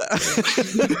 funerally.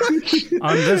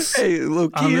 On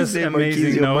this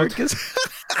amazing note. Marcus.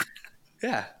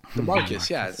 Yeah, the Marcus.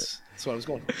 Yeah, that's what I was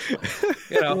going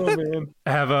for. You know,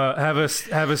 Have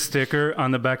a sticker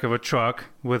on the back of a truck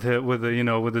with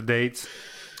the dates.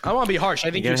 I want to be harsh.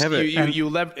 I think You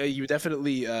you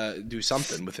definitely do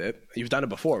something with it. You've done it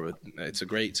before. But it's a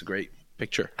great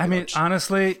picture. I mean,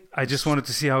 honestly, I just wanted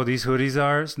to see how these hoodies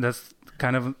are. That's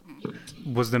kind of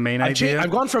was the main idea.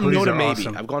 I've gone from Hoodies no to are maybe.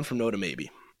 awesome. I've gone from no to maybe.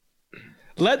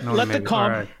 Let the maybe. All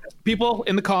right. people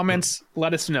in the comments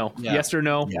let us know. Yeah. Yes or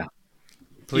no. Yeah.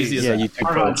 Easy as Yeah, that. you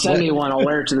Farhad, send me one. I'll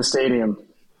wear it to the stadium.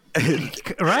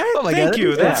 Right? Oh my Thank God,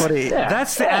 you. that's That's funny.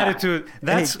 that's the attitude.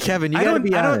 That's Hey, Kevin, you I gotta don't-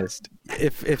 be I don't- honest.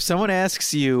 If someone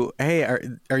asks you, "Hey,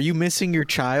 are you missing your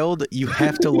child?" You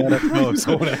have to let us know if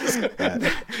someone asks that.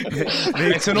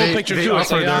 It's an old picture they too.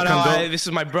 It's offer like, their this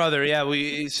is my brother. Yeah,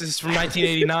 this is from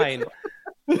 1989.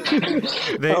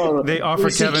 They offer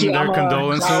Si Kevin their chiama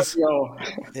condolences. Claudio.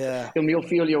 Yeah. Il mio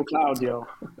figlio Claudio.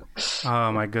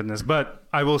 Oh my goodness! But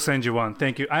I will send you one.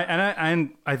 Thank you. I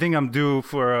think I'm due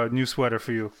for a new sweater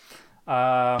for you.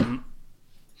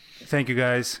 Thank you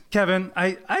guys, Kevin.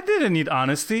 I didn't need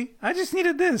honesty. I just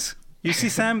needed this. You see,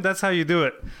 Sam, that's how you do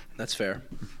it. That's fair.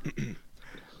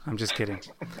 I'm just kidding.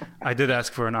 I did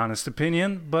ask for an honest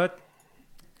opinion, but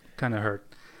kind of hurt.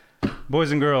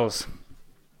 Boys and girls,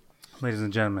 ladies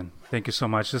and gentlemen, thank you so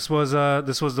much. This was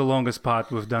the longest pod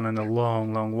we've done in a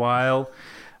long, long while.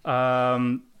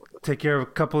 Take care of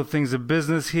a couple of things of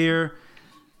business here.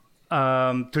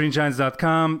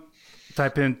 TuringGiants.com.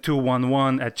 Type in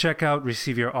 211 at checkout.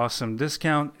 Receive your awesome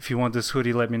discount. If you want this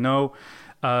hoodie, let me know.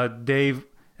 Dave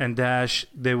and Dash,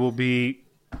 they will be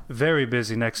very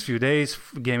busy next few days.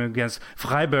 Game against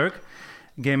Freiburg.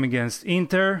 Game against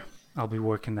Inter. I'll be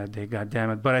working that day, God damn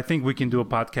it. But I think we can do a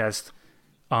podcast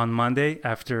on Monday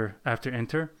after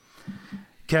Inter.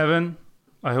 Kevin,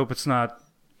 I hope it's not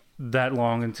that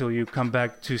long until you come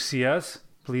back to see us.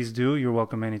 Please do. You're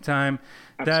welcome anytime.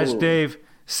 Absolutely. Dash, Dave,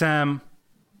 Sam,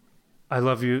 I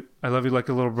love you. I love you like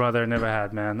a little brother I never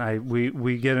had, man.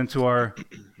 We get into our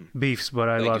beefs, but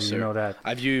I love you. You know that.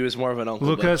 I view you as more of an uncle.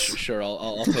 Lucas, sure,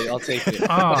 I'll take it. Oh,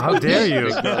 how dare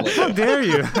you! How dare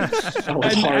you!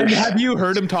 And have you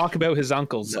heard him talk about his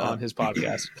uncles on his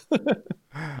podcast?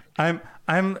 I'm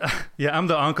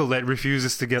the uncle that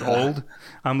refuses to get old.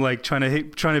 I'm like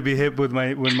trying to be hip with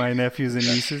my nephews and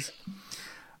nieces.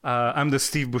 I'm the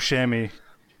Steve Buscemi,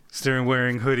 still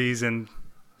wearing hoodies and.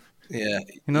 Yeah,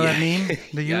 you know that meme?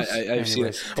 I've seen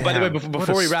it. Oh, by the way,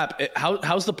 before we wrap,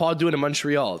 how's the pod doing in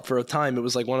Montreal? For a time, it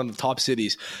was like one of the top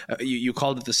cities. You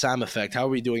called it the Sam effect. How are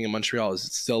we doing in Montreal? Is there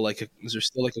still like a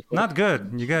not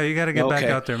good? You got to get back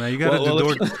out there, man. You got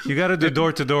to do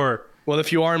door to door. Well,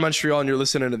 if you are in Montreal and you're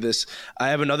listening to this, I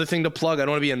have another thing to plug. I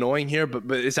don't want to be annoying here, but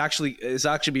it's actually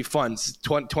be fun. It's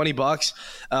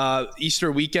 $20.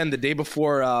 Easter weekend, the day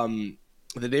before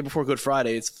Good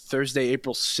Friday. It's Thursday,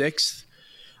 April 6th.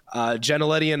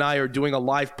 Geneletti and I are doing a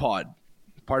live pod,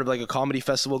 part of like a comedy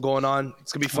festival going on.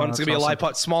 It's gonna be fun. It's gonna be a live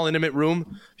pod, small intimate room.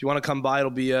 If you want to come by,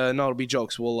 it'll be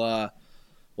jokes. We'll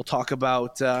talk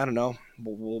about I don't know.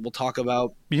 We'll talk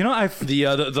about the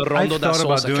Rondo da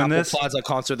Sosa Capo this. Plaza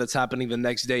concert that's happening the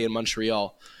next day in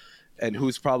Montreal, and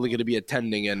who's probably going to be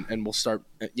attending. And we'll start.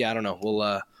 Yeah, I don't know.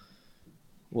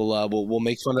 We'll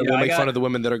make fun of fun of the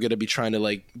women that are going to be trying to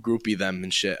like groupie them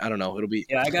and shit. I don't know. It'll be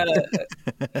I got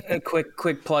a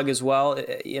quick plug as well.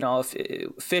 If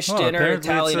fish dinner,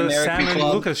 Italian American Sam club.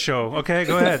 and Lucas show. Okay,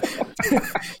 go ahead.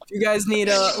 If you guys need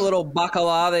a little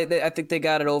bacala, I think they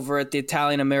got it over at the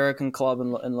Italian American Club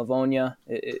in Livonia.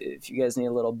 If you guys need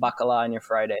a little bacala on your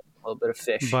Friday, a little bit of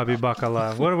fish. Bobby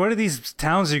Bacala. What are these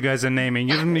towns you guys are naming?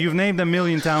 You've named a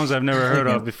million towns I've never heard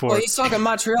of before. Well, he's talking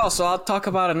Montreal, so I'll talk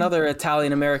about another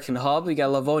Italian American hub. We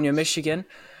got Livonia, Michigan.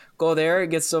 Go there,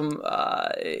 get some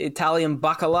Italian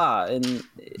bacala and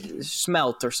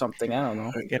smelt or something. I don't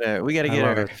know. We gotta get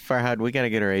our Farhad. We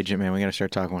gotta get our agent, man. We gotta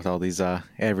start talking with all these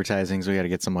advertisings. We gotta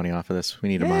get some money off of this. We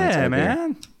need to monetize. Yeah,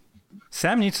 man.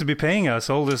 Sam needs to be paying us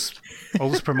all this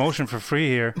promotion for free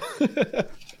here.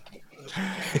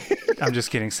 I'm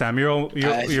just kidding, Sam. You're always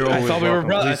I thought we were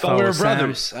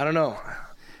brothers. I don't know.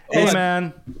 Hey,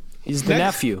 man. He's the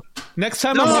nephew. Next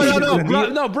time,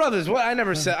 no, brothers. What I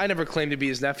never claimed to be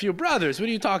his nephew. Brothers. What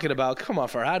are you talking about? Come on,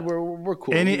 Farhad. We're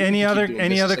cool. Any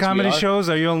other comedy shows?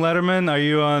 Are you on Letterman? Are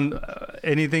you on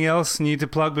anything else? Need to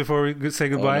plug before we say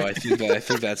goodbye? No, I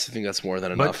think that's more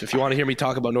than enough. If you want to hear me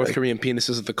talk about North Korean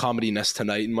penises at the Comedy Nest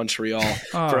tonight in Montreal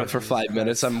for 5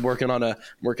 minutes, I'm working on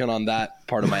that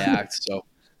part of my act. So.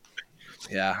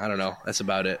 Yeah, I don't know. That's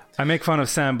about it. I make fun of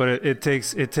Sam, but it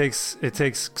takes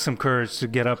some courage to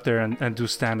get up there and do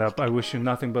stand up. I wish you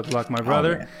nothing but luck, my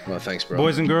brother. Well, thanks, bro.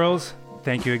 Boys and girls,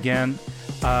 thank you again.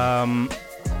 I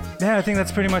think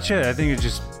that's pretty much it. I think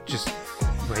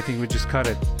we just cut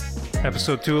it.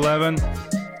 Episode 211.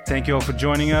 Thank you all for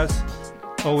joining us.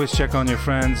 Always check on your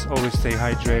friends. Always stay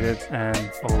hydrated,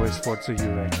 and always Forza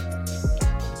Jure.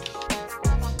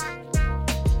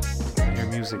 I hear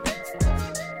music.